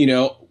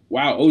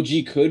 Wow,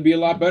 OG could be a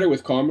lot better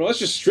with karma. Let's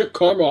just strip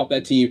karma off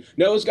that team.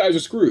 Now those guys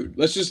are screwed.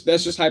 That's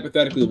just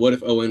hypothetically what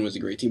if ON was a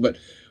great team, but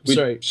we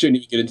shouldn't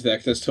even get into that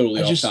because that's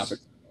totally off topic.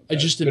 I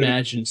just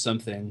imagined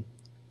something.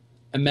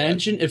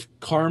 Imagine if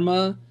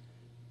Karma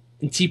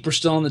and Teep were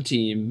still on the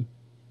team.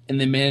 And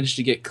they managed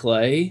to get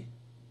Clay.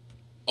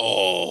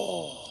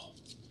 Oh,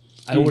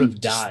 I would have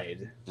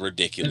died.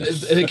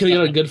 Ridiculous. And they could have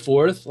got a good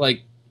 4th.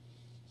 Like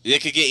they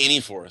could get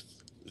any 4th.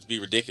 It'd be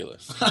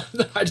ridiculous.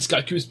 I just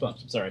got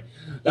goosebumps. I'm sorry.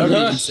 That would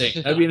be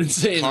insane. That'd be an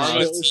insane.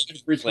 Karma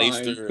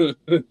Clayster.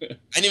 I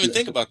didn't even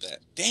think about that.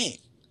 Dang.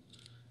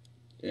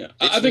 Yeah,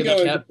 I think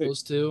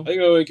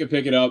Owen can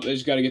pick it up. They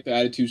just got to get the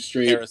attitude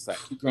straight,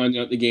 grind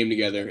out the game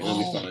together, and they'll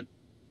be fine.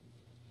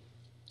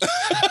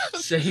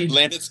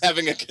 Landon's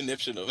having a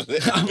conniption over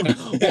there.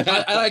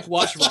 I like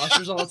watch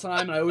rosters all the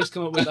time, and I always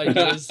come up with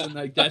ideas, and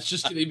like that's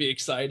just getting me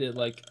excited.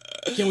 Like,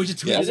 can't wait to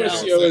tweet it out. I want to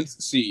see Owen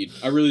succeed.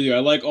 I really do. I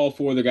like all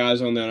 4 of the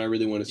guys on that. And I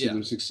really want to see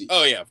them succeed.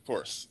 Oh yeah, of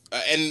course.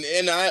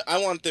 And I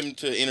want them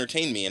to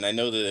entertain me, and I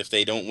know that if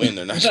they don't win,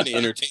 they're not going to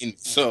entertain me.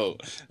 So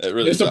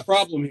there's a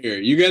problem here.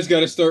 You guys got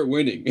to start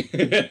winning.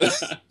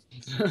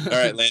 All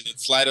right, Landon,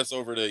 slide us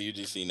over to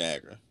UGC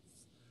Niagara.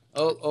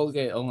 Oh,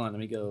 okay. Hold on. Let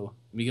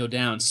me go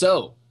down.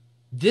 So.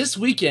 This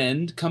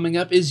weekend coming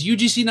up is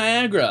UGC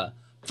Niagara.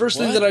 First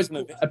thing that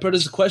I put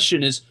as a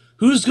question is,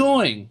 who's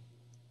going?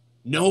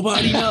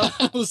 Nobody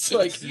knows.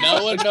 Like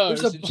no one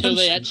knows until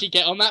they actually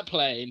get on that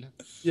plane.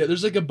 Yeah,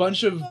 there's like a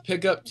bunch of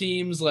pickup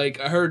teams.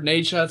 Like I heard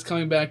Nadeshot's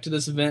coming back to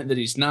this event that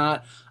he's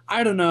not.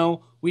 I don't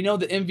know. We know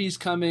that Envy's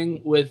coming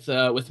with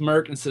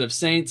Merc instead of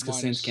Saints because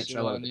Saints can't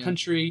travel out of the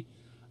country.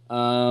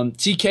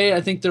 TK,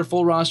 I think their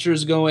full roster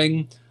is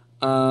going.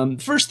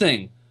 First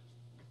thing.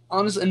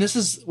 Honestly, and this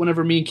is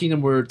whenever me and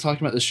Kingdom were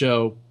talking about the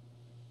show,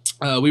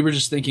 we were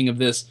just thinking of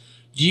this.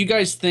 Do you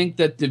guys think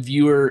that the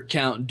viewer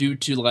count, due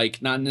to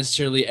like not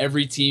necessarily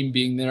every team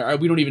being there,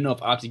 we don't even know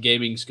if Optic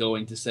Gaming's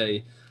going to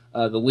say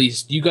the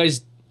least. Do you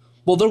guys?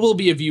 Well, there will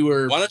be a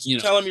viewer. Why don't you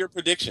tell them your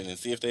prediction and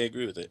see if they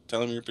agree with it? Tell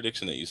them your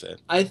prediction that you said.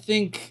 I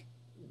think.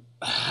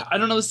 I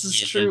don't know if this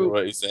is true.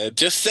 What you said?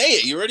 Just say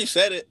it. You already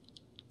said it,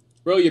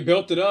 bro. You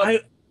built it up.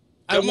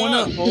 I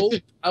want to hope.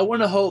 I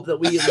want to hope that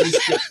we at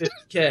least get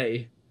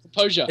 50K.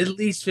 Composure. At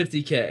least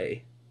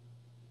 50K.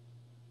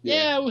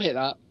 Yeah, we'll hit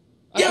that.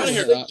 I want to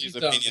hit hear that. his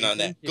opinion on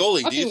that. Yeah.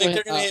 Goalie, I do you think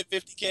think we'll they're hit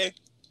going to hit 50K?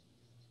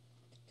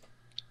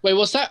 Wait,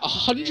 what's that?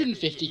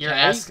 150K? You're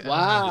asking-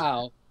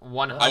 Wow. I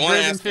wanna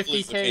ask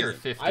Goalie's 150K or opinion.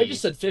 50? I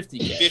just said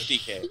 50K.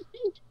 50K.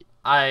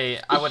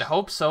 I would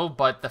hope so,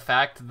 but the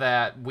fact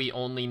that we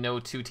only know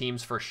 2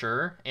 teams for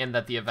sure and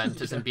that the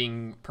event isn't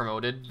being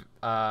promoted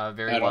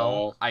very At well,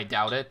 all. I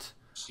doubt it.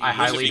 I Where's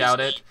highly the doubt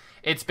fees? it.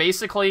 It's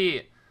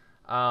basically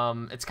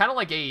it's kind of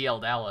like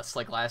AEL Dallas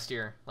like last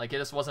year. Like it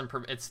just wasn't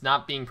it's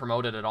not being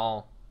promoted at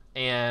all.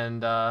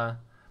 And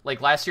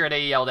like last year at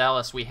AEL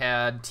Dallas we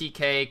had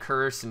TK,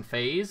 Curse and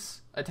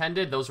FaZe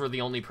attended. Those were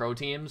the only pro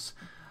teams.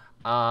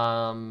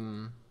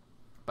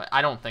 But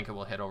I don't think it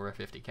will hit over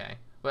 50K.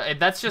 But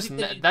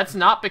that's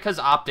not because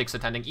Optic's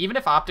attending. Even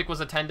if Optic was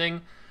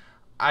attending,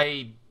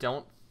 I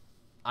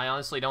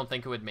honestly don't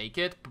think it would make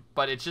it.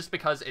 But it's just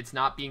because it's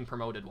not being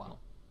promoted well.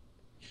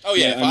 Oh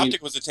yeah, Yeah, if I mean-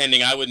 Optic was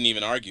attending, I wouldn't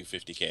even argue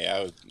 50K.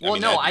 I would. Well,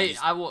 mean, no, that'd be easy.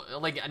 I will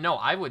no,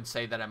 I would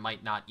say that it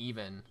might not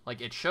even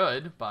it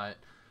should, but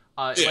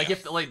like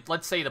if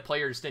let's say the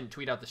players didn't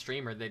tweet out the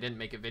stream or they didn't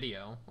make a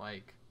video,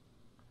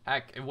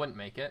 heck, it wouldn't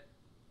make it.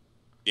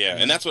 Yeah,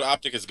 and that's what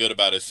Optic is good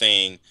about, is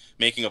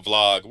making a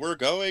vlog. We're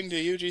going to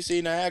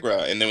UGC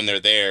Niagara, and then when they're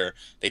there,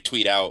 they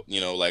tweet out,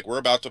 we're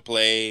about to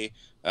play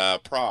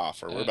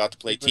Prof, or we're about to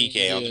play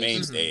TK on the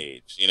main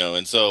stage,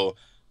 and so.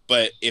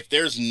 But if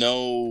there's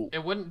no,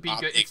 it wouldn't be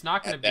good. Optic It's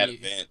not going at to that be.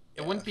 event,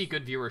 It wouldn't be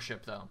good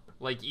viewership though.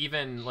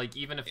 Even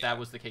if that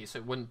was the case,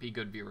 it wouldn't be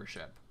good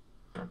viewership.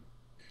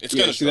 It's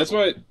Yeah, gonna. see, that's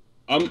why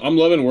I'm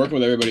loving working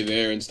with everybody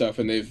there and stuff,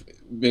 and they've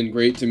been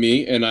great to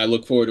me, and I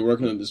look forward to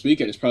working with them this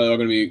weekend. It's probably all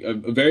going to be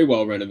a very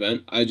well run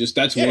event.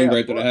 That's one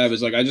gripe that I have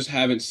is I just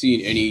haven't seen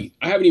any.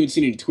 I haven't even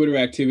seen any Twitter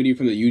activity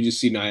from the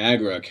UGC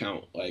Niagara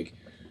account. Like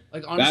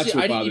Honestly, I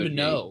didn't bothered even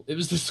me. know it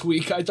was this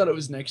week. I thought it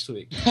was next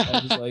week. I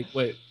was like,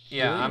 wait.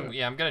 Yeah,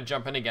 really? I'm gonna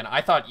jump in again.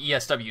 I thought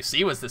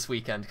ESWC was this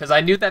weekend because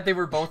I knew that they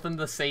were both in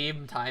the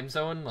same time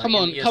zone. Come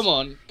on,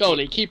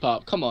 goalie, keep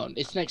up. Come on,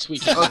 it's next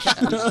weekend.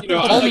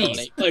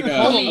 Homie,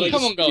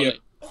 come on, goalie.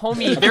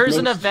 Homie, there's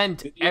an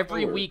event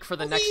every week for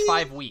the next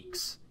 5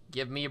 weeks.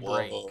 Give me a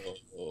break.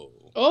 Whoa.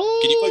 Oh,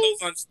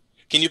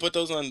 Can you put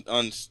those on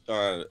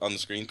the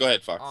screen? Go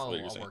ahead, Fox. Oh, What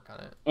you're I'll saying. work on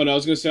it. Oh, no, I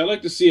was going to say, I'd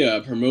like to see a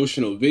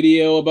promotional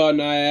video about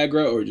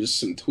Niagara or just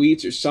some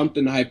tweets or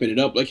something hyping it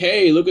up. Like,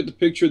 hey, look at the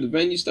picture of the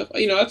venue stuff.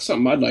 That's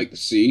something I'd like to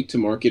see to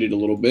market it a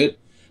little bit.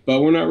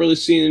 But we're not really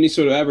seeing any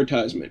sort of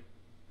advertisement.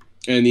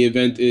 And the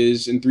event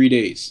is in 3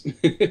 days.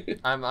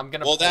 I'm going to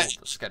pull the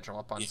schedule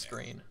up on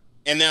screen.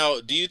 And now,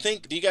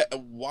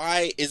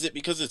 why is it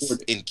because it's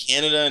in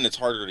Canada and it's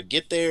harder to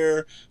get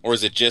there, or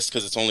is it just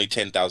because it's only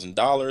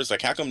 $10,000?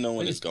 Like, how come no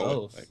one is going?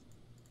 Both.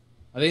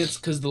 I think it's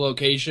because the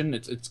location.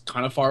 It's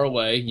kind of far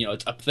away.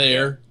 It's up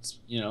there. It's,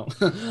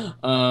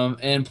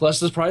 and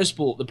plus the prize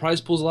pool. The prize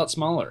pool is a lot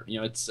smaller.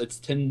 It's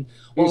 $10.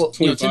 Well,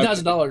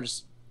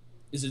 $10,000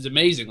 is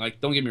amazing.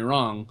 Like, don't get me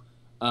wrong,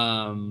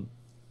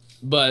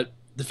 but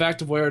the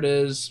fact of where it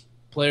is,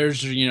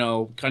 players are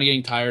kind of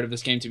getting tired of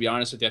this game. To be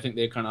honest with you, I think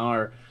they kind of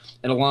are.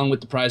 And along with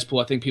the prize pool,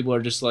 I think people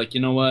are just like,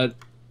 you know what,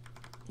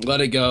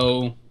 let it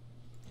go.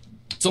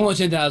 It's only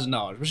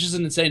 $10,000, which is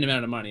an insane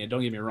amount of money. And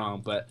don't get me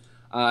wrong, but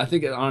I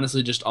think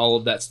honestly, just all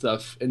of that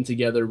stuff in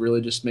together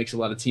really just makes a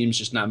lot of teams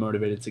just not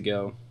motivated to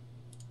go.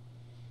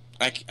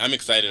 I'm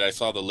excited. I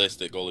saw the list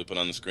that Goalie put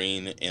on the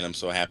screen, and I'm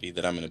so happy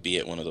that I'm going to be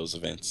at one of those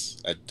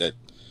events. That just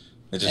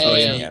makes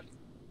me happy.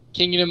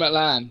 Kingdom at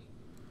LAN.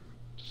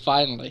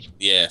 Finally.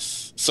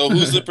 Yes. So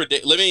who's the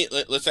predict?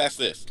 Let's ask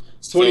this.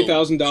 It's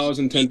 $20,000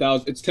 and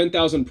 10,000. It's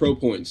 10,000 pro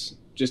points.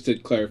 Just to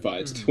clarify,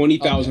 it's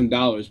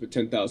 $20,000 with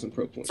 10,000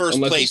 pro points. First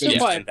place gets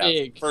quite $10,000.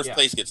 big. First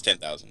place gets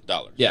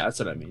 $10,000. Yeah, that's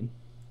what I mean.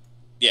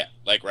 Yeah,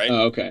 right.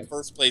 Oh, okay.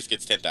 First place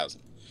gets 10,000.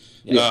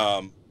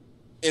 Yeah.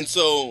 And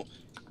so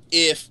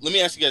let me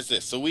ask you guys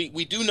this. So we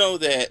do know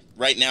that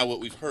right now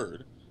what we've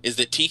heard is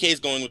that TK is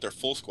going with their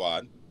full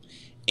squad,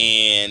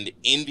 and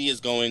Envy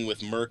is going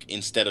with Merc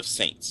instead of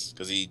Saints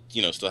because he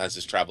still has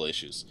his travel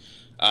issues.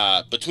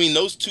 Between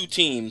those two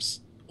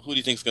teams, who do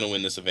you think is going to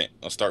win this event?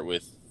 I'll start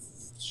with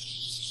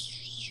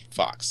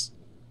Fox.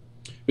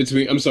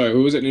 I'm sorry,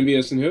 who was it?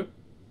 Envious and who?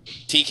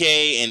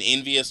 TK and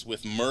Envious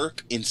with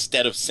Merc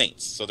instead of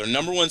Saints. So their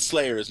number one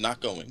Slayer is not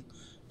going,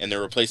 and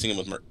they're replacing him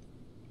with Merc,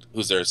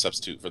 who's their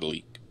substitute for the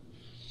league.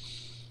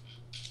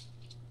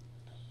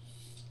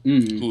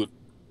 Who would...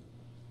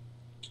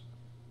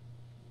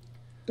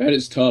 That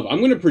is tough. I'm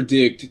going to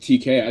predict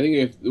TK. I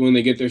think when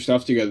they get their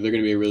stuff together, they're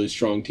going to be a really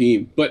strong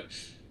team. But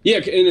yeah,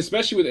 and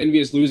especially with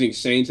Envious losing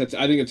Saints, I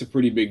think it's a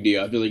pretty big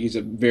deal. I feel like he's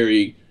a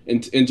very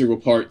integral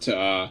part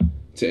to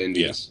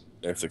Envious.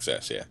 Yeah, their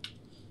success. Yeah,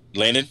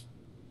 Landon.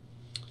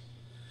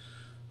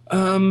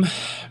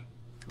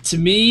 To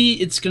me,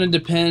 it's going to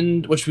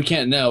depend, which we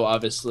can't know,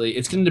 obviously.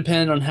 It's going to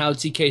depend on how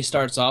TK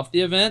starts off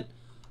the event.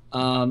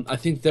 I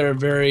think they're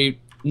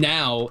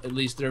now at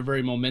least, they're a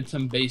very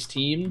momentum-based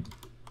team.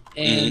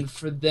 And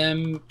for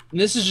them, and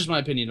this is just my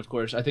opinion, of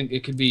course, I think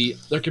there could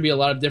be a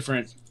lot of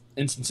different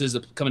instances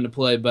that come into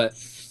play. But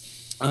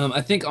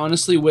I think,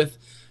 honestly, with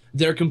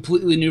their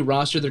completely new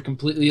roster, they're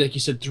completely, like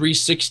you said,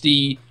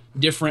 360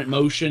 different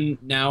motion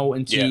now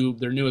into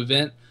their new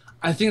event.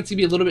 I think it's going to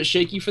be a little bit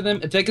shaky for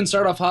them. If they can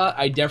start off hot,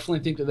 I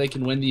definitely think that they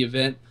can win the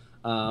event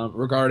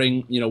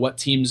regarding, what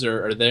teams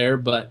are there.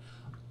 But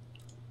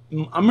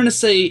I'm going to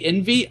say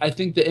Envy. I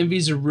think the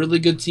Envy's a really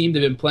good team.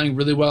 They've been playing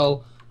really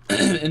well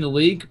in the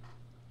league,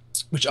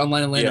 which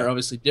online and lane are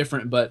obviously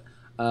different. But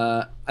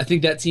I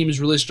think that team is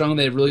really strong.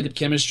 They have really good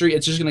chemistry.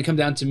 It's just going to come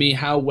down to me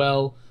how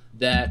well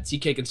that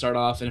TK can start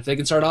off. And if they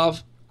can start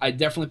off, I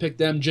definitely pick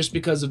them just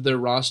because of their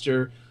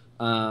roster.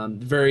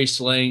 Very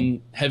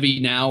slaying heavy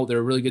now. They're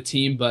a really good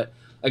team. But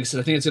like I said,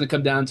 I think it's going to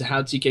come down to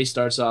how TK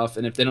starts off.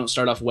 And if they don't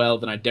start off well,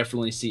 then I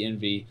definitely see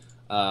Envy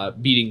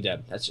beating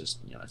them. That's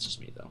just me,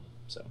 though.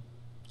 So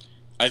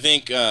I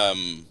think,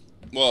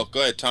 well,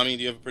 go ahead, Tommy.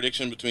 Do you have a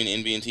prediction between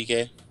Envy and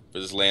TK for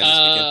this land this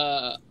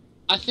weekend?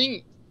 I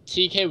think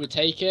TK would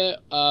take it.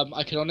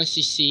 I could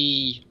honestly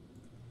see.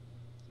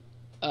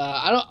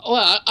 I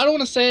don't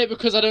want to say it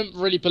because I don't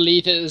really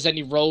believe that there's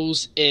any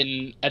roles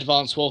in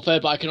Advanced Warfare,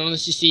 but I can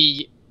honestly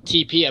see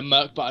TP and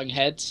Merc butting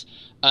heads.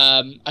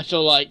 I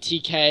feel like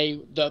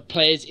TK, the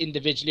players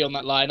individually on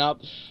that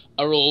lineup,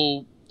 are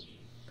all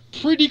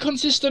pretty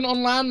consistent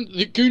on LAN.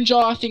 The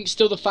Gunjar, I think, is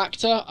still the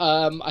factor.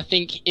 I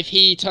think if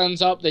he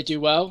turns up, they do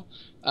well.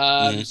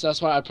 So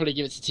that's why I'd probably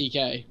give it to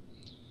TK.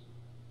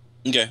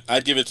 Okay,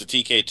 I'd give it to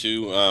TK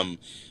too.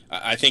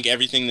 I think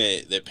everything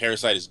that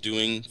Parasite is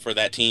doing for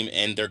that team,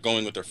 and they're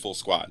going with their full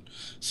squad.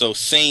 So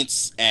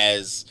Saints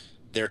as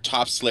their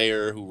top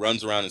slayer who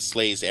runs around and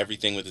slays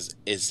everything with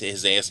his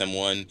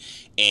ASM1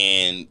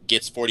 and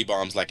gets 40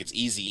 bombs like it's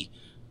easy,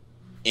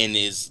 and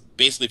is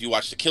basically, if you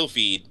watch the kill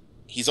feed,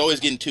 he's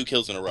always getting 2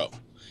 kills in a row.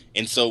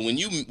 And so when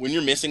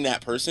you're missing that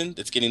person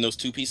that's getting those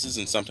 2 pieces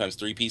and sometimes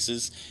 3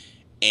 pieces,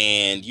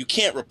 and you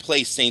can't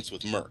replace Saints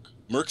with Merc.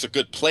 Merc's a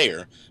good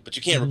player, but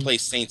you can't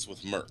replace Saints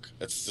with Merc.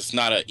 That's just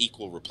not an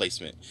equal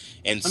replacement.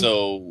 And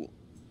so,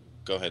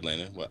 go ahead,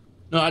 Landon. What?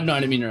 No, I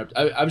didn't mean to interrupt.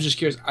 I was just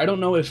curious. I don't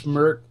know if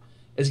Merc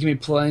is going to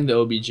be playing the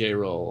OBJ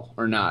role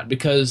or not,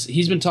 because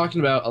he's been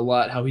talking about a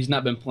lot how he's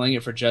not been playing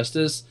it for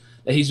Justice,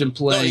 that he's been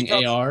playing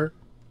AR.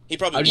 He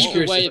probably I'm just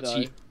won't.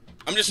 curious.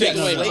 I'm just saying,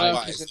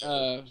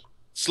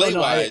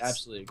 slate-wise, I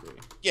absolutely agree.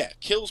 Yeah,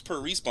 kills per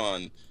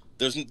respawn.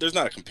 There's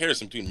not a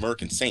comparison between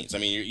Merc and Saints. I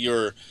mean,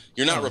 you're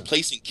not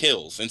replacing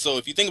kills. And so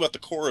if you think about the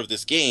core of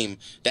this game,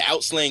 the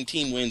outslaying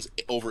team wins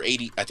over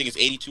 80. I think it's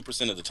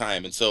 82% of the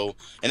time. And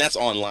that's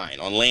online.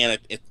 On LAN,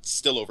 it's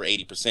still over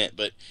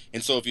 80%.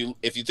 And so if you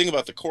think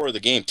about the core of the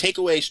game,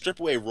 strip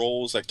away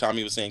roles, like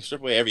Tommy was saying,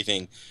 strip away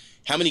everything.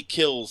 How many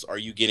kills are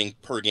you getting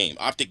per game?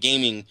 Optic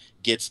Gaming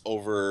gets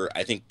over,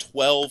 I think,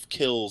 12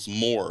 kills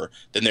more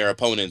than their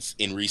opponents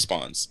in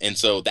respawns. And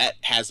so that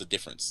has a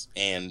difference.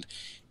 And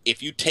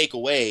if you take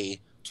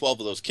away 12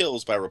 of those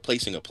kills by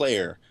replacing a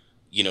player,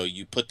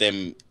 you put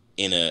them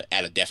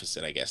at a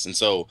deficit, I guess. And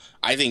so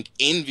I think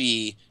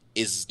Envy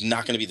is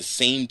not going to be the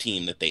same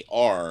team that they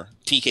are.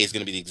 TK is going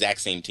to be the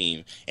exact same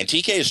team. And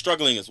TK is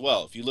struggling as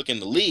well. If you look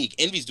in the league,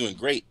 Envy's doing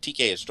great.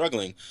 TK is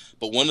struggling.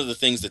 But one of the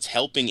things that's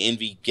helping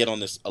Envy get on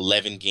this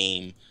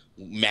 11-game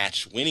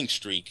match winning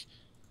streak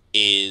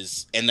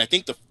is, and I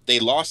think they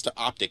lost to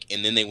Optic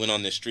and then they went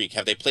on this streak.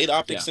 Have they played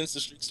Optic since the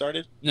streak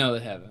started? No,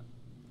 they haven't.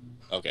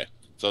 Okay.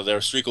 So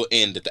their streak will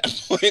end at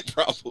that point,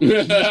 probably.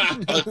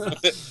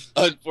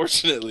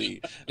 Unfortunately.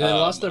 Yeah, they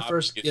lost their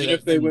first.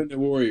 If they win the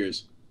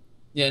Warriors.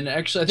 Yeah, and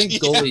actually, I think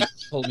Goalie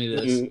told me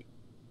this.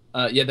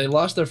 They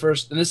lost their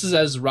first, and this is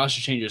as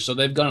roster changes. So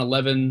they've gone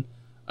 11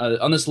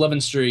 on this 11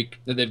 streak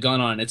that they've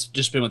gone on. It's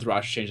just been with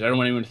roster changes. I don't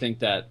want anyone to think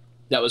that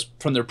was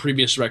from their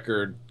previous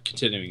record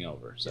continuing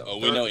over. So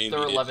we know Indy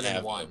they're 11 have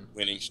and 1 a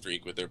winning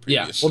streak with their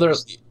previous.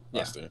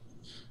 roster.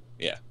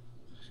 Yeah.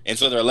 And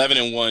so they're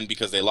 11-1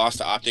 because they lost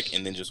to Optic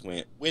and then just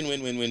went win,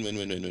 and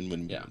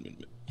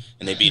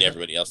they beat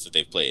everybody else that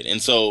they've played.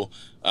 And so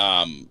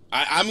I'm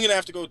gonna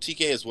have to go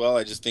TK as well.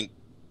 I just think,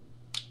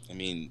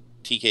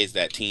 TK's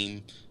that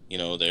team.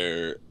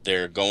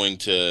 They're going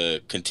to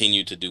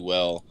continue to do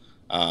well,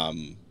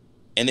 and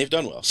they've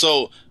done well.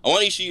 So I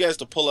want each of you guys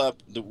to pull up.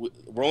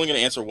 We're only gonna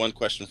answer one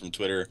question from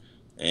Twitter,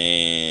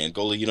 and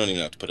Goalie, you don't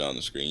even have to put it on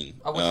the screen.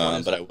 Which one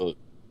is but I will.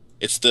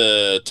 It's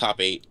the top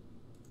 8.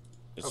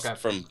 It's okay.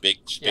 from Big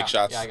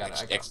Shots. Yeah, I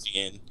got it.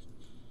 XGN.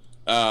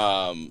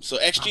 So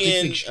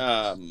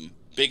XGN,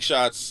 Big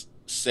Shots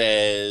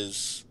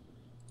says,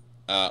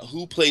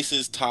 who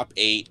places top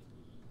 8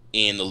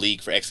 in the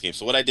league for X Games?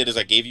 So what I did is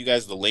I gave you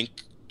guys the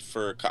link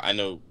for. I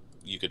know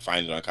you could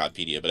find it on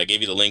CODpedia, but I gave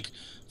you the link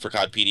for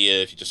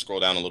CODpedia. If you just scroll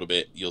down a little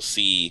bit, you'll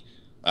see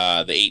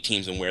the 8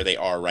 teams and where they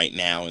are right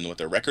now and what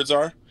their records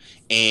are.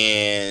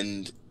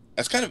 And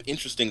that's kind of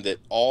interesting that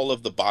all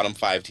of the bottom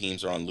 5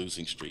 teams are on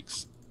losing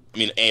streaks.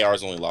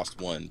 AR's only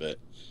lost 1, but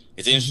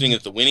it's interesting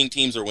that the winning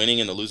teams are winning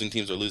and the losing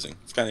teams are losing.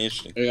 It's kind of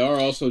interesting. AR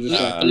also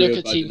just look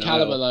at Team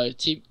Caliber though.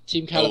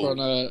 Team Caliber on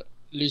a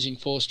losing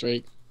 4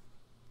 streak.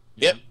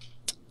 Yep.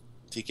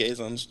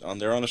 TK's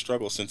they're on a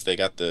struggle since they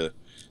got they're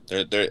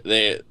not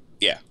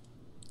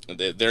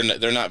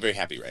very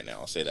happy right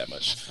now. I'll say that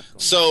much.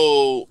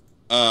 So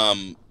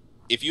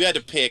if you had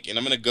to pick, and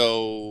I'm gonna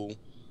go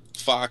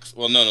Fox.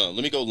 Well, no.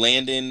 Let me go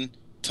Landon,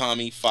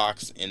 Tommy,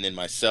 Fox, and then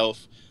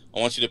myself. I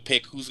want you to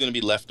pick who's going to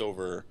be left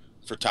over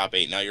for top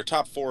 8. Now, your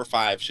top 4 or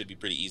 5 should be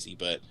pretty easy,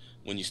 but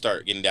when you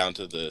start getting down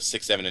to the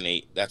 6, 7, and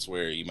 8, that's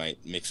where you might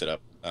mix it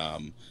up.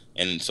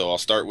 And so I'll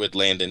start with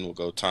Landon. We'll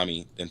go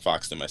Tommy, then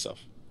Fox, then myself.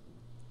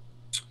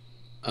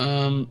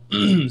 So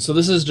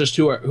this is just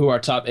who our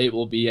top 8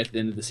 will be at the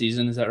end of the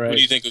season. Is that right? Who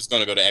do you think is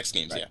going to go to X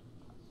Games? Right.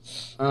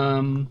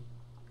 Yeah.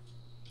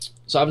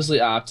 So obviously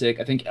Optic.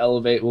 I think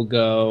Elevate will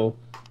go.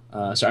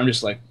 So I'm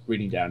just like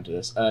reading down to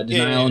this.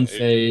 Denial and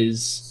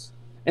Phase.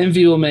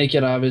 Envy will make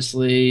it,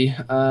 obviously.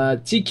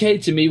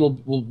 TK to me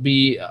will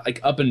be like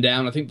up and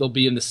down. I think they'll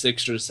be in the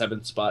 6th or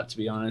 7th spot, to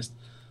be honest.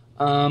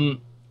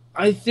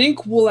 I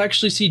think we'll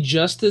actually see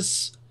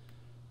Justice.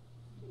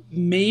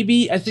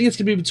 Maybe I think it's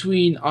gonna be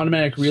between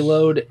Automatic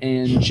Reload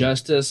and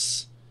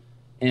Justice,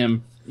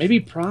 and maybe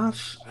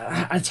Prof.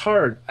 It's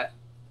hard.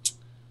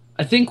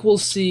 I think we'll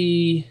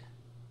see.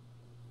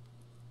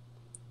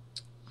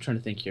 I'm trying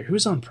to think here.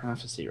 Who's on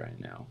Prophecy right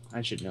now?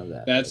 I should know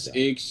that. That's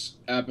STiKS,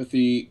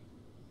 Apathy,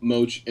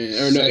 Moch,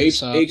 and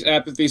STiKS,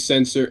 Apathy,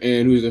 Sensor,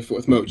 and who's the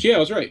 4th? Moch. Yeah, I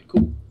was right.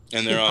 Cool.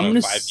 And they're on a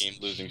 5-game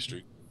losing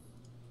streak.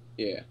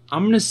 Yeah.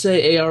 I'm gonna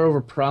say AR over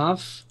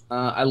Prof.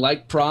 I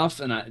like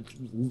Prof, and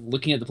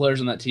looking at the players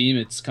on that team,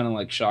 it's kind of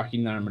like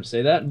shocking that I'm going to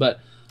say that.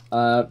 But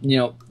 10th,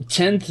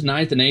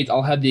 9th, and 8th,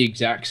 I'll have the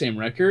exact same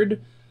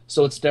record,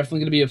 so it's definitely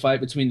going to be a fight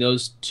between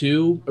those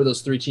 2 or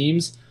those 3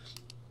 teams.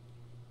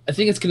 I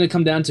think it's going to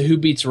come down to who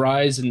beats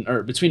Rise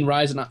or between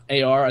Rise and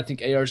AR. I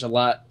think AR is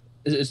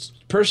it's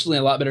personally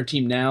a lot better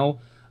team now,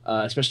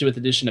 especially with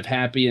the addition of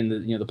Happy and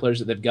the players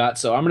that they've got.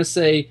 So I'm going to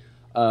say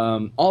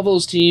all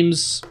those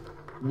teams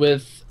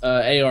with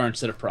AR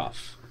instead of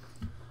Prof.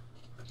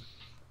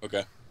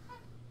 Okay.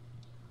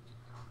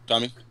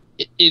 Tommy?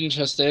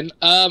 Interesting.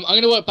 I'm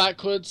going to work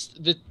backwards.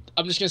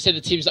 I'm just going to say the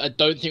teams that I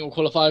don't think will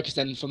qualify, because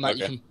then from that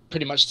you can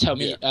pretty much tell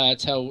me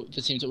tell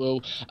the teams that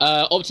will.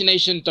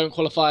 Optination don't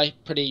qualify.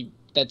 Pretty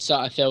dead set,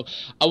 I feel.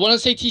 I want to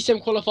say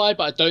TCM qualify,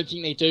 but I don't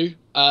think they do.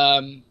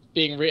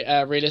 Being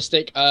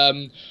realistic.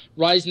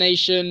 Rise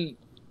Nation,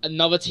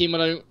 another team I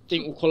don't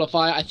think will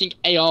qualify. I think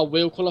AR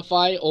will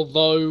qualify,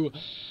 although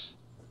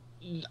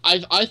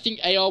I think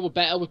AR were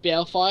better with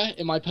Balefire,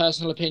 in my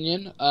personal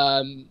opinion.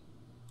 I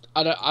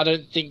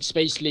don't think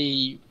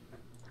Spacely.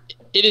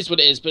 It is what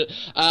it is, but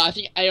I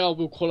think AR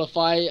will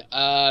qualify,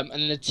 and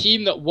then the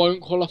team that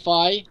won't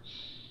qualify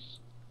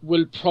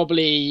will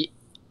probably.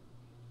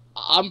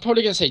 I'm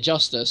probably gonna say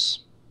Justice.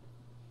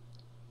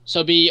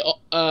 So it'll be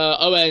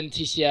ON,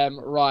 TCM,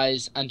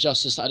 Rise, and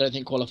Justice that I don't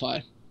think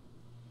qualify.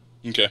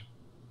 Okay.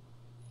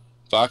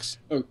 Fox?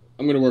 I'm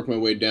going to work my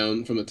way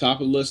down from the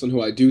top of the list on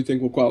who I do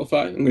think will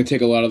qualify. I'm going to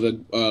take a lot of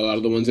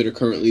the ones that are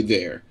currently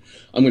there.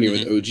 I'm going to go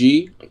with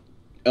OG,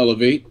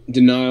 Elevate,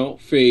 Denial,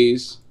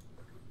 Phase,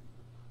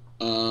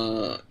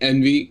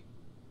 Envy,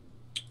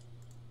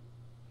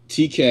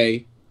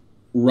 TK,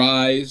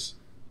 Rise,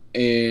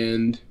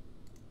 and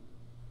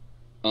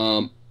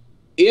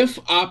if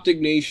Optic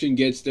Nation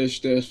gets their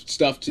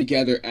stuff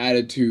together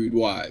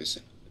attitude-wise,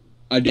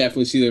 I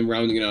definitely see them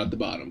rounding it out at the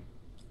bottom.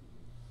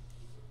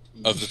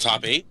 Of the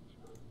top 8?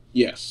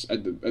 Yes,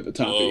 at the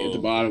top 8, at the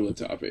bottom of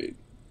the top 8.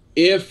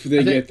 If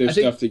they get their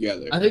stuff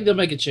together. I think they'll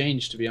make a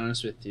change, to be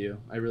honest with you.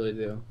 I really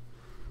do.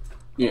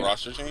 A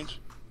roster change?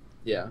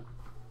 Yeah.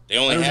 They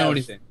only have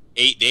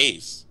 8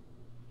 days.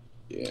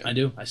 Yeah. I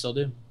do. I still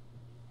do.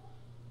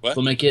 What?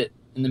 They'll make it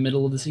in the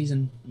middle of the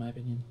season, in my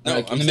opinion. No,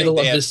 in the middle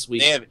of this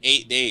week. They have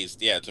 8 days,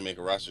 to make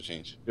a roster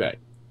change. Right.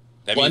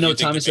 Well, I know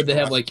Tommy said they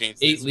have like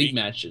 8 league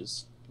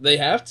matches. They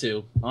have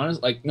to.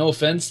 Honestly, like, no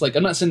offense. Like,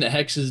 I'm not saying that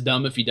Hex is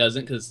dumb if he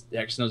doesn't, because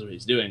Hex knows what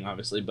he's doing,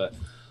 obviously. But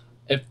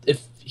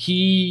if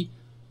he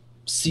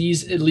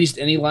sees at least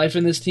any life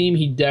in this team,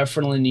 he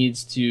definitely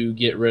needs to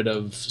get rid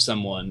of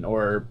someone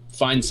or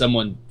find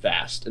someone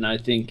fast. And I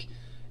think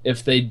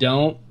if they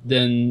don't,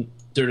 then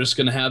they're just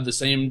going to have the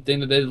same thing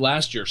that they did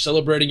last year,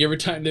 celebrating every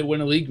time they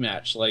win a league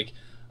match. Like,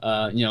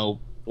 what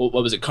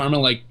was it? Karma,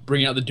 like,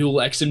 bringing out the dual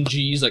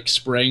XMGs, like,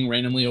 spraying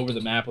randomly over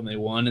the map when they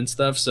won and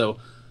stuff. So,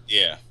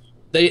 yeah.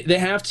 They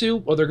have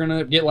to, or they're going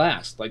to get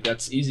last. Like,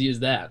 that's easy as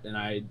that. And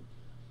I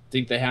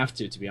think they have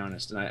to be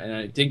honest. And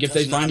I think if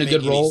they find a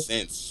good role.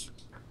 Sense.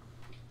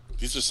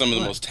 These are some of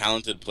the most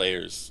talented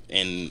players.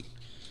 And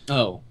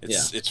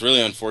it's really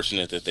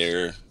unfortunate that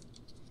they're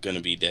going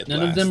to be dead None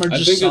last. of them are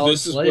just solid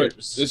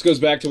players. This goes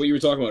back to what you were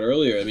talking about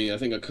earlier. I mean, I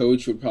think a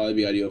coach would probably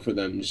be ideal for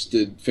them, just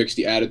to fix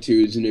the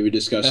attitudes and maybe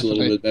discuss a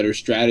little bit better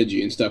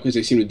strategy and stuff, because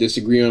they seem to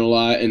disagree on a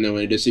lot, and then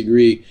when they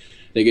disagree,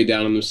 they get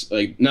down on them,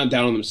 like, not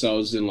down on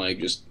themselves and like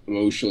just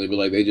emotionally, but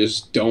like they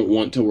just don't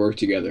want to work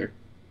together.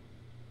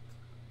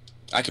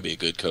 I could be a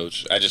good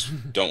coach. I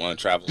just don't want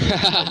to travel.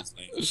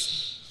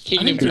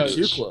 Kingdom coach.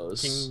 Too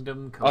close.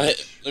 Kingdom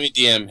coach. Let me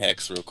DM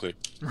Hex real quick.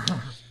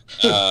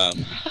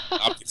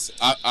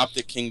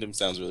 Optic Kingdom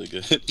sounds really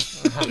good.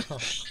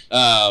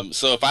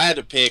 So if I had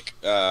to pick,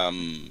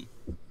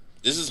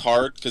 this is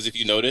hard because if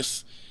you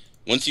notice,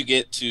 once you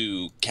get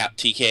to Cap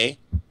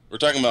we're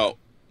talking about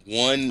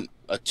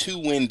a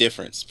 2-win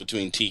difference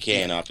between TK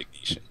and Optic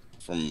Nation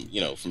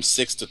from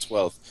 6th to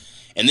 12th.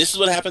 And this is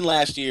what happened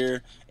last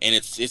year, and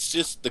it's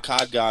just the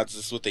COD gods.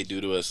 This is what they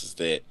do to us, is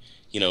that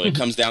it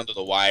comes down to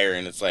the wire,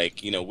 and it's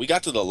like we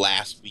got to the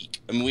last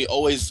week. I mean, we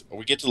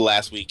get to the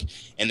last week,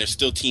 and there's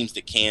still teams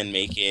that can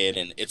make it,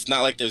 and it's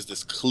not like there's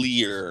this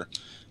clear.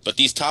 But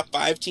these top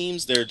 5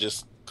 teams, they're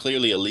just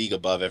clearly a league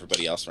above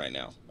everybody else right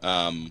now.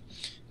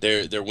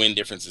 Their win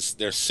differences,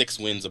 they're 6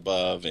 wins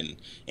above, and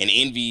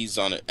Envy's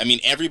on it. I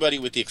mean, everybody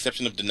with the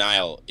exception of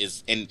Denial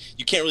is, and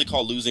you can't really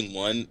call losing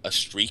one a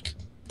streak.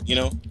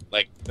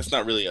 Like that's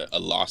not really a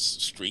loss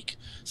streak.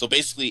 So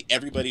basically,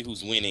 everybody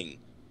who's winning,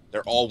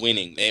 they're all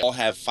winning. They all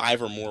have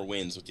 5 or more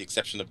wins, with the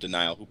exception of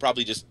Denial, who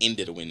probably just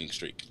ended a winning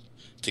streak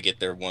to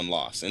get their 1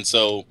 loss. And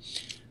so,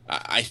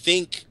 I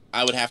think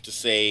I would have to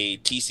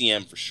say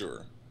TCM for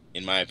sure,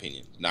 in my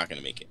opinion, not going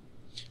to make it.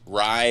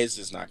 Rise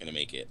is not going to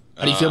make it.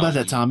 How do you feel about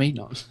that, Tommy?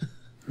 No.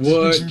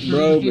 What,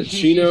 bro? But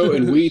Chino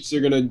and Wheats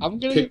are gonna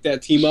pick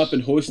that team up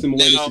and hoist them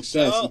away to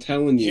success. I'm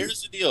telling you.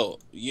 Here's the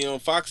deal.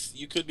 Fox,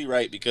 you could be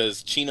right,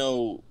 because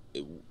Chino,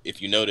 if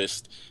you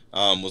noticed,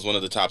 was one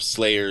of the top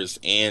slayers,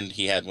 and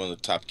he had one of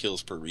the top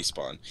kills per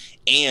respawn.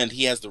 And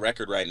he has the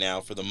record right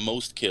now for the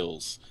most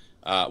kills.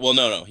 Well,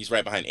 no, he's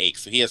right behind Ake.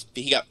 So he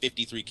got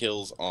 53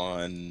 kills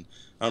on,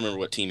 I don't remember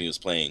what team he was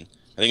playing.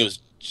 I think it was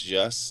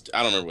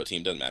I don't remember what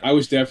team, doesn't matter. I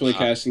was definitely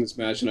casting this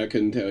match, and I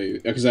couldn't tell you,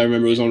 because I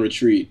remember it was on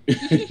retreat.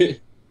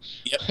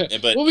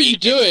 Yep, but what were you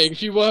doing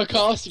if you were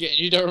casting it and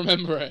you don't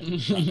remember it?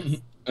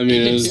 I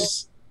mean, it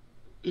was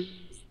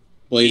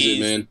blaze it,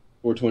 man.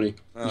 420.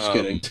 Just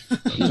kidding.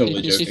 I'm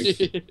totally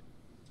joking.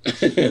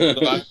 So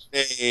I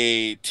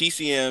say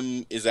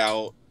TCM is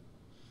out.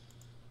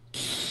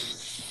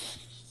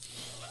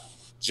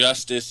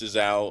 Justice is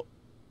out.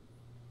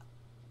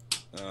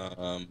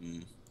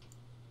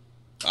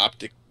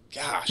 Optic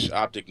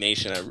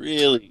Nation.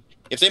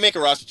 If they make a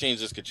roster change,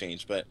 this could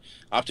change. But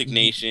Optic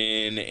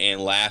Nation, and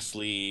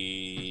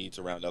lastly,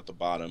 to round out the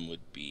bottom,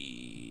 would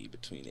be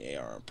between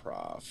AR and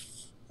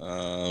Prof.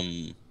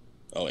 And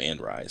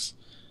Rise.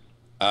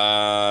 So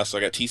I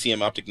got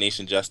TCM, Optic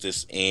Nation,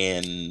 Justice,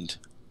 and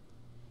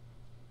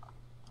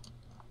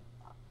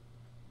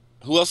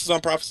who else is on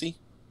Prophecy?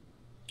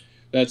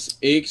 That's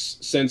Aches,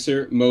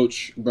 Sensor,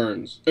 Moach,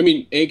 Burns. I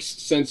mean, Aches,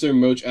 Sensor,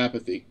 Moach,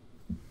 Apathy.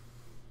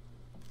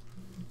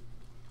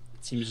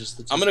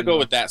 I'm going to go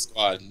with that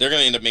squad. They're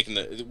going to end up making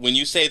when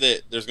you say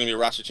that there's going to be a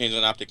roster change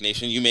on Optic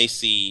Nation, you may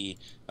see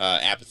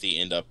Apathy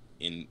end up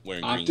in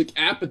wearing Optic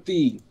green.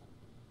 Apathy.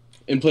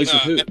 In place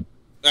of who?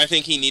 I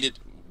think he needed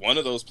one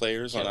of those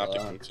players on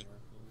Optic Nation.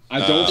 I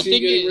don't see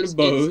him getting rid of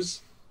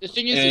Bose. The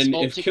thing is, and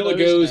if Killa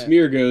goes,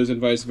 Mir goes,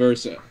 and vice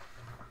versa.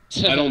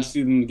 I don't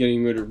see them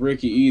getting rid of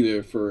Ricky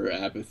either for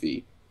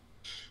Apathy.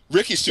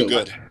 Ricky's too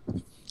good.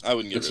 I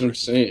wouldn't get rid of Ricky. That's what I'm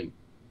saying.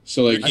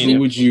 So, like, who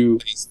would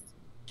you...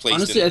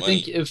 Honestly, I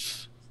think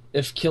if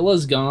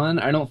Killa's gone,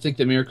 I don't think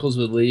the Miracles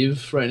would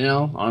leave right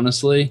now,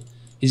 honestly.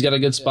 He's got a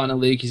good spot in the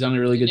league. He's on a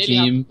really good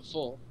team.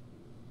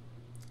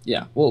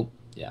 Yeah, well,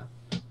 yeah.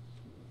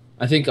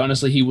 I think,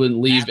 honestly, he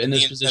wouldn't leave in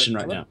this position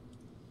right now.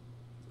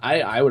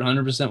 I would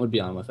 100% would be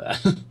on with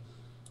that.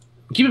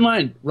 Keep in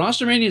mind,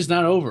 Roster Mania is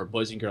not over,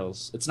 boys and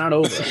girls. It's not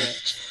over.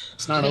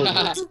 It's not over.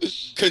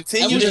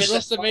 Continue to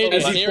As he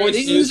points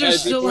to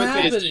his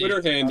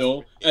Twitter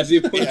handle,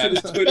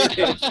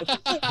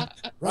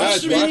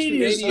 Roster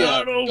Mania is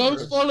not over.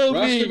 Go follow me.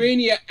 Roster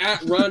Mania at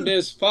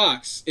Rondez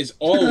Fox is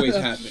always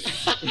happening.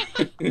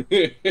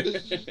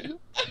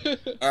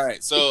 All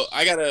right, so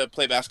I gotta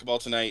play basketball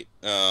tonight.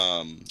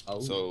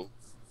 So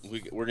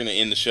we're gonna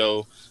end the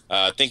show.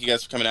 Thank you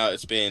guys for coming out.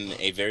 It's been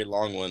a very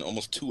long one,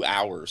 almost 2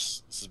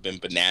 hours. This has been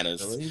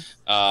bananas. Really?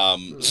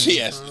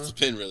 Yes, it's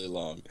been really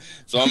long.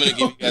 So I'm gonna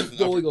give you guys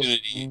an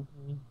opportunity.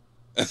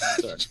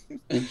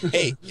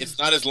 Hey, it's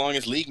not as long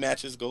as league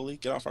matches, goalie.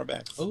 Get off our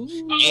backs.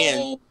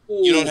 And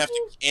you don't have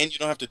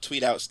to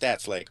tweet out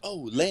stats like,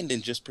 "Oh,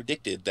 Landon just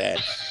predicted that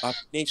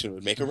Optic Nation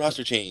would make a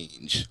roster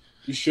change."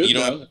 You should. You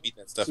don't have to tweet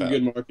that stuff Some out.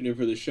 good marketing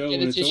for the show. Get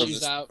When the it's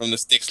tissues over. out. From the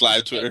STiKS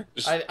Live Twitter.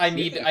 I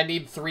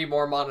need 3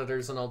 more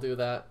monitors, and I'll do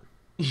that.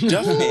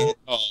 Duffman.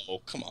 Oh,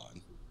 come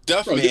on.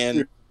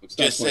 Duffman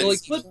just said.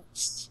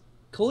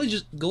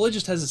 Goalie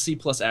just has a C+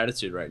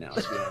 attitude right now,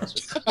 to be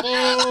honest with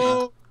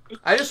you.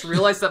 I just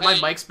realized that my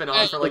mic's been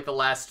on for like the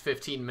last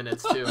 15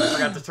 minutes too. I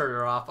forgot to turn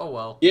it off. Oh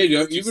well. Yeah,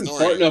 you've been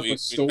farting up a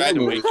storm. Like,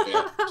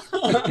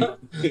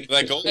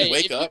 goalie,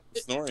 wake up.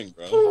 Snoring,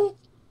 bro.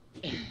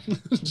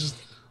 Just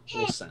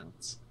little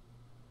sounds.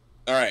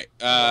 All right.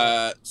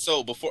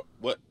 So before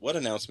what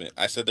announcement?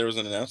 I said there was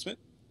an announcement.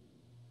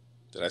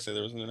 Did I say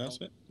there was an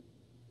announcement?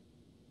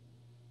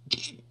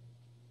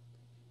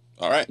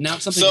 All right. Now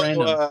something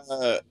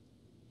random.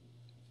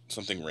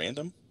 Something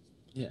random.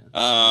 Yeah.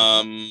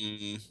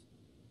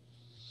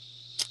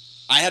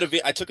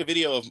 I took a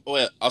video of.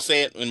 Well, I'll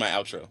say it in my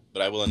outro,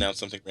 but I will announce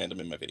something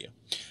random in my video,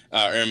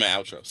 or in my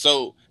outro.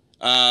 So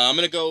I'm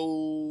gonna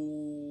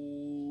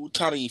go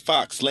Tommy,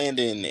 Fox,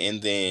 Landon,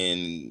 and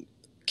then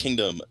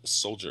Kingdom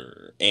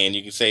Soldier, and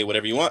you can say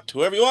whatever you want to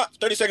whoever you want.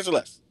 30 seconds or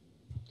less.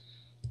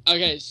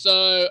 Okay,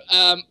 so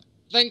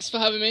thanks for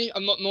having me.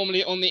 I'm not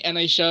normally on the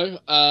NA show.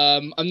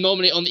 I'm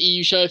normally on the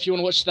EU show if you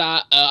want to watch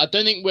that. I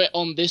don't think we're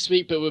on this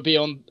week, but we'll be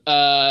on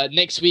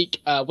next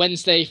week,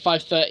 Wednesday,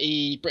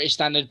 5:30 British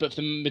Standard. But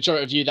for the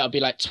majority of you, that'll be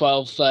like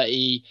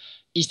 12:30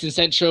 Eastern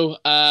Central.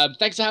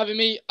 Thanks for having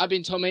me. I've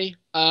been Tommy.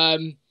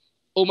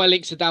 All my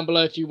links are down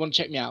below if you want to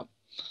check me out.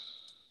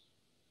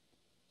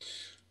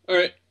 All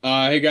right.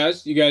 Hey,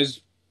 guys. You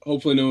guys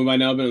hopefully know me by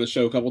now. I've been on the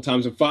show a couple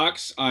times on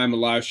Fox. I'm a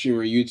live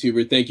streamer,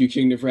 YouTuber. Thank you,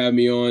 Kingdom, for having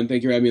me on.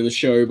 Thank you for having me on the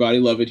show, everybody.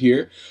 Love it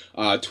here.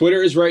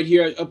 Twitter is right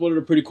here. I uploaded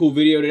a pretty cool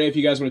video today. If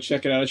you guys want to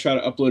check it out, I try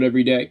to upload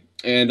every day.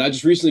 And I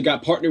just recently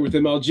got partnered with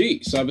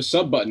MLG, so I have a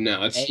sub button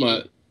now.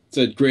 It's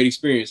a great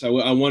experience. I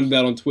wanted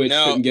that on Twitch,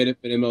 couldn't get it,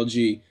 but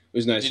MLG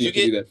was nice enough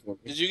to do that for me.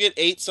 Did you get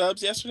 8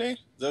 subs yesterday? Is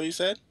that what you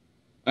said?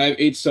 I have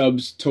 8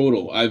 subs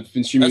total. I've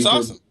been streaming That's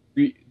awesome.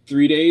 for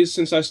 3 days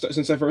since I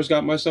first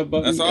got my sub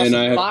button. That's awesome. And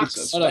I have Fox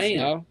 8 subs.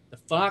 fam. The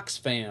Fox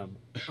fam.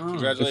 Oh.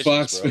 Congratulations, The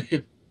Fox bro.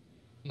 fam.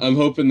 I'm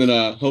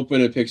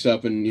hoping it picks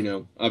up,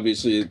 and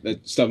obviously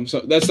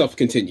that stuff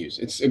continues.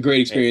 It's a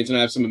great experience, and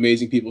I have some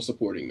amazing people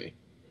supporting me.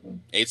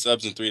 8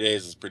 subs in 3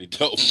 days is pretty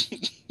dope.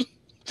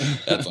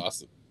 That's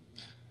awesome.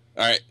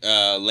 All right,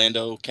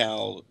 Lando,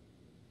 Cal,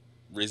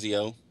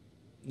 Rizio.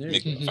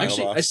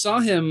 Actually, I saw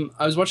him.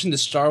 I was watching the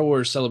Star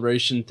Wars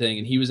Celebration thing,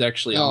 and he was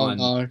actually on.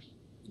 No.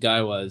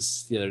 Guy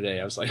was the other day.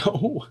 I was like,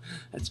 oh,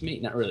 that's me.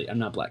 Not really. I'm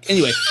not black.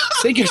 Anyway,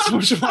 thank you so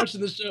much for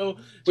watching the show.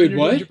 Wait,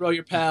 what? Your bro,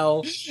 your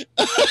pal,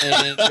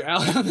 and you're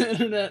out on the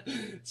internet.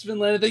 It's been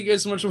Landon. Thank you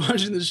guys so much for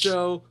watching the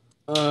show.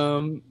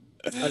 I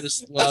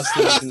just lost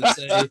what I was going to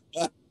say.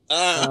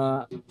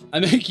 I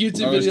make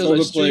YouTube I was videos. told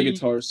I to play stream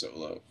guitar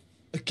solo.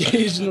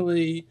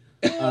 occasionally.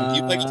 You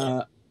play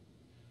guitar?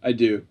 I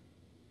do.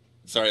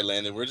 Sorry,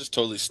 Landon. We're just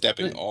totally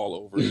stepping all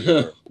over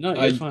you. No,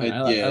 you're fine.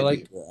 I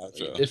like.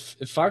 Outro.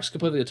 If Fox could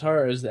play the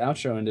guitar as the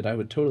outro ended, I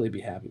would totally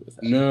be happy with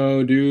that.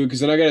 No, dude, because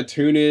then I gotta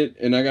tune it,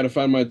 and I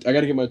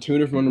gotta get my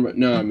tuner from under my.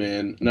 Nah,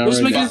 man, not We'll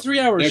just right make it now. a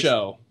 3-hour Next-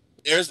 show.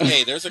 There's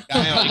a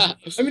guy on.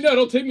 I mean, no,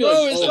 it'll take me Bro,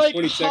 like, it's like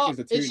 20 seconds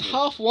to tune it's it.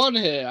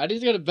 1:30 here. I need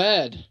to go to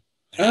bed.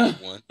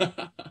 One.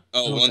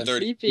 Oh, 1:30.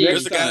 Sleepy.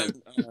 There's a guy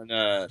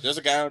time. there's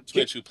a guy on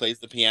Twitch who plays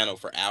the piano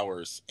for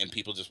hours, and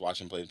people just watch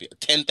him play the piano.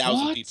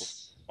 10,000 What? people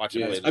watch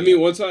him play the I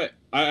mean, once I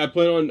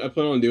plan on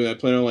doing that. I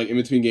plan on, like, in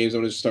between games, I'm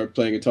gonna just start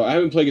playing guitar. I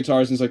haven't played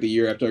guitar since like the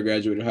year after I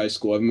graduated high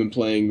school. I haven't been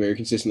playing very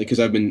consistently because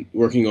I've been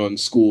working on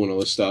school and all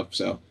this stuff.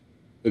 So,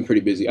 been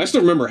pretty busy. I still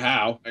remember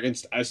how.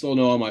 I still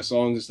know all my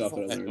songs and stuff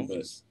that I learned.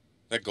 But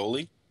that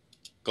goalie?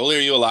 Goalie,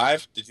 are you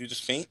alive? Did you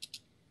just faint?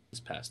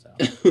 Just passed out.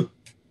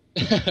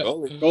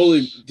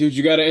 Goalie, dude,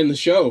 you gotta end the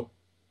show.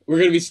 We're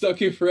gonna be stuck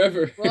here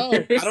forever. Bro.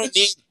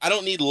 I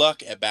don't need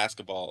luck at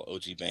basketball,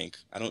 OG Bank.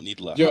 I don't need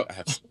luck. Yo. I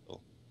have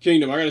skill.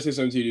 Kingdom, I gotta say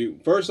something to you.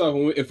 First off,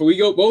 if we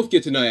both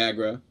get to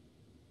Niagara,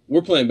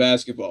 we're playing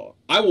basketball.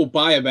 I will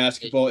buy a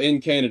basketball in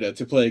Canada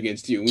to play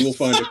against you, and we will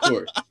find a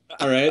court.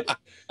 All right.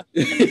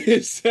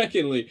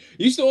 Secondly,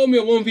 you still owe me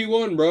a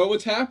 1v1, bro.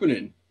 What's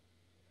happening?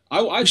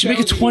 I We should make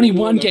a challenged you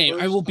 21 the game. I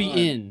first will be time.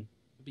 in.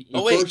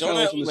 Oh wait, first don't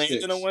I challenge on the land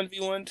in a STiKS.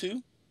 1v1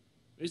 too?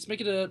 Let's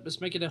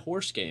make it a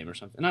horse game or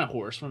something. Not a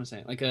horse. What am I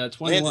saying? Like a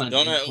 21. Landon,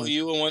 don't I owe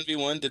you a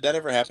 1v1? Did that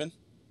ever happen?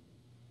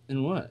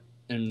 And what?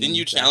 And Didn't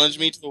you challenge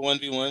me to a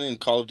 1v1 in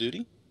Call of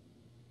Duty?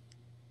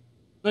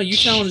 No, you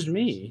challenged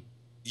me.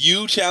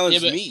 You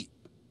challenged Yeah, but- me.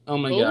 Oh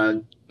my Oh.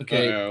 god.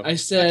 Okay, Uh-oh. I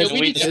said Okay,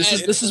 we need to this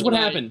is end what it.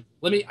 happened.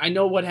 I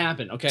know what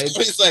happened. Okay.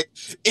 He's like,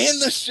 in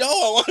the show,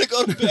 I want to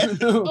go to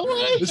bed. No, Oh,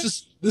 wait. this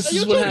is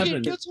You're what talking,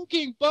 happened. You're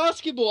talking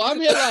basketball. I'm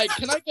here like,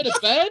 can I go to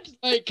bed?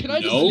 Like, can I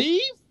just No.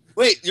 leave?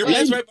 Wait, your Are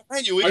bed's you- right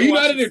behind you. We Are can you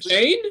watch not it.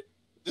 entertained?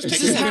 Just This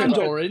take is a hand nap.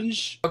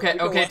 orange. Okay, We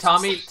can okay, watch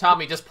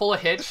Tommy, just pull a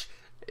hitch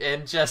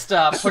and just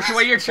push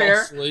away your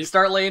chair, asleep.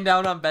 start laying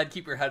down on bed,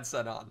 keep your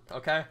headset on,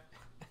 okay?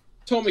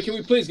 Tommy, can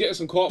we please get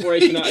some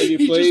cooperation out of you,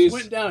 He please? just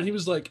went down. He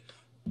was like,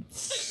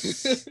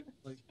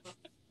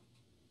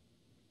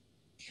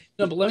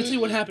 no, but let me tell you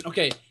what happened.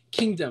 Okay,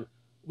 Kingdom.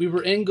 We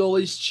were in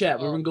Goalie's chat.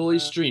 We were in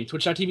Goalie's stream.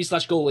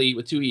 Twitch.tv/Goalie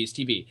with 2 E's,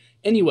 TV.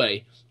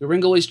 Anyway, we were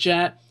in Goalie's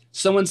chat.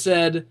 Someone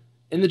said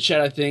in the chat,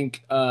 I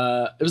think,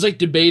 it was like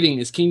debating,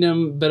 is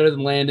Kingdom better than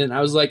Landon? I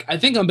was like, I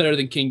think I'm better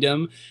than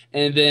Kingdom.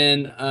 And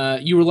then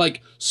you were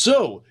like,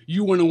 so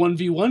you want to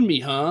 1v1 me,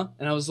 huh?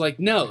 And I was like,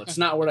 no, that's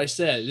not what I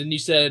said. And then you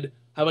said,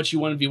 how about you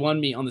 1v1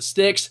 me on the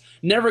STiKS?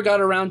 Never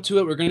got around to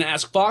it. We're going to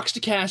ask Fox to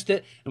cast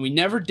it, and we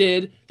never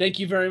did. Thank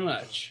you very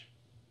much.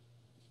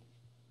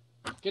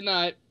 Good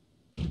night.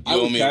 I You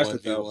owe would me a cast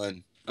it, though.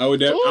 1v1. I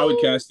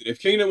would cast it. If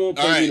Kingdom won't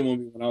play All right. me in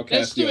a 1v1, I'll cast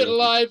Let's do the it other one.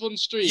 live on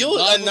stream. You'll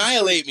Live on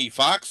annihilate me,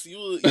 Fox.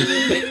 You'll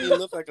make me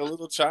look like a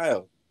little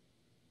child.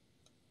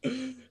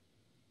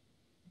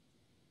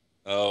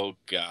 Oh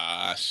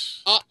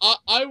gosh.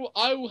 I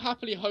will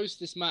happily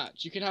host this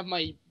match. You can have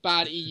my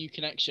bad EU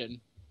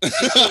connection.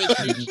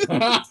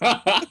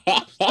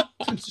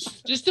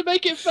 Just to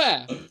make it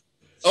fair.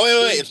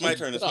 Oh wait, it's my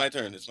turn. It's my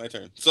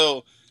turn.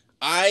 So,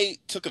 I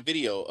took a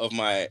video of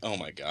my. Oh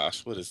my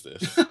gosh, what is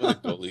this?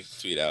 What did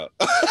goalie tweet out?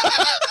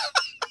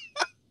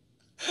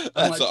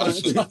 That's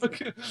awesome.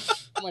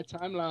 My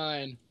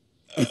timeline.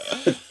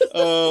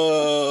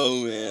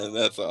 Oh man,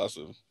 that's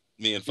awesome.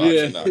 Me and Fox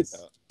are knocked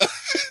out.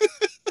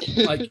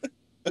 Like,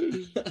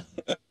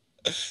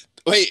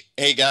 Wait,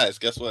 hey guys,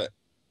 guess what?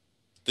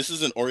 This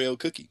is an Oreo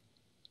cookie.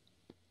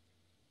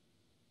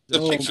 The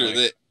picture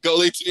that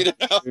Goalie tweeted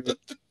out.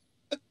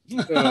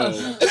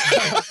 Oh.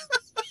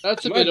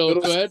 That's a bit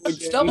awkward.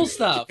 it's double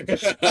stuff.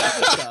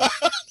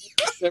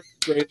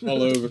 Great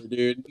all over,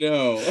 dude.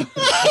 No.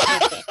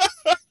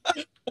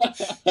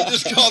 You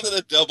just called it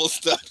a double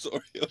stuffed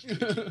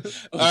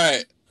Oreo. All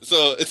right,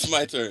 so it's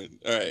my turn.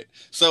 All right,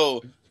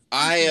 so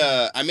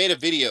I made a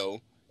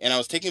video and I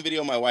was taking a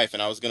video of my wife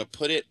and I was gonna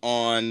put it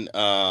on.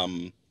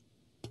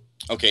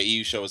 Okay,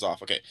 EU show is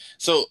off. Okay,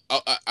 so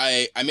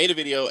I made a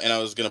video and I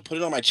was gonna put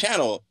it on my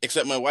channel,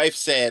 except my wife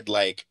said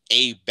like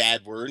a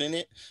bad word in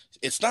it.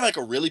 It's not like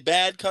a really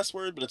bad cuss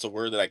word, but it's a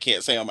word that I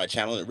can't say on my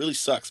channel, and it really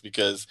sucks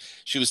because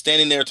she was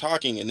standing there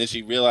talking, and then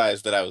she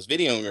realized that I was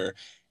videoing her,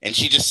 and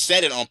she just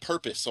said it on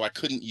purpose, so I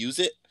couldn't use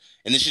it,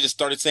 and then she just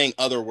started saying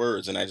other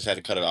words, and I just had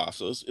to cut it off.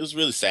 So it was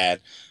really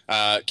sad.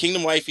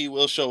 Kingdom Wifey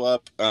will show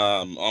up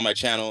on my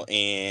channel,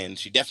 and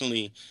she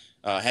definitely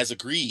has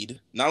agreed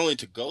not only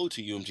to go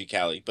to UMG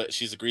Cali, but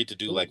she's agreed to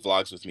do like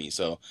vlogs with me.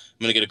 So I'm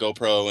gonna get a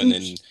GoPro, and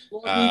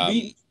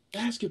then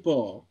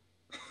basketball.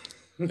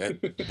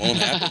 That won't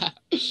happen.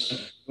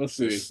 We'll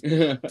see.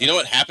 Do you know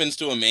what happens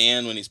to a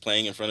man when he's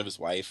playing in front of his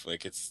wife?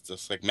 Like it's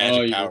just like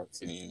magic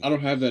powers. I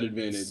don't have that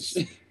advantage.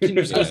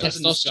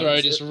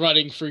 Testosterone is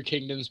running through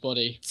Kingdom's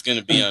body. It's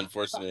gonna be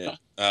unfortunate.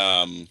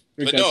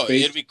 But no,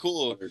 it'd be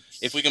cool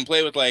if we can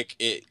play with like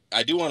it.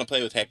 I do want to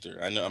play with Hector.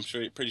 I know.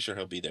 Pretty sure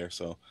he'll be there.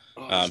 So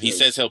he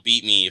says he'll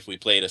beat me if we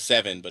play to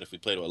 7, but if we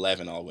play to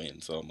 11, I'll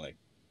win. So I'm like,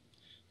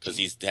 because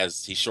he's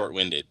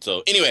short-winded.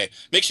 So anyway,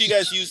 make sure you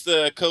guys use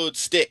the code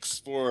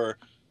STiKS for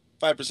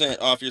 5%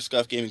 off your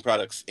Scuff Gaming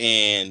products,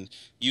 and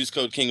use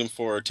code Kingdom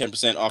for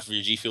 10% off of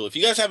your G Fuel. If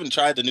you guys haven't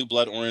tried the new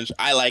Blood Orange,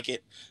 I like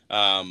it.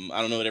 I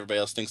don't know what everybody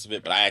else thinks of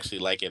it, but I actually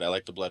like it. I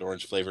like the Blood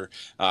Orange flavor.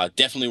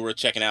 Definitely worth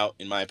checking out,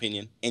 in my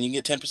opinion. And you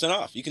can get 10%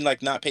 off. You can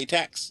like not pay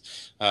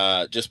tax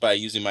just by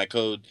using my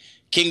code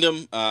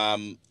Kingdom.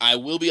 I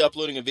will be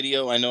uploading a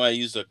video. I know I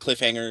used a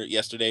cliffhanger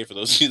yesterday. For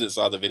those of you that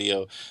saw the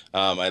video,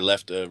 I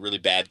left a really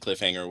bad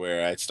cliffhanger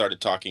where I started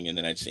talking and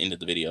then I just ended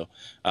the video.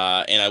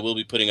 And I will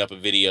be putting up a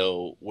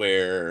video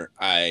where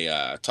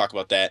I talk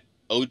about that.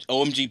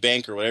 OMG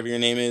Bank, or whatever your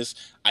name is.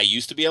 I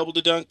used to be able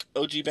to dunk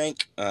OG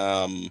Bank.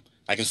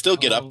 I can still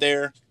get up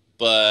there,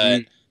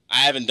 but I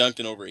haven't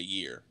dunked in over a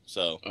year.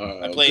 So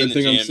I play in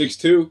the gym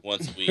 6'2"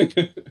 once a week.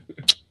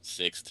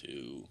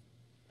 6'2".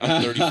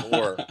 I'm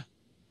 34.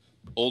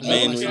 Old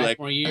man,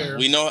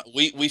 we know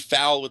we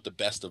foul with the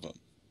best of them.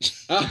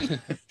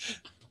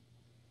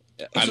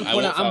 I'm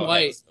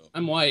white.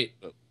 I'm white.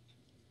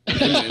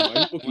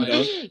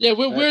 Yeah,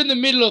 we're in the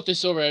middle of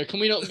this already. Can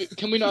we not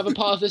have a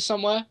part of this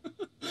somewhere?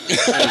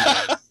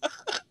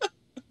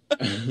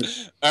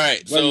 All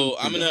right, so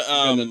I'm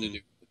gonna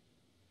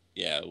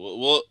yeah,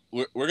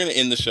 we're gonna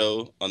end the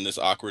show on this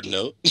awkward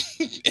note,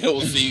 and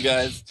we'll see you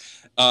guys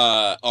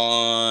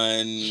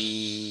on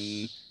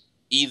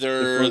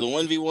either the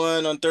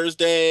 1v1 on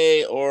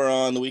Thursday or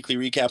on the weekly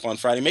recap on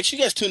Friday. Make sure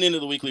you guys tune into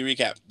the weekly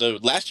recap. The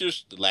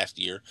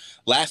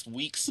last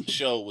week's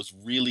show was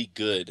really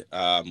good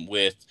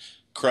with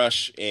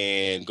Crush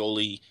and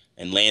Goalie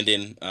and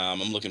Landon.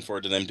 I'm looking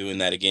forward to them doing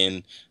that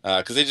again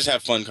because they just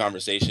have fun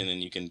conversation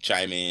and you can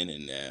chime in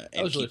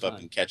and keep up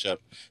and catch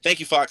up. Thank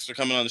you, Fox, for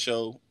coming on the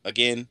show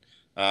again.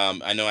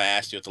 I know I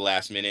asked you at the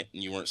last minute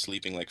and you weren't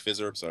sleeping like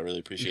Fizzer, so I really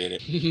appreciate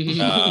it.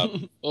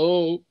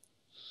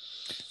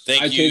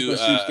 Thank you. I changed my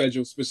sleep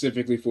schedule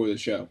specifically for the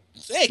show.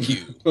 Thank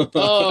you.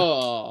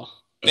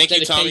 Thank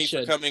you, Tommy,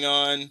 for coming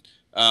on. You're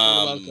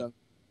welcome.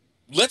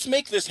 Let's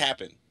make this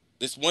happen.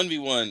 This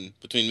 1v1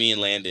 between me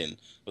and Landon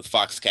with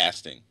Fox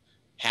casting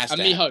has to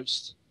happen.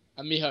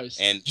 I'm me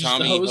host. And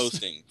Tommy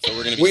hosting. So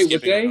we're going to be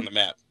skipping on the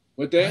map.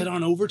 What day? Head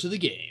on over to the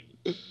game.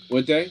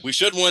 What day? We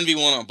should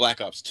 1v1 on Black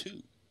Ops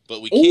 2,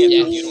 but we can't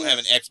if you don't have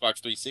an Xbox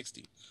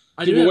 360.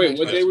 Wait,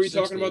 what day were you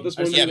talking about this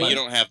one? Yeah, but you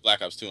don't have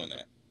Black Ops 2 on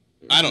that.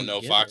 I don't know,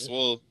 Fox.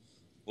 We'll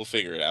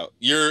figure it out.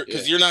 You're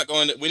not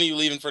going to. When are you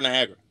leaving for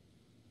Niagara?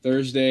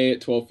 Thursday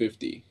at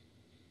 12:50.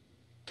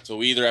 So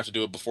we either have to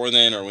do it before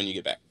then or when you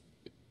get back.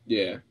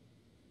 Yeah.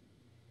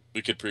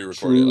 We could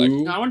pre-record it like.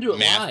 No, I want to do it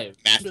live.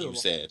 Matthew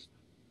said.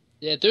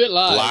 Yeah, do it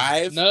live.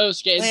 Live? No,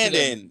 it's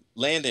getting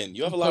Landon,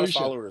 you have a lot of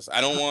followers.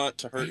 I don't want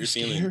to hurt your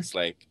feelings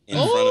like in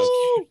front of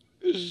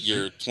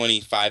your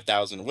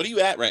 25,000. What are you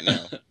at right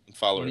now in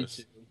followers?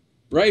 22.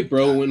 Right,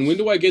 bro. When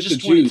do I get the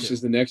juice 22.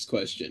 Is the next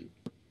question.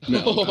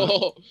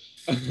 No.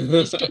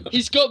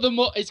 he's got the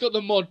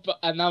mod,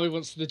 and now he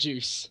wants the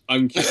juice.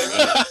 I'm kidding.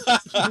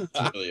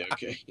 Really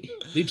okay.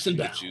 Leaps and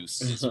the bounds.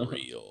 Juice is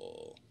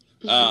real.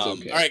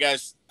 Okay. All right,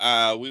 guys.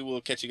 We will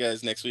catch you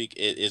guys next week.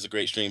 It is a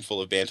great stream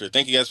full of banter.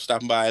 Thank you guys for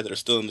stopping by that are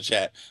still in the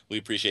chat. We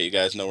appreciate you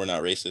guys. No, we're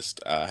not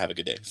racist. Have a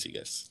good day. See you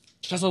guys.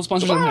 Just all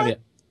sponsors don't have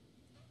yet.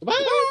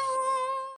 Bye.